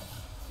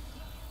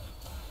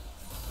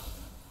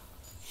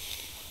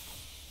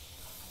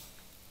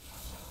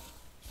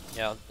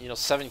 Yeah, you know,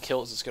 7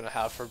 kills is gonna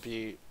have her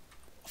be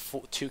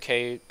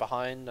 2k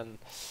behind, and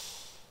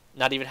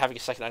not even having a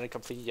second item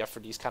completed yet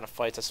for these kind of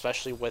fights,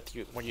 especially with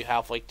when you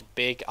have like the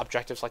big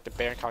objectives like the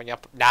Baron coming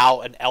up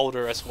now, an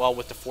Elder as well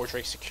with the 4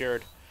 drakes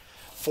secured.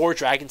 4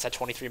 dragons at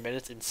 23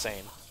 minutes,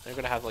 insane. They're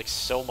gonna have like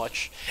so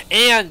much,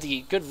 and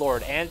the good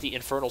lord, and the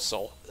infernal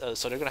soul.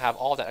 So they're gonna have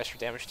all that extra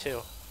damage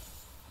too.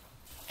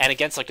 And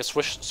against like a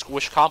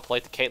squish comp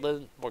like the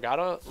Caitlyn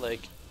Morgana,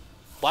 like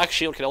Black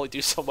Shield can only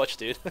do so much,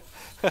 dude.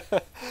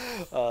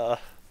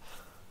 That's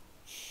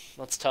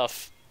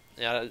tough.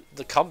 Yeah,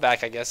 the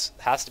comeback I guess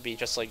has to be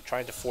just like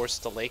trying to force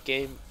the late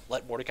game,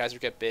 let Mordekaiser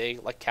get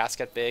big, let Cass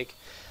get big,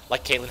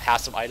 let Caitlyn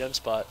have some items,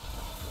 but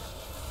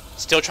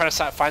still trying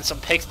to find some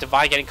picks.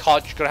 Divine getting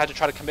caught. She's going to have to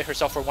try to commit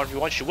herself for a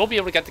 1v1. She will be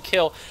able to get the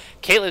kill.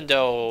 Caitlyn,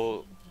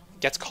 though,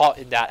 gets caught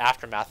in that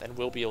aftermath and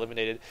will be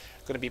eliminated.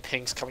 Going to be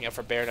pings coming up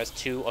for Baron as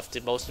 2 of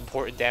the most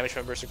important damage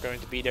members are going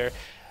to be there.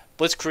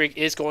 Blitzkrieg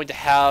is going to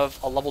have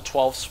a level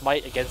 12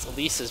 smite against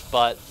Elise's,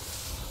 but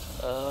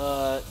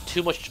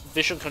too much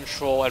vision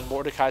control, and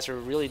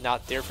Mordekaiser really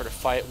not there for the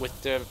fight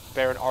with the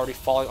Baron already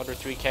falling under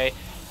 3k.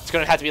 It's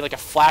going to have to be like a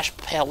flash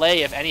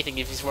play, if anything,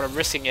 if he's sort of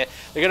risking it.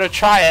 They're going to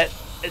try it.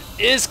 It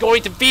is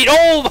going to beat.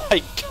 Oh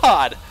my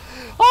god!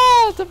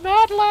 Oh, the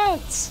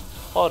Madlands!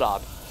 Hold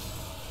on.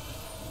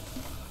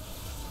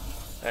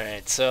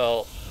 Alright,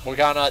 so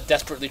Morgana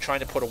desperately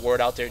trying to put a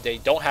word out there. They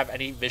don't have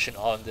any vision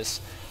on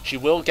this. She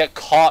will get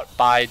caught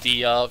by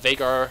the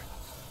Veigar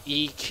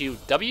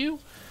EQW.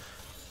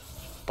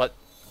 But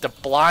the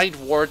blind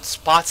ward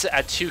spots it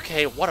at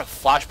 2k. What a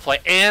flash play.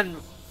 And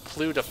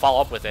Plu to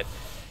follow up with it.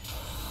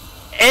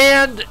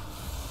 And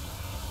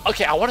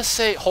okay, I want to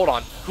say, hold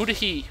on. Who did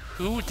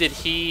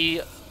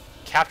he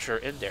capture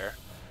in there?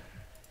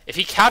 If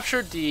he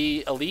captured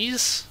the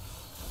Elise,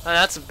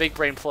 that's a big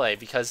brain play,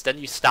 because then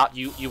you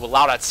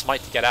allow that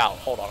smite to get out.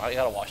 Hold on, I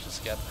gotta watch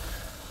this again.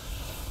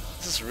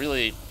 This is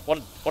really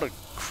what a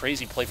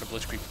crazy play for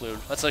Blitzkrieg Plu.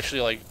 That's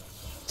actually like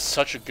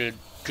such a good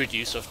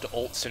use of the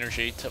ult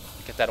synergy to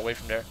get that away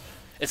from there.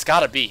 It's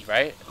gotta be,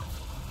 right?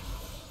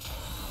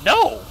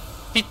 No!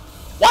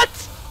 What?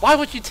 Why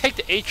would you take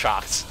the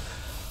Aatrox?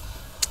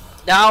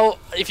 Now,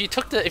 if you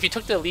took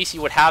the Elise,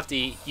 you would have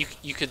the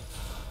you could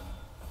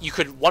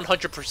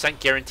 100%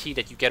 guarantee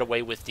that you get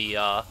away with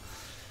the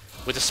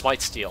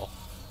smite steal.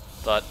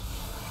 But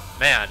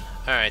man,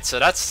 all right, so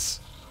that's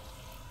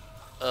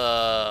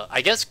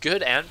I guess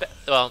good and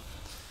well,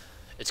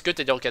 it's good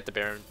they don't get the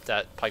Baron,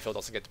 that Pikeville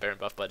doesn't get the Baron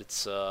buff, but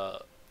it's I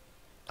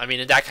mean,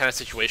 in that kind of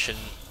situation,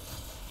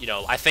 you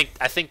know, I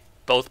think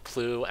both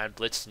Plu and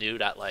Blitz knew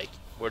that like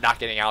we're not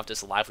getting out of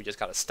this alive. We just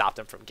gotta stop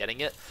them from getting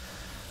it.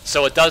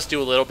 So it does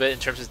do a little bit in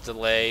terms of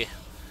delay,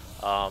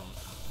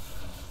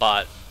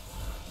 but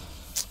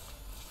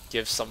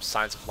gives some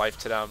signs of life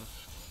to them,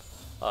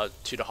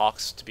 to the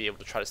Hawks, to be able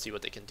to try to see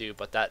what they can do.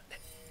 But that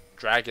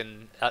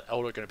Dragon, that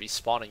Elder going to be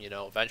spawning, you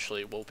know,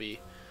 eventually will be.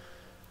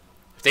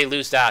 If they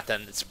lose that,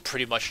 then it's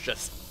pretty much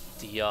just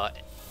the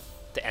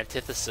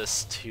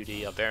antithesis to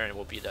the Baron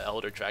will be the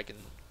Elder Dragon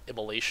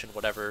immolation,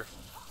 whatever,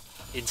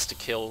 insta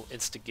kill,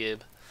 insta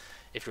give,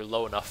 if you're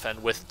low enough,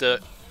 and with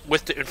the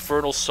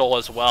Infernal Soul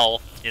as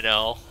well, you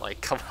know,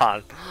 like come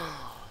on,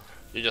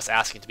 you're just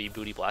asking to be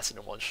booty blasted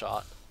in one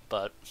shot.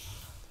 But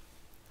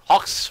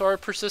Hawks are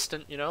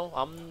persistent, you know.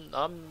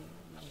 I'm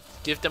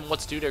give them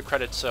what's due their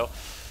credit. So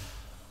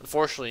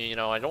unfortunately, you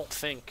know, I don't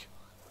think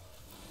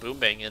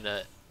Boombang in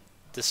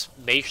this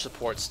mage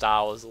support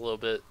style is a little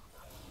bit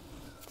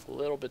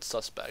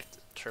suspect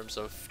in terms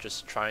of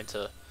just trying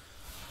to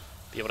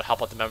be able to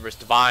help out the members.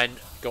 Divine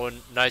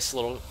going nice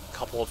little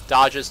couple of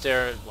dodges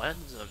there,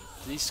 lands them.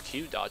 These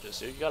Q dodges,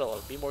 dude, you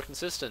gotta be more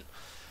consistent.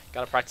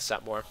 Gotta practice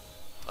that more.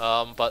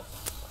 But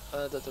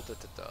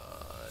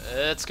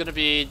it's gonna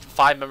be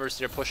 5 members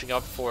there pushing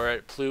up for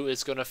it. Plu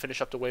is gonna finish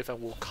up the wave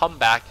and will come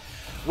back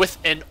with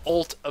an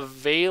ult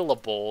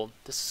available.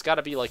 This has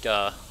gotta be like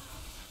a,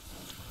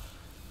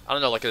 I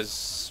don't know, like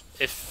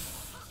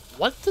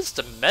what does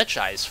the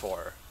Medjai's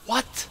for?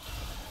 What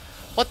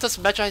does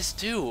Medjai's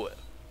do?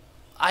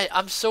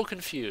 I'm so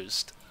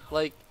confused.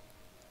 Like,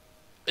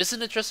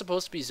 isn't it just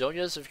supposed to be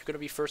Zhonya's if you're going to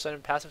be first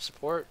item passive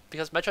support?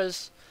 Because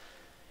Medjai's,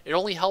 it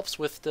only helps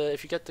with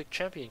if you get the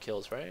champion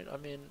kills, right? I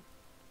mean,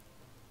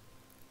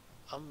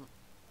 I'm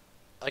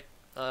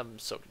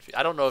so confused.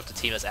 I don't know if the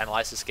team has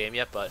analyzed this game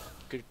yet, but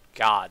good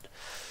God.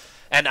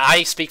 And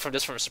I speak from a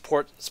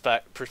support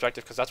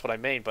perspective because that's what I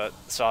main, but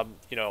so I'm,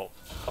 you know,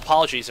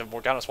 apologies if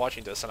Morgana's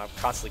watching this and I'm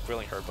constantly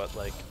grilling her, but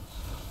like,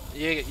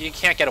 you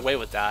can't get away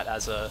with that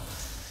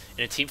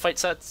in a team fight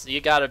set.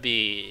 You gotta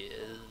be,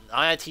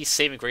 IIT's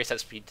saving grace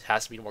has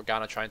to be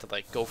Morgana trying to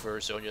like go for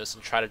Zhonya's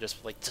and try to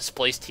just like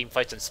displace team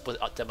fights and split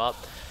them up,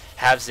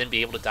 have Xin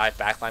be able to dive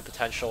backline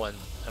potential and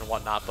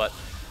whatnot. But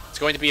it's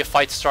going to be a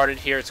fight started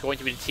here. It's going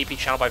to be the TP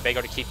channel by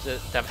Veigar to keep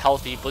them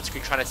healthy.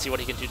 Blitzkrieg trying to see what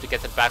he can do to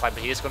get to the backline, but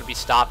he is going to be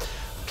stopped.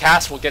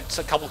 Cass will get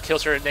a couple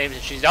kills her names,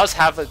 and she does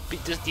have a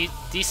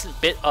decent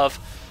bit of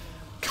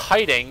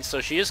kiting,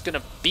 so she is going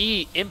to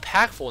be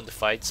impactful in the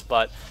fights,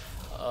 but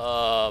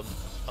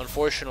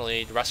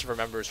unfortunately the rest of her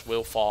members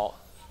will fall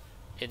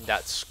in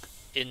that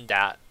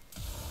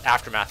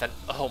aftermath. And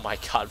oh my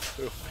god,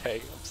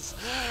 Boombang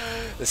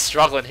is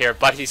struggling here,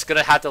 but he's going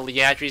to have the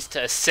Liandry's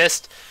to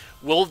assist.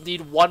 We'll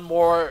need one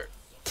more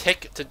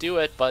tick to do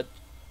it, but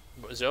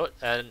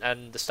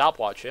and the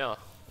stopwatch, yeah,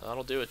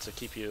 that'll do it to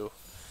keep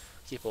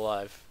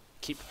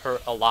her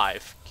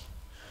alive.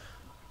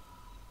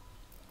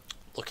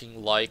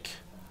 Looking like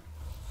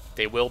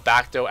they will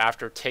back though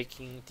after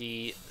taking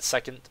the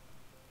second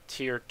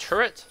tier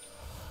turret.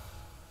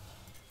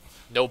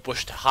 No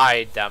bush to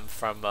hide them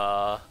from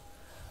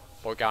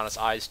Morgana's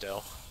eyes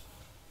though,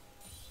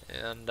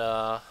 and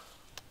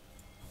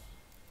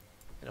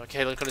you know,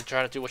 Caitlyn's gonna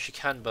try to do what she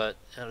can, but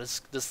you know,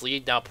 this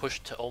lead now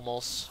pushed to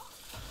almost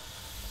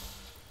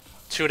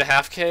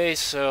 2.5k.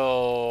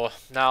 So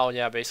now,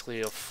 yeah,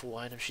 basically a full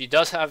item. She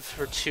does have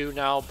her 2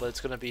 now, but it's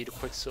gonna be the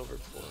Quicksilver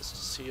plus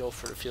seal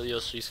for the Filio,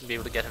 so he's gonna be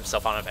able to get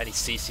himself out of any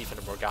CC from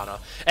the Morgana,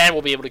 and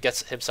will be able to get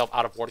himself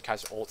out of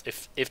Mordekaiser ult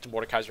if the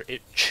Mordekaiser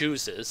it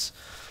chooses.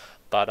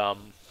 But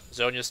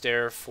Zhonya's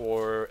there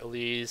for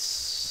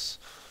Elise.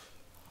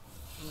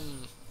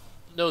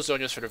 No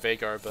Zhonya's for the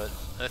Veigar, but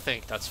I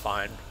think that's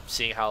fine,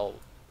 seeing how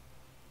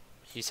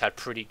he's had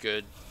pretty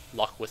good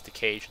luck with the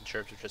cage in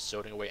terms of just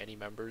zoning away any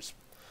members.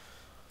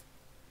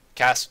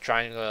 Cass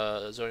trying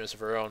Zhonya's of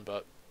her own,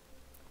 but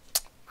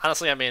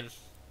honestly, I mean,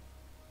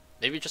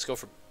 maybe just go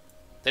for.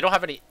 They don't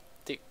have any.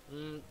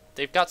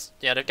 They've got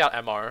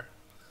MR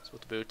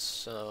with the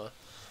boots,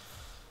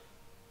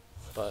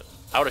 but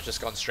I would have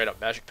just gone straight up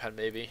Magic Pen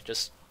maybe,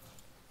 just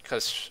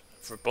because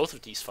for both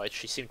of these fights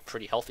she seemed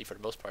pretty healthy for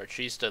the most part.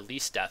 She's the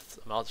least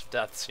amount of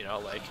deaths, you know,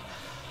 like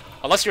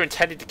unless you're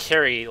intending to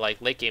carry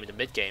like late game into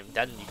mid game,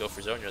 then you go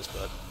for Zhonya's,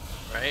 but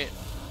right,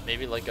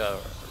 maybe like a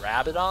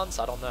Rabadon's,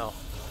 I don't know.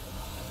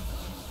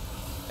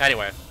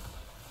 Anyway,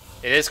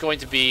 it is going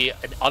to be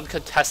an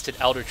uncontested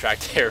Elder Track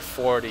there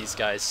for these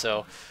guys,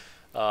 so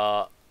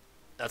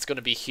that's going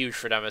to be huge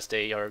for them as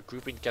they are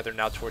grouping together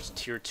now towards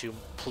Tier 2.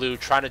 Plu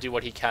trying to do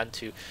what he can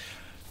to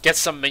get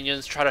some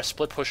minions, try to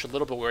split push a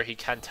little bit where he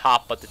can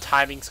top, but the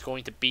timing's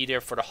going to be there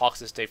for the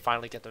Hawks as they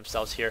finally get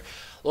themselves here.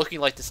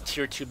 Looking like this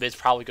Tier 2 mid's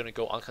probably going to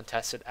go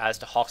uncontested as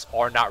the Hawks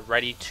are not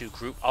ready to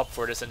group up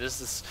for this, and this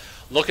is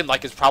looking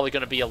like it's probably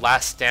going to be a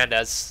last stand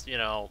as, you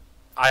know,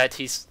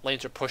 IIT's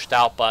lanes are pushed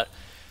out, but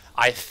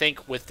I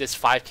think with this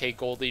 5k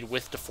gold lead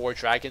with the 4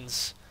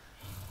 dragons,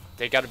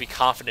 they got to be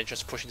confident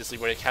just pushing this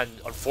lead where they can.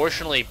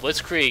 Unfortunately,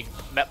 Blitzkrieg,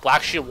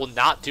 Black Shield will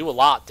not do a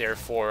lot there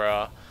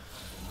for,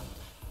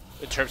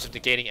 in terms of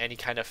negating any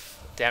kind of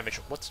damage.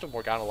 What's the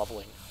Morgana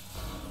leveling?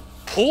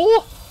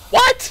 Pool?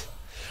 What?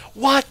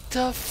 What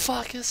the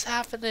fuck is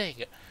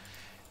happening?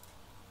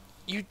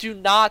 You do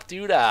not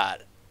do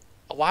that.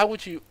 Why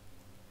would you?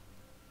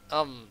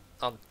 I'm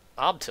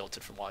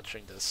tilted from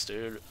watching this,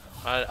 dude.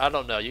 I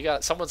don't know.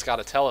 Someone's got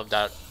to tell him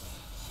that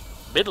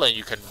mid lane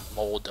you can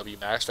mold W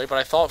max, right? But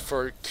I thought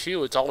for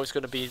Q it's always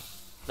going to be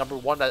number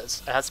one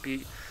that has to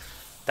be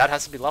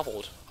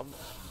leveled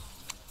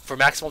for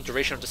maximum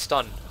duration of the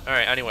stun. All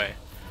right. Anyway,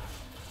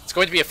 it's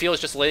going to be a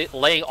Felix just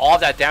laying all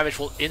that damage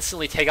will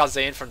instantly take out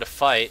Zayn from the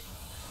fight.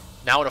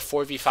 Now in a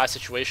 4v5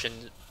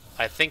 situation,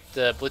 I think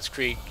the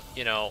Blitzkrieg,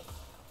 you know,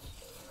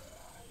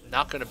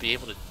 not going to be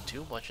able to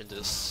do much in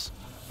this.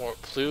 More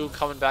Plu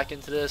coming back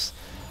into this.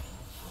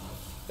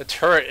 The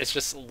turret is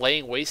just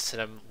laying waste to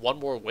them. One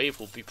more wave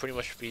will be pretty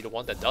much be the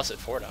one that does it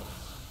for them.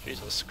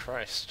 Jesus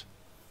Christ.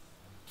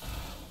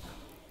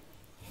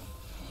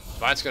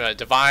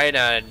 Divine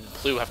and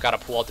Plu have got to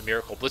pull out the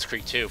miracle.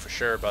 Blitzkrieg too, for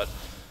sure, but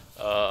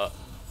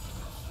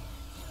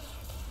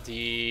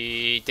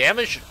the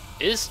damage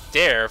is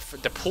there. For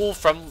the pull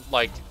from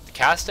like the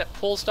cast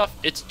pull stuff,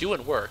 it's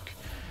doing work.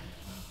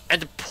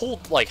 And the pull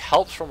like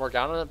helps from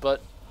Morgana,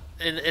 but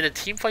in a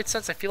team fight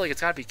sense, I feel like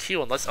it's gotta be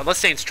Q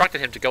unless they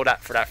instructed him to go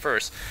for that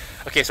first.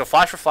 Okay, so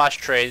flash for flash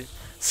trade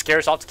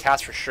scares off the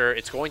cast for sure.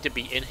 It's going to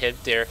be in him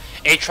there.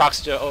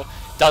 Aatrox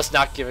does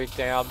not give a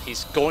damn.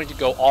 He's going to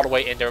go all the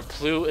way in there.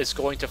 Plu is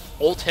going to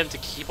ult him to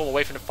keep him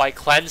away from the fight.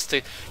 Cleanse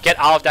to get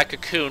out of that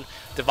cocoon.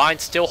 Divine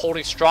still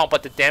holding strong,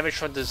 but the damage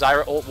from the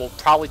Zyra ult will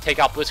probably take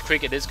out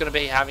Blitzkrieg. It is going to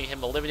be having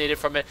him eliminated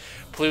from it.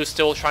 Plu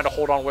still trying to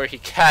hold on where he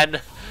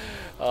can.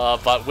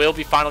 But will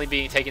be finally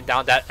being taken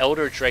down. That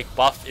Elder Drake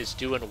buff is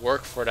doing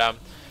work for them.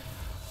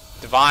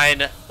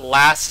 Divine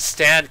last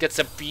stand gets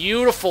a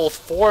beautiful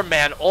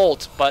 4-man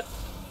ult, but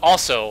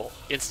also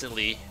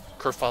instantly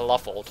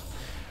kerfuffled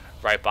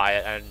right by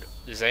it. And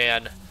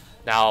Zayn,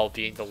 now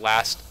being the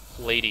last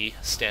lady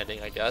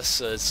standing, I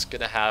guess, is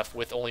going to have,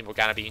 with only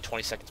Morgana being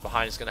 20 seconds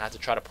behind, is going to have to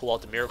try to pull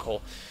out the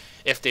miracle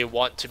if they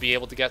want to be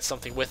able to get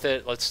something with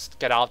it. Let's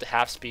get out to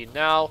half speed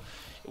now.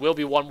 It will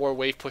be one more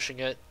wave pushing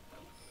it,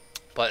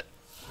 but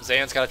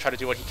Zayn's got to try to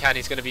do what he can.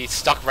 He's going to be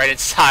stuck right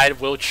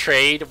inside. Will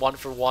trade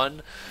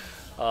 1-for-1.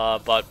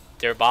 But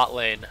their bot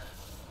lane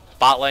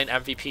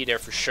MVP there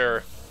for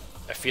sure.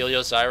 Ophelia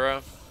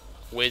Zyra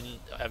win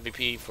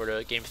MVP for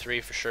the game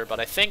 3 for sure. But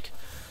I think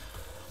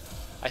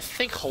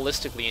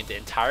holistically in the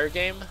entire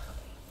game,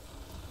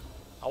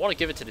 I want to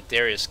give it to the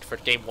Darius for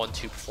game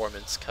 1-2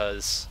 performance,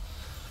 because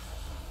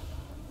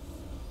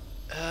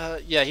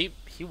yeah, he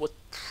was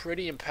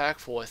pretty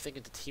impactful I think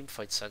in the team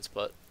fight sense,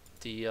 but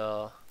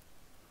the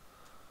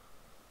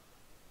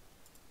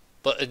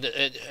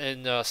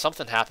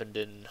something happened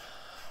in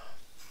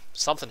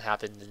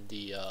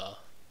the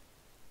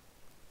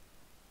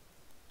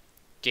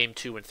game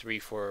 2 and 3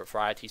 for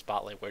IIT's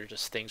bot lane, where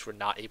just things were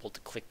not able to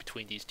click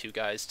between these two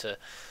guys to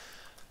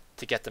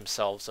get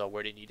themselves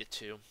where they needed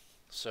to.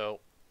 So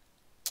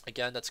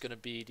again, that's going to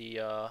be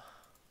the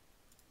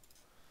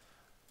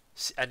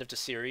end of the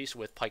series,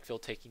 with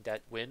Pikeville taking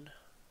that win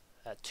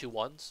at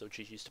 2-1. So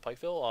GG's to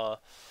Pikeville.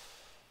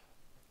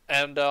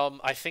 And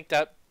I think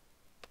that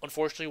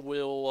unfortunately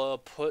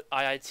will put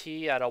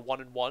IIT at a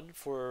 1-1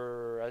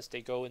 for as they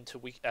go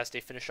into as they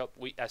finished up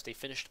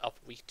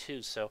week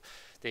 2. So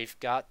they've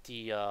got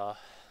the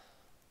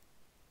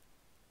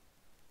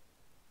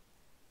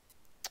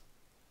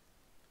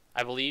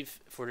I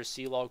believe for the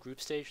CLoL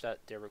group stage that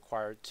they're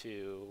required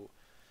to,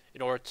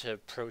 in order to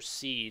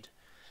proceed,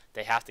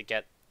 they have to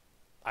get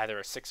either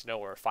a 6-0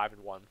 or a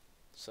 5-1.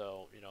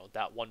 So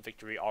that one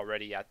victory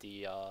already at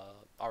the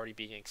already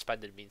being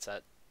expended means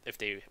that if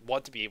they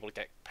want to be able to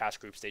get past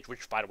group stage,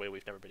 which by the way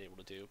we've never been able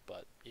to do,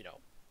 but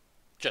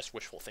just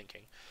wishful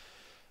thinking.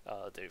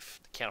 They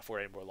can't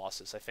afford any more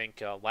losses. I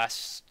think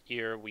last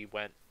year we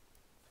went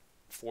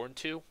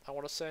 4-2. I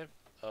want to say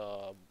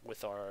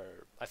with our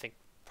I think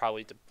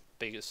probably the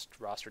biggest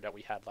roster that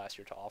we had last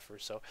year to offer.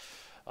 So,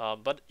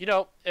 but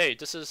hey,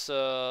 this is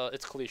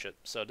it's collegiate,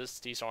 so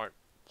these aren't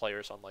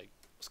players on like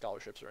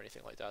scholarships or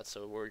anything like that.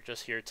 So we're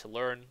just here to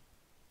learn,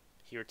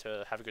 here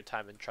to have a good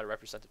time and try to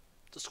represent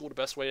the school the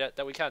best way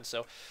that we can.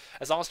 So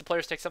as long as the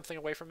players take something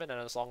away from it, and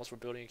as long as we're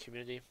building a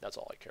community, that's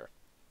all I care.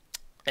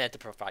 And to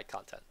provide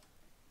content,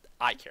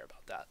 I care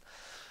about that.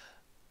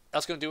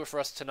 That's going to do it for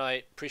us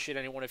tonight. Appreciate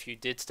anyone if you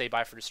did stay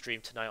by for the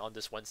stream tonight on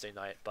this Wednesday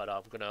night. But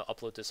I'm going to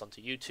upload this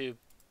onto YouTube.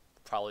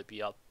 Probably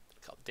be up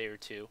a day or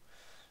two.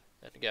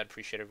 And again,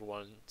 appreciate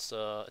everyone's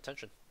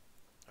attention.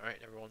 All right,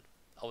 everyone.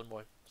 Elvin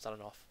Boy,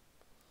 signing off.